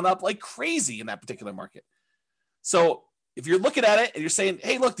have gone up like crazy in that particular market. So if you're looking at it and you're saying,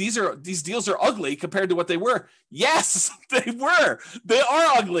 hey, look, these deals are ugly compared to what they were. Yes, they were. They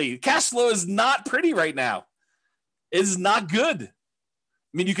are ugly. Cash flow is not pretty right now. It is not good. I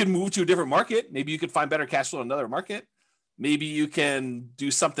mean, you can move to a different market. Maybe you could find better cash flow in another market. Maybe you can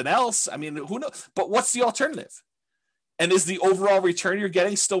do something else. I mean, who knows? But what's the alternative? And is the overall return you're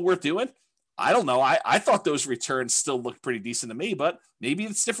getting still worth doing? I don't know. I thought those returns still look pretty decent to me, but maybe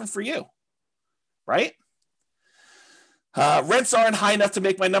it's different for you, right? Rents aren't high enough to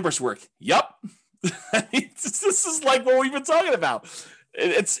make my numbers work. Yup. This is like what we've been talking about.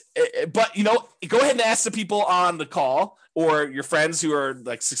 But go ahead and ask the people on the call or your friends who are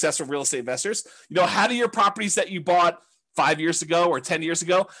like successful real estate investors. How do your properties that you bought 5 years ago or 10 years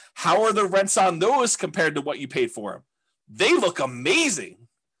ago, how are the rents on those compared to what you paid for them? They look amazing.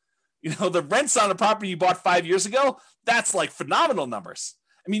 The rents on a property you bought 5 years ago, that's like phenomenal numbers.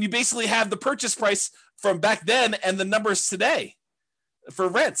 I mean, you basically have the purchase price from back then and the numbers today for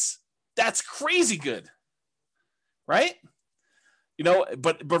rents. That's crazy good, right?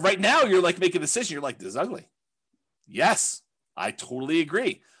 But right now you're like making a decision. You're like, this is ugly. Yes, I totally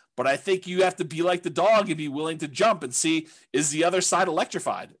agree. But I think you have to be like the dog and be willing to jump and see, is the other side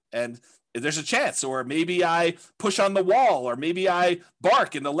electrified? And there's a chance, or maybe I push on the wall, or maybe I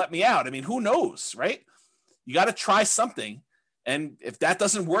bark and they'll let me out. I mean, who knows, right? You got to try something. And if that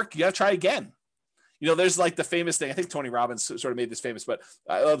doesn't work, you got to try again. There's like the famous thing. I think Tony Robbins sort of made this famous, but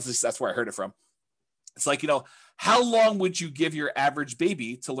that's where I heard it from. It's like, how long would you give your average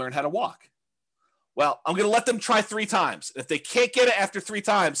baby to learn how to walk? Well, I'm going to let them try 3 times. If they can't get it after 3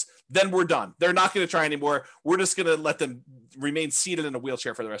 times, then we're done. They're not going to try anymore. We're just going to let them remain seated in a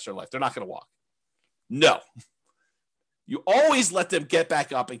wheelchair for the rest of their life. They're not going to walk. No. You always let them get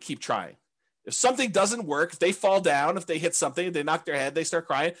back up and keep trying. If something doesn't work, if they fall down, if they hit something, they knock their head, they start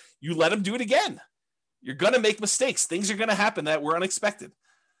crying, you let them do it again. You're going to make mistakes. Things are going to happen that were unexpected.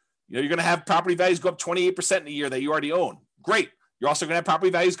 You're going to have property values go up 28% in a year that you already own. Great. You're also going to have property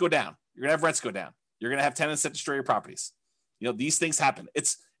values go down. You're going to have rents go down. You're going to have tenants that destroy your properties. These things happen.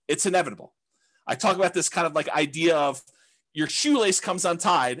 It's inevitable. I talk about this kind of like idea of your shoelace comes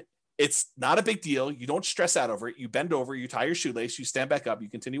untied. It's not a big deal. You don't stress out over it. You bend over, you tie your shoelace, you stand back up, you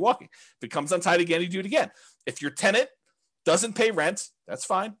continue walking. If it comes untied again, you do it again. If your tenant doesn't pay rent, that's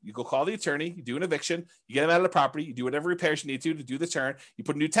fine. You go call the attorney, you do an eviction, you get them out of the property, you do whatever repairs you need to do the turn, you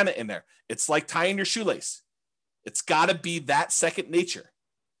put a new tenant in there. It's like tying your shoelace. It's got to be that second nature.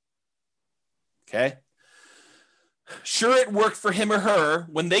 Okay? Sure, it worked for him or her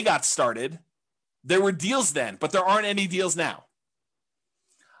when they got started. There were deals then, but there aren't any deals now.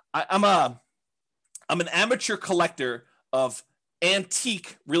 I'm an amateur collector of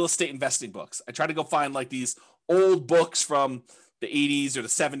antique real estate investing books. I try to go find like these old books from the 80s or the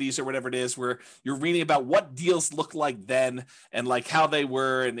 70s or whatever it is, where you're reading about what deals look like then and like how they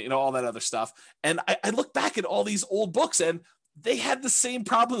were and all that other stuff. And I look back at all these old books and they had the same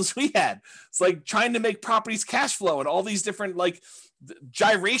problems we had. It's like trying to make properties cash flow and all these different like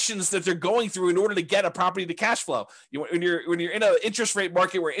gyrations that they're going through in order to get a property to cash flow. When you're in an interest rate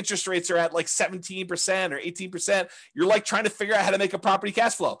market where interest rates are at like 17% or 18%, you're like trying to figure out how to make a property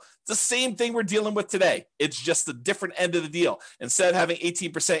cash flow. It's the same thing we're dealing with today. It's just the different end of the deal. Instead of having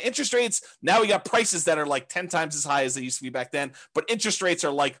 18% interest rates, now we got prices that are like 10 times as high as they used to be back then, but interest rates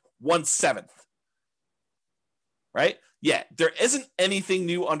are like 1/7. Right? Yeah, there isn't anything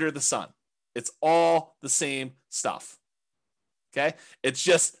new under the sun. It's all the same stuff. Okay? It's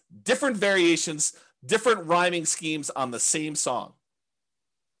just different variations, different rhyming schemes on the same song.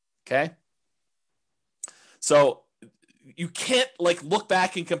 Okay? So you can't like look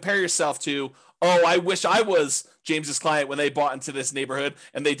back and compare yourself to, oh, I wish I was James's client when they bought into this neighborhood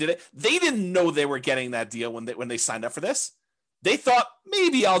and they did it. They didn't know they were getting that deal when they signed up for this. They thought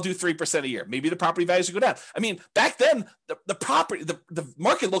maybe I'll do 3% a year. Maybe the property values will go down. I mean, back then the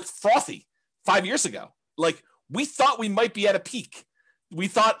market looked frothy 5 years ago. Like we thought we might be at a peak. We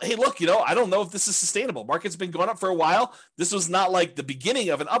thought, hey, look, I don't know if this is sustainable. Market's been going up for a while. This was not like the beginning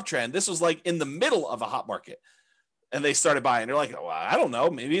of an uptrend. This was like in the middle of a hot market. And they started buying. They're like, oh, I don't know.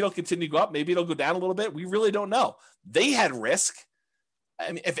 Maybe it'll continue to go up. Maybe it'll go down a little bit. We really don't know. They had risk.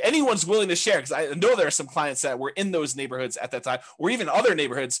 I mean, if anyone's willing to share, because I know there are some clients that were in those neighborhoods at that time, or even other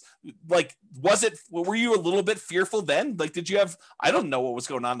neighborhoods, like, were you a little bit fearful then? Like, did you have, I don't know what was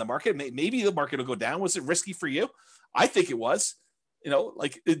going on in the market. Maybe the market will go down. Was it risky for you? I think it was.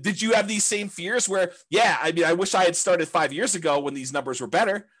 Like, did you have these same fears where, yeah, I mean, I wish I had started 5 years ago when these numbers were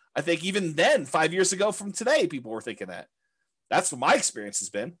better. I think even then, 5 years ago from today, people were thinking that. That's what my experience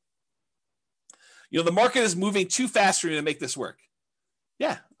has been. The market is moving too fast for me to make this work.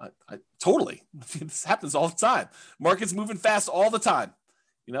 Yeah, I totally. This happens all the time. Market's moving fast all the time,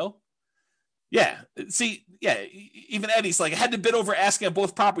 Yeah. See, yeah, even Eddie's like, I had to bid over asking on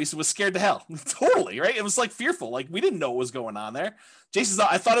both properties, so was scared to hell. Totally, right? It was like fearful. Like we didn't know what was going on there. Jason's,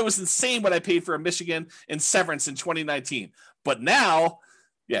 I thought it was insane what I paid for a Michigan in severance in 2019. But now,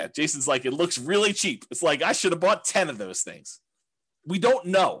 yeah, Jason's like, it looks really cheap. It's like, I should have bought 10 of those things. We don't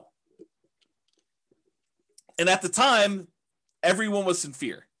know. And at the time, everyone was in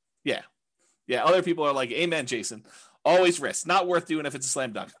fear. Yeah. Yeah. Other people are like, amen, Jason. Always risk. Not worth doing if it's a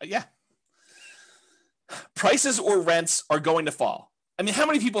slam dunk. Yeah. prices or rents are going to fall. I mean, how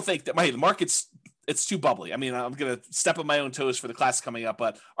many people think that the market's it's too bubbly? I mean, I'm going to step on my own toes for the class coming up,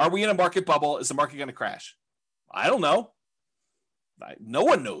 but are we in a market bubble? Is the market going to crash? I don't know. No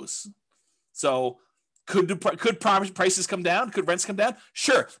one knows. So could prices come down? Could rents come down?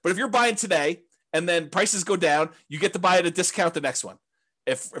 Sure. But if you're buying today and then prices go down, you get to buy at a discount the next one.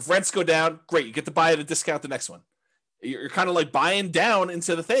 If rents go down, great. You get to buy at a discount the next one. You're kind of like buying down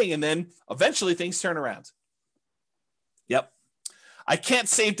into the thing, and then eventually things turn around. Yep. I can't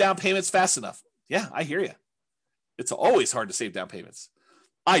save down payments fast enough. Yeah, I hear you. It's always hard to save down payments.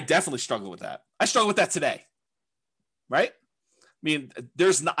 I definitely struggle with that. I struggle with that today. Right? I mean,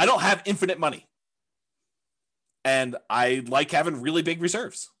 I don't have infinite money. And I like having really big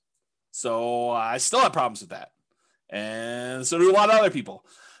reserves. So I still have problems with that. And so do a lot of other people.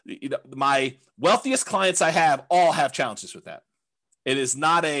 You know, my wealthiest clients I have all have challenges with that. It is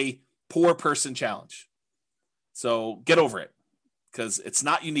not a poor person challenge. So get over it, because it's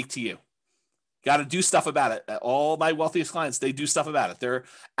not unique to you. Got to do stuff about it. All my wealthiest clients, they do stuff about it. They're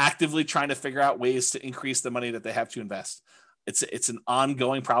actively trying to figure out ways to increase the money that they have to invest. It's an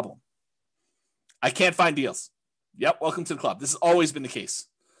ongoing problem. I can't find deals. Yep, welcome to the club. This has always been the case.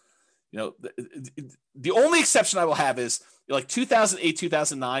 You know, the only exception I will have is like 2008,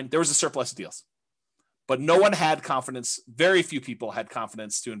 2009, there was a surplus of deals. But no one had confidence. Very few people had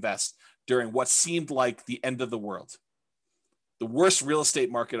confidence to invest during what seemed like the end of the world. The worst real estate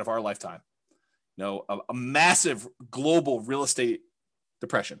market of our lifetime. You know, a massive global real estate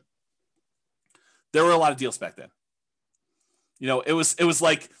depression. There were a lot of deals back then. You know, it was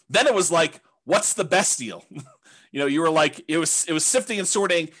like, what's the best deal? You know, you were like, it was sifting and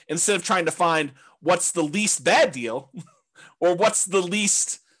sorting instead of trying to find what's the least bad deal or what's the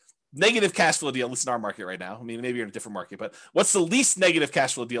least negative cash flow deal, at least in our market right now. I mean, maybe you're in a different market, but what's the least negative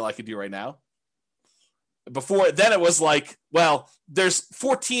cash flow deal I could do right now? Before then, it was like, well, there's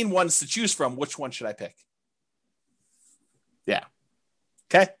 14 ones to choose from. Which one should I pick? Yeah.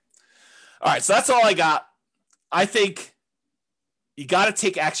 Okay. All right. So that's all I got. I think you got to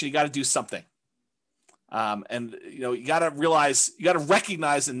take action. You got to do something. And, you know, you got to realize, you got to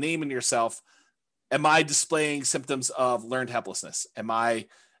recognize and name in yourself, am I displaying symptoms of learned helplessness? Am I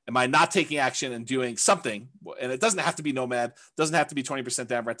not taking action and doing something? And it doesn't have to be Nomad, doesn't have to be 20%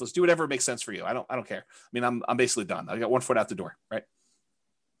 down rentals. Do whatever makes sense for you. I don't care. I mean, I'm basically done. I got one foot out the door, right?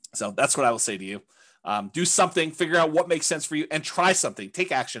 So that's what I will say to you. Do something, figure out what makes sense for you, and try something.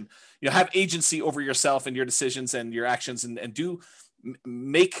 Take action. You know, have agency over yourself and your decisions and your actions, and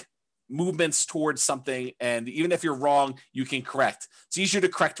make movements towards something. And even if you're wrong, you can correct. It's easier to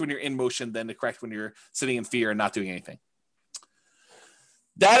correct when you're in motion than to correct when you're sitting in fear and not doing anything.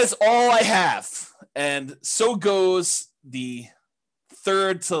 That is all I have. And so goes the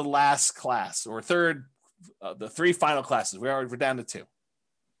third to last class, or the three final classes. We're down to two.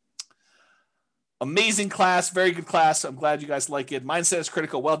 Amazing class, very good class. I'm glad you guys like it. Mindset is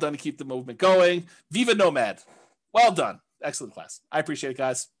critical. Well done to keep the movement going. Viva Nomad. Well done. Excellent class. I appreciate it,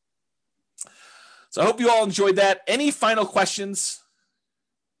 guys. So I hope you all enjoyed that. Any final questions?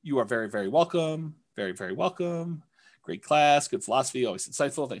 You are very, very welcome. Very, very welcome. Great class. Good philosophy. Always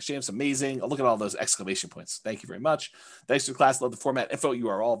insightful. Thanks, James. Amazing. Look at all those exclamation points. Thank you very much. Thanks for the class. Love the format info. You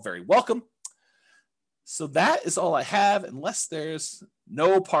are all very welcome. So that is all I have, unless there's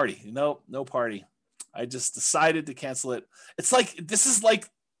no party. No party. I just decided to cancel it. It's like, this is like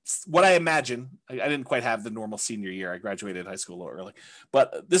what I imagine. I didn't quite have the normal senior year. I graduated high school a little early,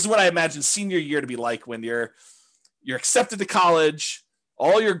 but this is what I imagine senior year to be like when you're accepted to college.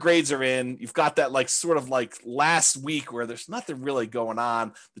 All your grades are in. You've got that like sort of like last week where there's nothing really going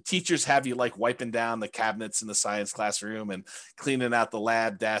on. The teachers have you like wiping down the cabinets in the science classroom and cleaning out the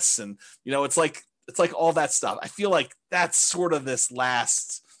lab desks. And, you know, it's like all that stuff. I feel like that's sort of this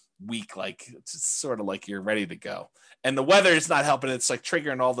last week. Like it's sort of like you're ready to go. And the weather is not helping. It's like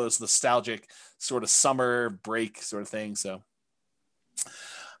triggering all those nostalgic sort of summer break sort of things. So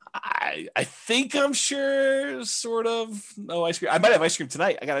I think I'm sure sort of no ice cream. I might have ice cream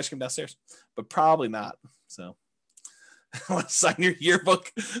tonight. I got ice cream downstairs, but probably not. So I want to sign your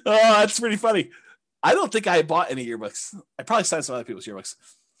yearbook. Oh, that's pretty funny. I don't think I bought any yearbooks. I probably signed some other people's yearbooks.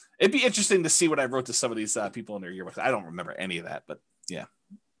 It'd be interesting to see what I wrote to some of these people in their yearbooks. I don't remember any of that, but yeah.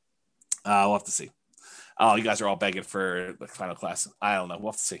 We'll have to see. Oh, you guys are all begging for the final class. I don't know.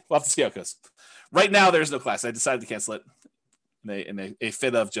 We'll have to see. We'll have to see how it goes. Right now, there's no class. I decided to cancel it in a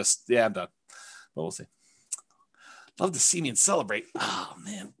fit of just, yeah, I'm done. But we'll see. Love to see me and celebrate. Oh,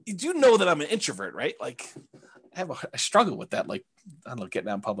 man. You do know that I'm an introvert, right? Like, I struggle with that. Like, I don't know, getting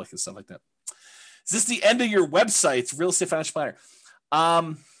out in public and stuff like that. Is this the end of your website, Real Estate Financial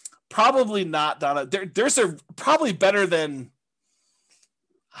Planner? Probably not, Donna. There's a probably better than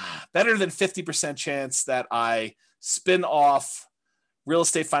 50% chance that I spin off Real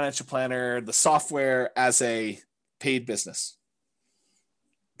Estate Financial Planner, the software, as a paid business.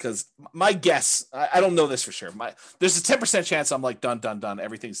 Because my guess, I don't know this for sure. There's a 10% chance I'm like, done.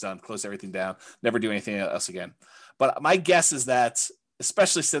 Everything's done. Close everything down. Never do anything else again. But my guess is that,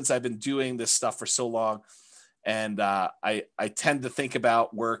 especially since I've been doing this stuff for so long, and I tend to think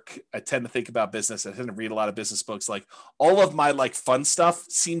about work. I tend to think about business. I tend to read a lot of business books. Like, all of my like fun stuff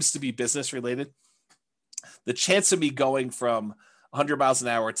seems to be business related. The chance of me going from 100 miles an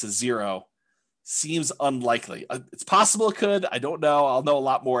hour to zero seems unlikely. It's possible it could. I don't know. I'll know a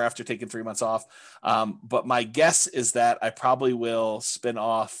lot more after taking 3 months off. But my guess is that I probably will spin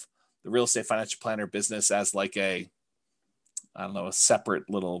off the Real Estate Financial Planner business as like a separate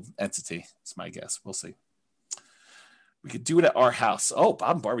little entity. It's my guess. We'll see. We could do it at our house. Oh,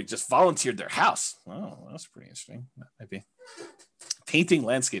 Bob and Barbie just volunteered their house. Oh, that's pretty interesting. Maybe painting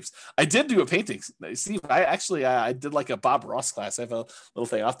landscapes. I did do a painting. See, I did like a Bob Ross class. I have a little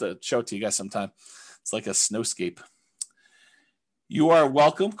thing. I'll have to show it to you guys sometime. It's like a snowscape. You are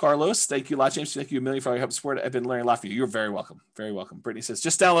welcome, Carlos. Thank you a lot, James. Thank you a million for all your help and support. I've been learning a lot from you. You're very welcome. Very welcome. Brittany says,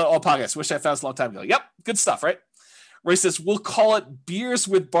 just download all podcasts. Wish I found this a long time ago. Yep. Good stuff, right? Roy says, we'll call it Beers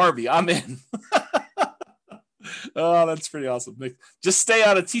with Barbie. I'm in. Oh, that's pretty awesome. Nick, just stay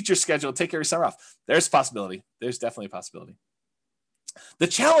on a teacher schedule. Take your summer off. There's a possibility. There's definitely a possibility. The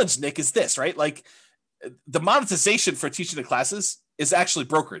challenge, Nick, is this, right? Like, the monetization for teaching the classes is actually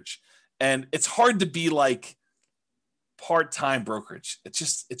brokerage. And it's hard to be like part-time brokerage.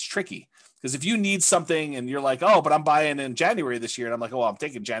 It's tricky. Because if you need something and you're like, oh, but I'm buying in January this year. And I'm like, oh, I'm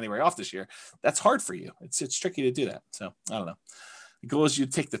taking January off this year. That's hard for you. It's tricky to do that. So I don't know. The goal is you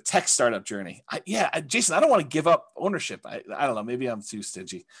take the tech startup journey. Jason, I don't want to give up ownership. I don't know. Maybe I'm too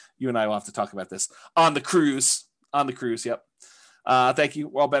stingy. You and I will have to talk about this on the cruise. Yep. Thank you.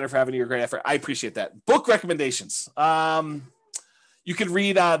 We're all better for having you. A great effort. I appreciate that. Book recommendations. You can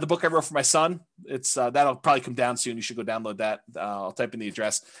read the book I wrote for my son. It's that'll probably come down soon. You should go download that. I'll type in the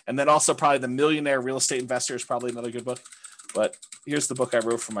address. And then also probably The Millionaire Real Estate Investor is probably another good book. But here's the book I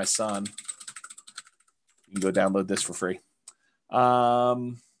wrote for my son. You can go download this for free.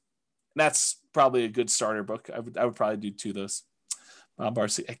 That's probably a good starter book. I would probably do 2 of those.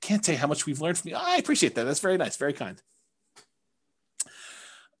 Barcy, I can't tell you how much we've learned from you. I appreciate that. That's very nice. Very kind.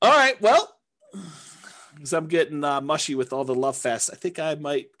 All right. Well, because I'm getting mushy with all the love fest, I think I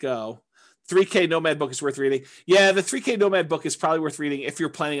might go. 3K Nomad book is worth reading. Yeah, the 3K Nomad book is probably worth reading if you're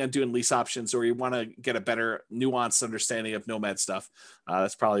planning on doing lease options or you want to get a better nuanced understanding of Nomad stuff.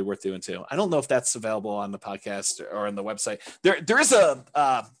 That's probably worth doing too. I don't know if that's available on the podcast or on the website. There is a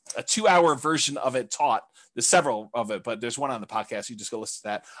 2-hour version of it taught. There's several of it, but there's one on the podcast. You just go listen to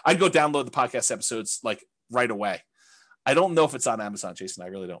that. I'd go download the podcast episodes like right away. I don't know if it's on Amazon, Jason. I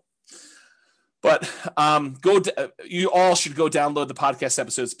really don't. But you all should go download the podcast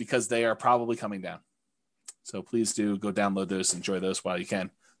episodes because they are probably coming down. So please do go download those, enjoy those while you can.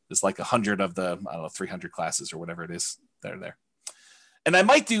 There's like 100 of the 300 classes or whatever it is that are there. And I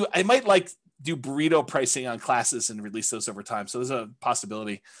might do burrito pricing on classes and release those over time. So there's a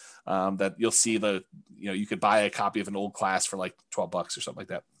possibility that you'll see you could buy a copy of an old class for like $12 or something like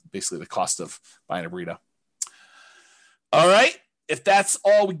that. Basically the cost of buying a burrito. All right. If that's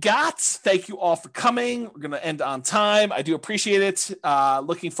all we got, thank you all for coming. We're going to end on time. I do appreciate it.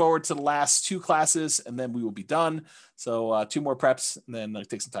 Looking forward to the last 2 classes, and then we will be done. So 2 more preps, and then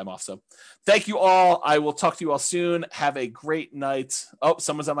take some time off. So thank you all. I will talk to you all soon. Have a great night. Oh,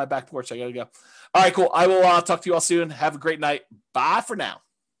 someone's on my back porch. I got to go. All right, cool. I will talk to you all soon. Have a great night. Bye for now.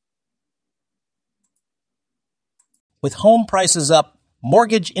 With home prices up,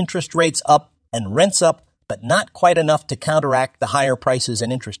 mortgage interest rates up, and rents up, but not quite enough to counteract the higher prices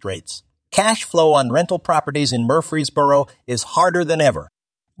and interest rates. Cash flow on rental properties in Murfreesboro is harder than ever.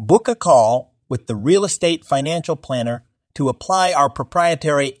 Book a call with the Real Estate Financial Planner to apply our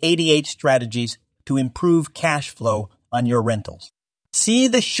proprietary 88 strategies to improve cash flow on your rentals. See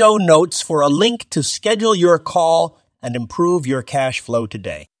the show notes for a link to schedule your call and improve your cash flow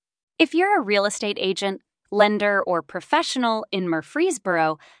today. If you're a real estate agent, lender, or professional in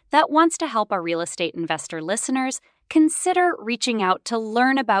Murfreesboro that wants to help our real estate investor listeners, consider reaching out to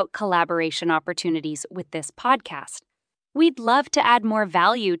learn about collaboration opportunities with this podcast. We'd love to add more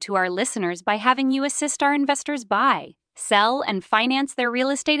value to our listeners by having you assist our investors buy, sell, and finance their real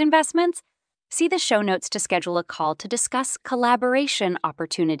estate investments. See the show notes to schedule a call to discuss collaboration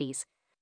opportunities.